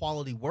do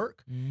quality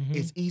work. Mhm.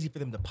 It's easy for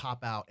them to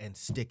pop out and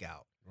stick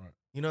out. Right.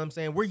 You know what I'm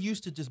saying? We're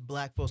used to just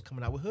black folks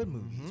coming out with hood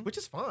movies, which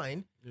is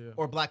fine, Yeah.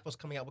 or black folks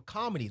coming out with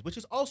comedies, which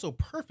is also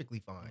perfectly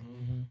fine.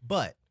 Mhm.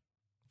 But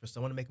for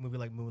someone to make a movie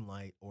like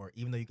Moonlight, or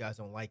even though you guys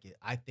don't like it,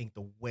 I think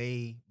the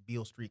way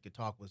Beale Street Could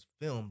Talk was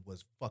filmed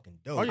was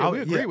fucking dope. Oh, yeah, we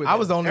agree with I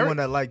was that. the only Eric- one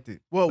that liked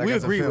it. Well, like, we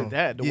as a agree film. with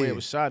that. The way Yeah. it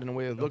was shot and the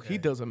way it looked, he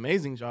Okay. does an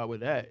amazing job with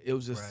that. It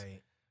was just,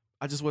 Right.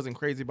 I just wasn't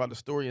crazy about the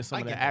story and some I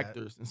of the get that.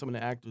 actors and some of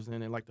the actors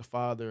in it, like the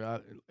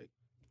father.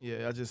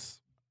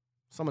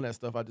 Some of that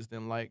stuff I just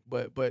didn't like.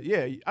 But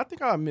yeah, I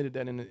think I admitted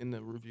that in the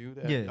review.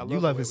 That Yeah, I you the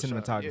love way his it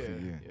was shot.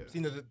 cinematography, yeah. See,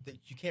 that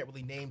you can't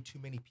really name too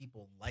many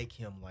people like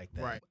him like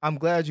that. Right. I'm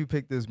glad you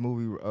picked this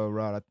movie,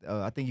 Rod.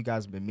 I think you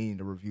guys have been meaning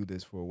to review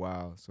this for a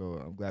while, so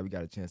I'm glad we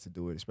got a chance to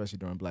do it, especially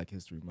during Black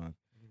History Month,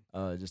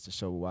 just to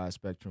show a wide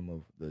spectrum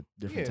of the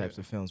different Yeah. types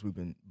of films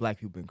black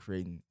people been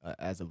creating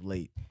as of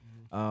late.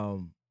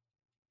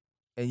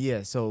 And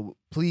yeah, so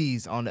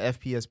please, on the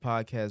FPS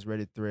Podcast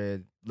Reddit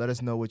thread, let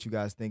us know what you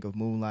guys think of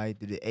Moonlight.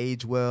 Did it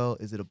age well?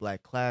 Is it a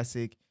black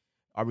classic?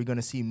 Are we going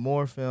to see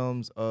more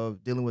films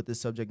of dealing with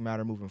this subject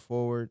matter moving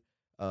forward?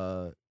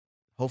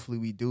 Hopefully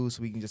we do,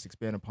 so we can just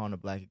expand upon the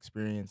black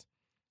experience.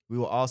 We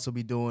will also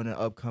be doing an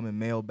upcoming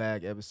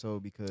mailbag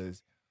episode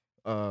because,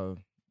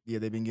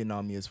 they've been getting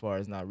on me as far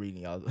as not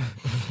reading y'all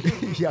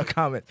y'all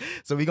comments.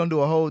 So we're going to do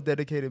a whole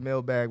dedicated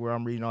mailbag where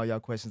I'm reading all y'all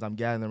questions. I'm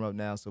gathering them up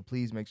now, so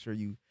please make sure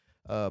you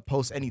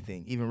post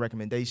anything, even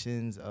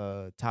recommendations,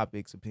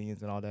 topics,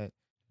 opinions, and all that.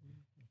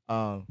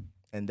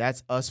 And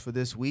that's us for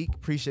this week.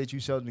 Appreciate you,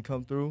 Sheldon, to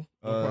come through.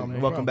 problem, no Welcome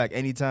problem. back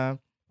anytime.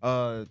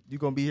 You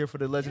gonna be here for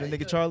the Legend of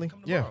Nigga Charlie?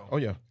 Come Yeah. tomorrow. Oh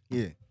yeah.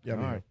 Yeah. Yeah. All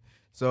right.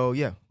 So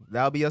yeah,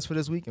 that'll be us for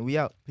this week, and we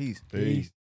out. Peace. Peace.